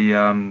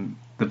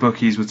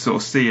bookies would sort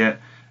of see it,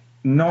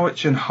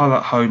 Norwich and Hull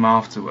at home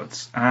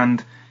afterwards,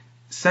 and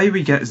say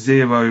we get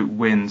 0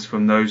 wins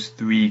from those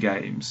 3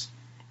 games,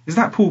 is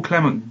that Paul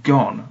Clement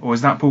gone, or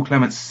is that Paul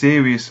Clement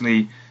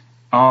seriously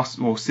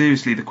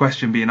the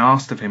question being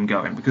asked of him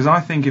going? Because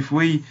I think if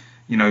we,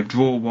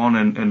 draw 1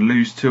 and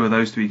lose 2 of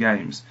those 3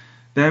 games,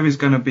 there is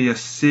going to be a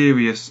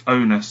serious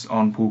onus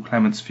on Paul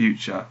Clement's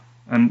future.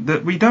 and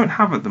that we don't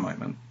have at the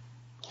moment.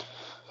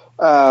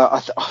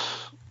 I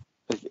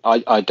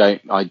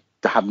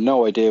have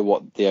no idea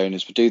what the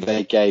owners would do.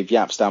 They gave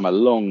Yapstam a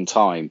long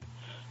time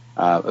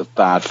of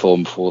bad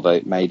form before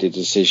they made a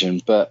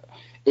decision, but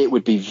it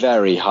would be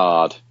very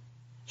hard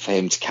for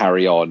him to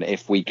carry on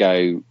if we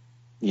go,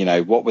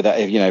 what would that,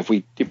 if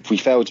we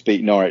fail to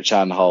beat Norwich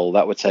and Hull,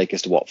 that would take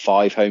us to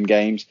 5 home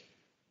games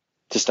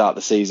to start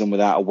the season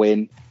without a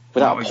win,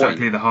 without Not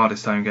exactly the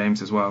hardest home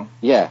games as well.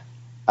 Yeah,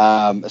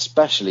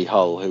 especially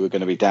Hull, who are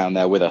going to be down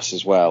there with us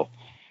as well.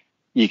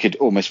 You could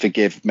almost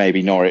forgive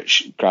maybe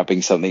Norwich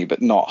grabbing something,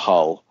 but not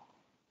Hull.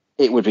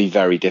 It would be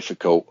very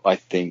difficult, I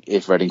think,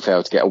 if Reading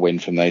failed to get a win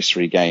from those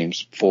 3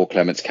 games for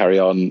Clement to carry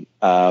on.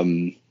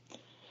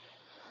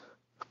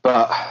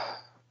 But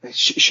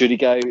should he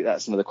go?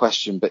 That's another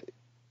question. But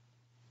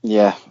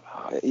yeah,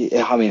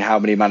 I mean, how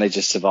many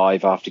managers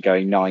survive after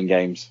going 9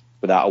 games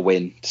without a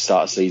win to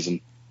start a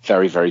season?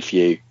 Very, very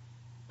few.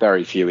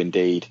 Very few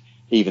indeed.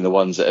 Even the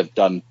ones that have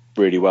done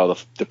really well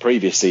the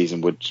previous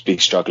season would be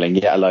struggling,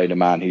 yet alone a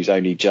man who's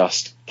only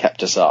just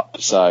kept us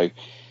up. So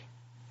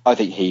I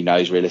think he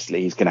knows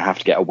realistically he's going to have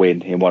to get a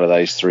win in one of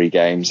those 3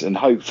 games, and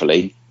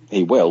hopefully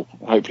he will.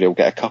 Hopefully he'll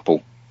get a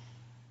couple.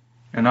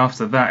 And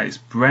after that, it's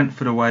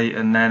Brentford away,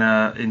 and then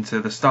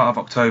into the start of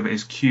October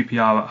is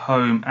QPR at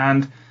home.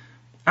 And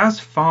as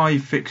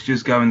 5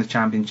 fixtures go in the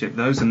Championship,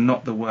 those are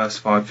not the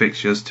worst 5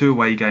 fixtures. 2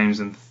 away games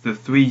and the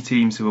 3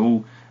 teams who are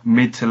all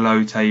mid to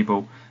low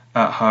table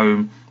at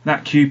home.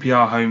 That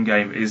QPR home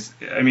game is,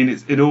 I mean,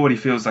 it already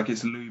feels like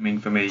it's looming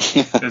for me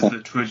as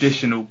the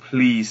traditional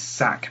please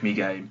sack me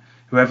game.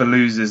 Whoever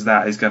loses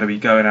that is going to be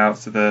going out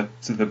to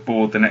the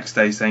board the next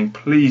day saying,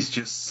 please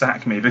just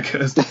sack me,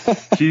 because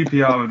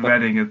QPR and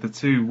Reading are the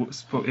 2,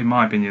 in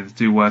my opinion, the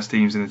 2 worst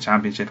teams in the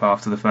Championship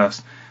after the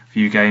first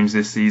few games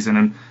this season.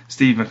 And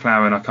Steve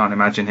McLaren, I can't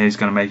imagine he's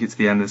going to make it to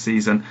the end of the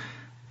season.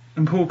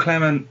 And Paul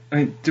Clement, I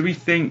mean, do we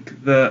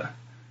think that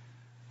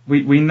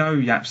we know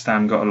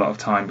Yapstam got a lot of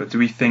time, but do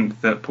we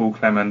think that Paul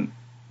Clement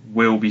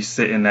will be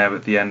sitting there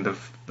at the end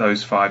of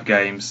those 5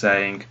 games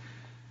saying,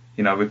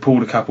 we've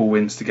pulled a couple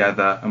wins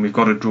together and we've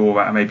got a draw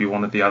out maybe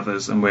one of the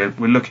others and we're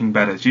looking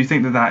better? Do you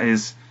think that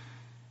is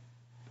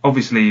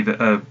obviously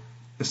the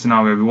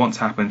scenario we want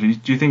to happen?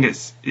 Do you think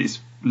it's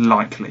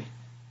likely?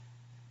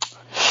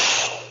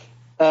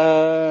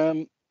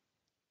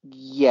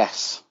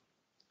 Yes.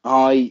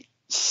 I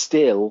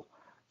still,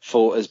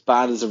 for as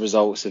bad as the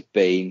results have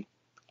been,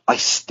 I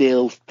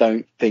still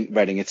don't think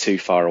Reading are too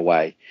far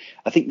away.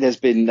 I think there's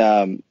been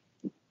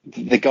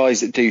the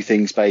guys that do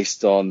things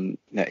based on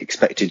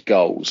expected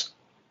goals.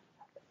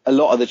 A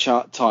lot of the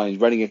times,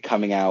 Reading are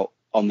coming out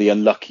on the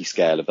unlucky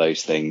scale of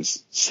those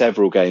things.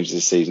 Several games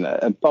this season,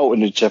 and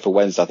Bolton and Sheffield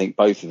Wednesday, I think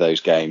both of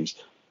those games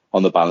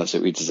on the balance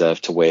that we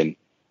deserve to win,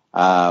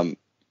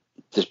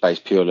 just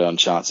based purely on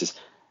chances.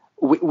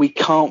 We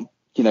can't,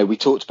 we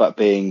talked about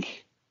being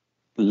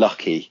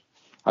lucky,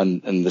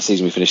 and the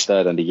season we finished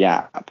 3rd under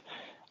Yap.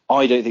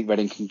 I don't think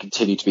Reading can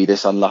continue to be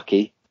this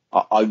unlucky.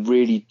 I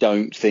really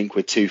don't think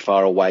we're too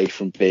far away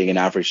from being an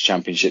average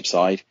Championship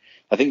side.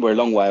 I think we're a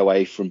long way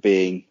away from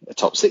being a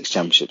top 6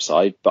 Championship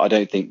side, but I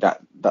don't think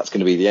that's going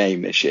to be the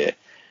aim this year.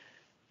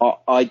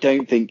 I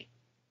don't think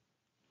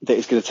that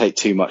it's going to take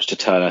too much to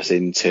turn us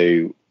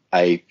into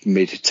a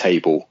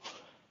mid-table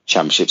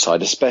Championship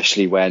side,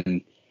 especially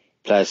when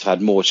players have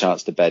had more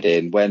chance to bed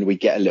in, when we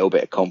get a little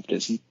bit of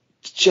confidence. And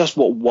just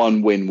what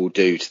 1 win will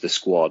do to the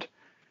squad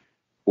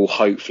will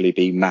hopefully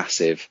be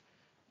massive.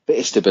 Bit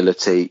of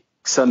stability.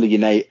 Suddenly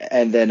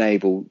you're then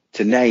able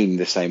to name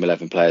the same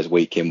 11 players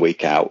week in,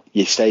 week out.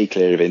 You stay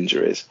clear of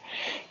injuries.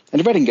 And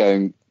if Reading go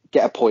and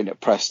get a point at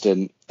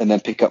Preston and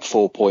then pick up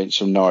 4 points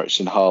from Norwich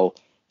and Hull,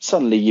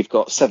 suddenly you've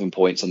got 7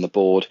 points on the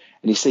board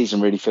and your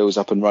season really feels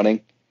up and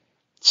running.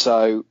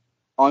 So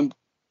I'm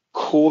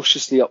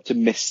cautiously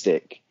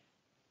optimistic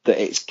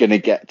that it's going to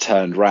get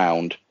turned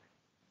round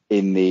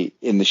in the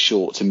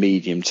short to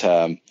medium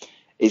term.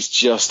 It's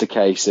just a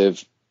case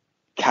of,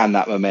 can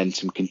that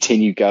momentum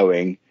continue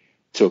going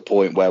to a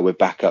point where we're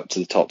back up to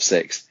the top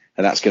 6?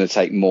 And that's going to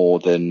take more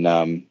than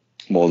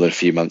a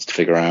few months to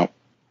figure out.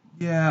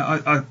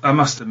 Yeah, I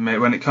must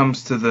admit, when it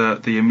comes to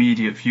the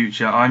immediate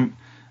future, I'm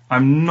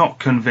not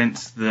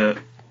convinced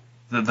that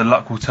the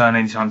luck will turn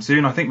anytime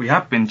soon. I think we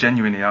have been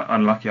genuinely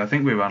unlucky. I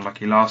think we were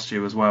unlucky last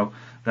year as well.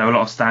 There were a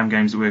lot of Stam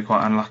games that we were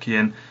quite unlucky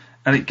in.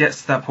 And it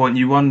gets to that point,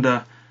 you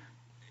wonder,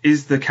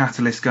 is the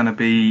catalyst going to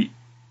be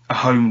a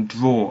home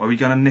draw? Are we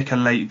going to nick a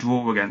late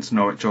draw against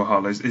Norwich or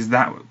Hull? Is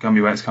that going to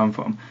be where it's come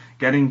from?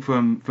 Getting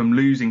from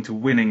losing to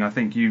winning, I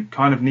think you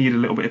kind of need a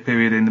little bit of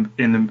period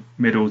in the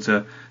middle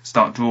to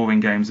start drawing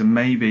games, and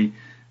maybe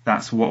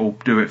that's what will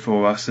do it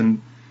for us.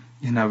 And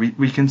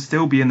we can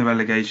still be in the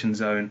relegation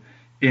zone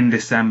in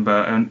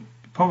December and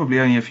probably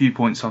only a few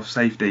points off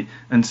safety,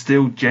 and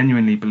still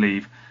genuinely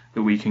believe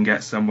that we can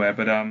get somewhere.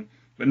 But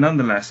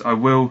nonetheless, I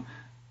will,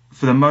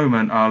 for the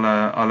moment,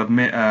 I'll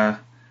admit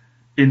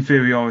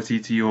inferiority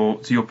to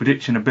your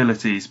prediction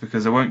abilities,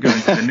 because I won't go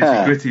into the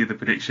nitty gritty of the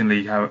prediction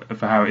league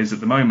for how it is at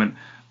the moment.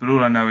 But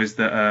all I know is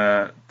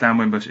that Dan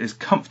Wimbush is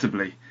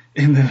comfortably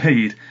in the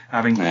lead,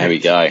 having there we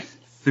go.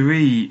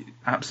 3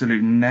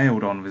 absolute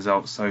nailed-on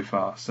results so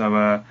far.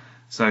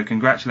 So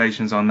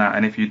congratulations on that.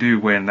 And if you do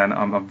win, then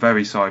I'm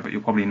very sorry, but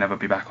you'll probably never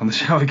be back on the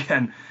show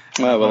again.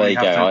 Well, there you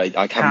go.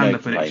 I can the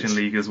prediction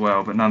league as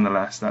well, but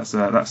nonetheless,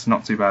 that's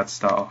not too bad to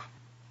start off.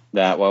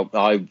 Yeah, well,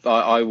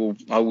 I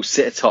will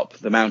sit atop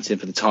the mountain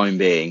for the time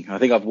being. I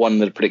think I've won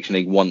the prediction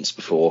league once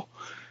before,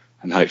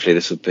 and hopefully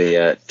this will be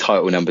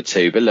title number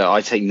 2. But look,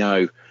 I take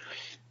no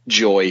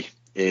joy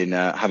in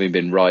having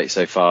been right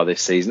so far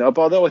this season.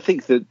 Although I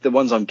think that the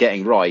ones I'm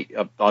getting right,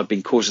 I've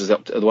been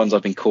the ones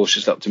I've been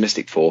cautiously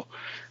optimistic for.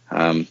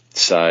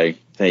 So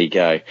there you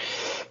go.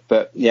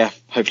 But yeah,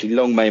 hopefully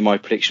long may my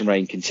prediction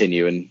reign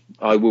continue, and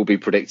I will be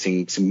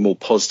predicting some more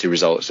positive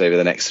results over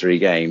the next 3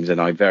 games, and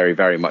I very,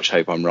 very much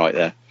hope I'm right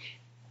there.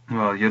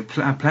 Well, you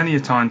have plenty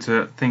of time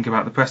to think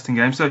about the Preston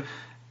game, so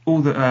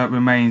all that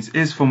remains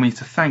is for me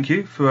to thank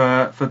you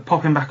for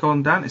popping back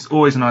on, Dan. It's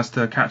always nice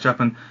to catch up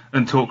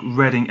and talk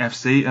Reading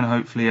FC, and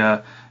hopefully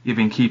you've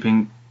been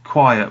keeping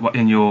quiet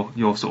in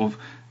your sort of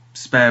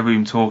spare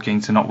room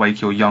talking to not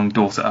wake your young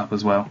daughter up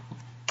as well.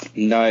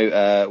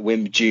 No,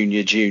 Wimb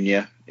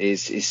Junior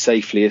is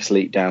safely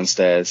asleep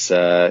downstairs.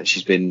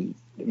 She's been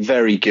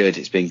very good.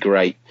 It's been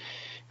great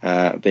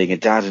being a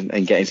dad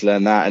and getting to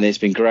learn that, and it's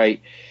been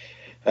great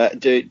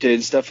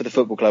doing stuff for the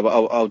football club.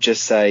 I'll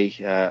just say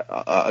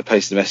I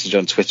posted a message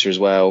on Twitter as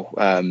well.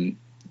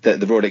 That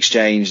the Royal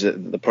Exchange,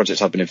 the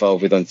projects I've been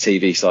involved with on the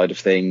TV side of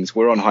things,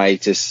 we're on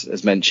hiatus,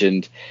 as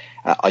mentioned.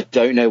 I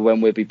don't know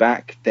when we'll be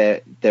back.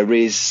 There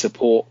is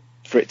support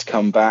for it to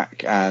come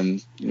back,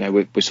 and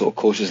we're sort of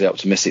cautiously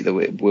optimistic that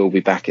we'll be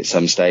back at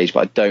some stage, but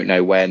I don't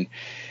know when.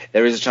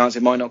 There is a chance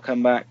it might not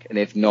come back, and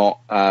if not,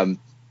 I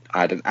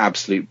had an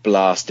absolute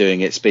blast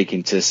doing it,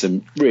 speaking to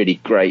some really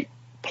great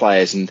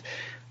players, and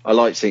I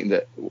like to think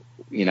that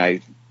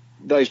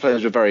those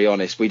players were very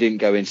honest. We didn't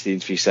go into the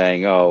interview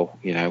saying,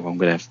 I'm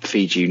going to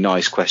feed you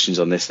nice questions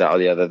on this, that or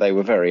the other. They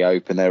were very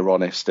open, they were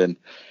honest, and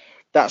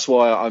that's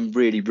why I'm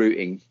really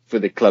rooting for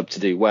the club to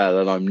do well,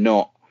 and I'm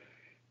not,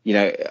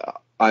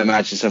 I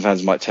imagine some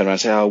fans might turn around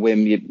and say, "Oh,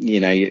 Wim,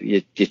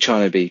 you're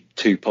trying to be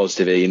too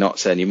positive here. You're not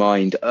saying your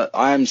mind."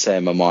 I am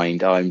saying my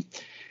mind. I'm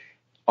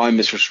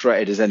as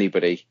frustrated as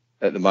anybody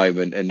at the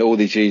moment, and all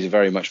these views are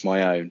very much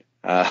my own.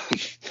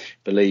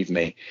 Believe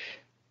me.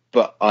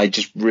 But I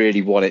just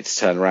really want it to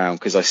turn around,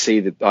 because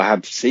I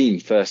have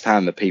seen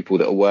firsthand the people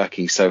that are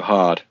working so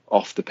hard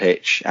off the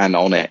pitch and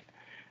on it,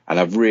 and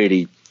I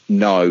really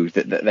know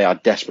that they are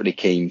desperately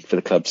keen for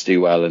the club to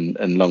do well,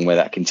 and long may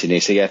that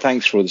continue. So yeah,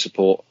 thanks for all the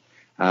support.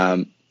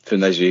 From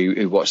those of you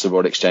who watch the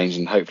Royal Exchange,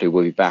 and hopefully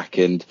we'll be back.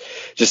 And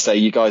just say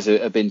you guys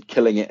have been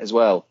killing it as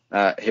well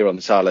here on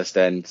the Tilehurst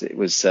End. It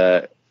was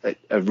a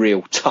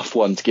real tough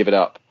one to give it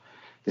up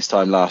this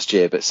time last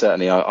year, but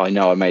certainly I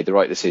know I made the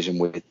right decision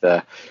with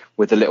the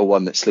little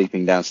one that's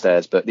sleeping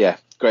downstairs. But yeah,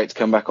 great to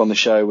come back on the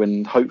show,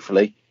 and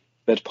hopefully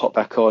better pop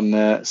back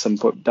on some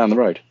point down the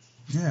road.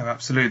 Yeah,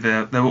 absolutely.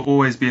 There will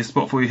always be a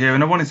spot for you here.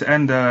 And I wanted to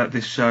end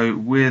this show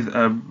with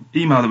an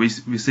email that we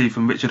received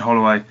from Richard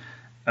Holloway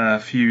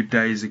a few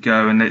days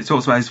ago, and it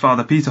talks about his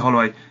father Peter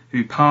Holloway,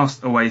 who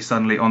passed away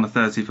suddenly on the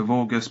 30th of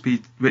August.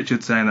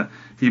 Richard saying that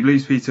he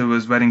believes Peter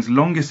was Reading's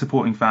longest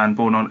supporting fan,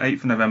 born on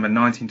 8th of November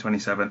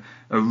 1927,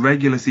 a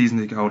regular season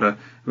ticket holder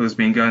who has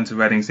been going to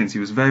Reading since he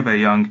was very,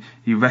 very young.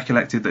 He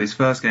recollected that his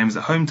first game was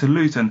at home to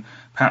Luton,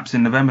 perhaps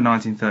in November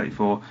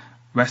 1934.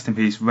 Rest in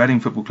peace, Reading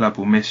Football Club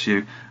will miss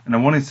you. And I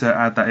wanted to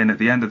add that in at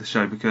the end of the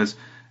show, because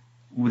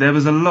there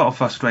was a lot of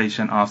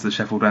frustration after the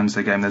Sheffield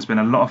Wednesday game. There's been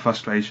a lot of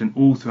frustration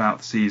all throughout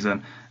the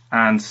season,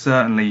 and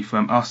certainly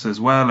from us as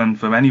well, and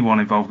from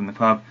anyone involved in the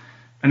club.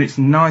 And it's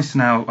nice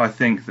now, I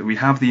think, that we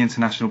have the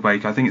international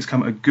break. I think it's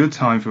come at a good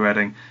time for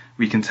Reading.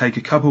 We can take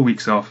a couple of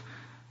weeks off,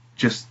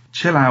 just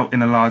chill out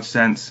in a large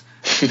sense,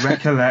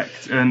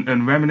 recollect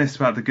and reminisce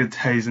about the good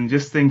days, and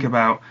just think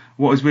about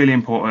what is really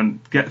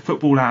important. Get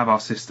football out of our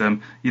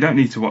system. You don't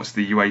need to watch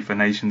the UEFA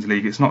Nations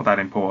League. It's not that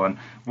important.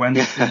 When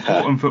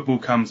important football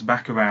comes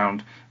back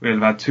around, we'll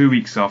have had 2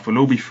 weeks off. We'll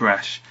all be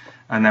fresh.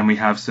 And then we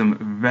have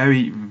some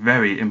very,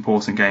 very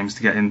important games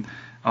to get in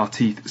our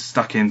teeth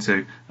stuck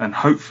into. And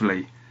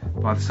hopefully,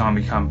 by the time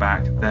we come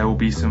back, there will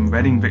be some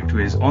Reading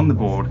victories on the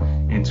board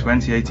in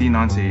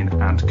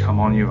 2018-19. And come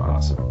on, you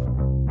arse.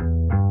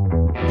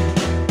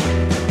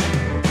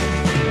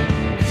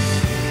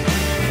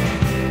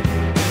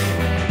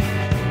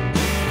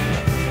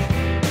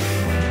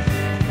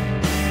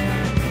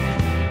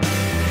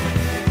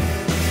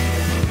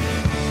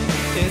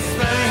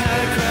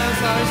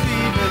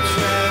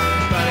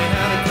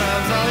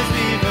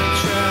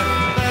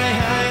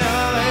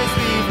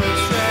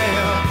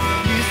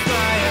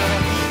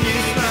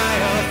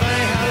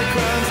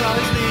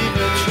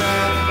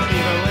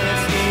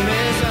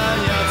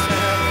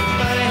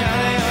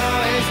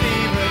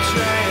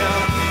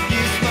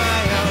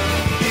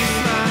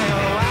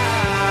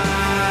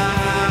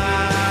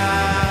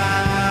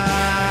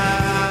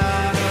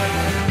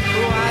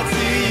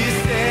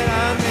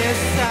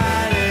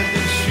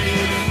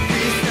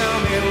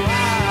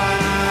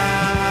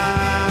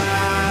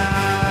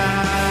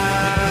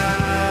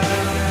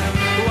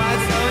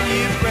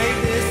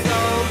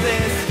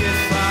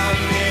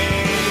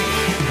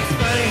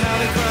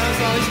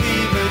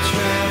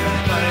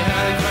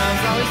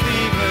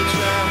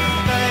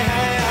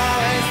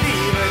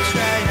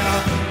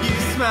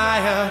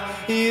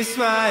 you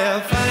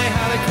smile. Funny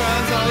how the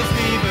crimes always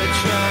leave a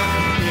trail,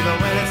 even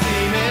when a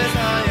team is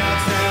on your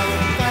tail.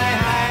 Funny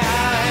how you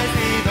always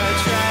leave a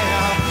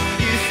trail.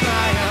 You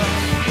smile,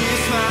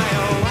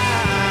 why?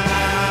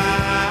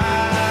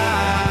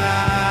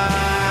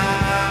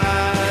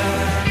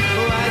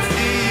 Why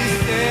do you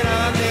sit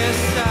on this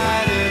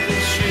side of the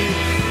street?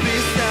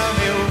 Please tell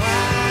me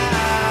why.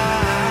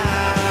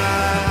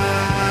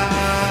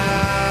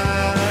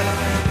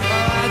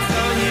 Why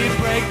don't you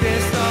break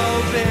this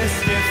old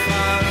biscuit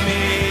for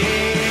me?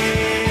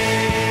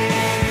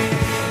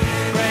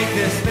 Break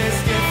this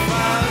biscuit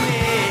for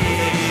me.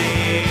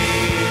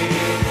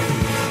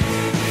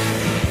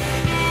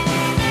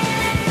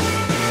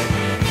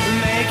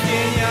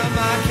 Making your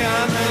mark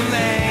on the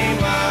main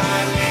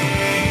one.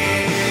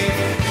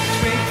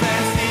 Drink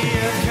plenty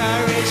of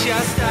courage,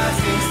 you're starting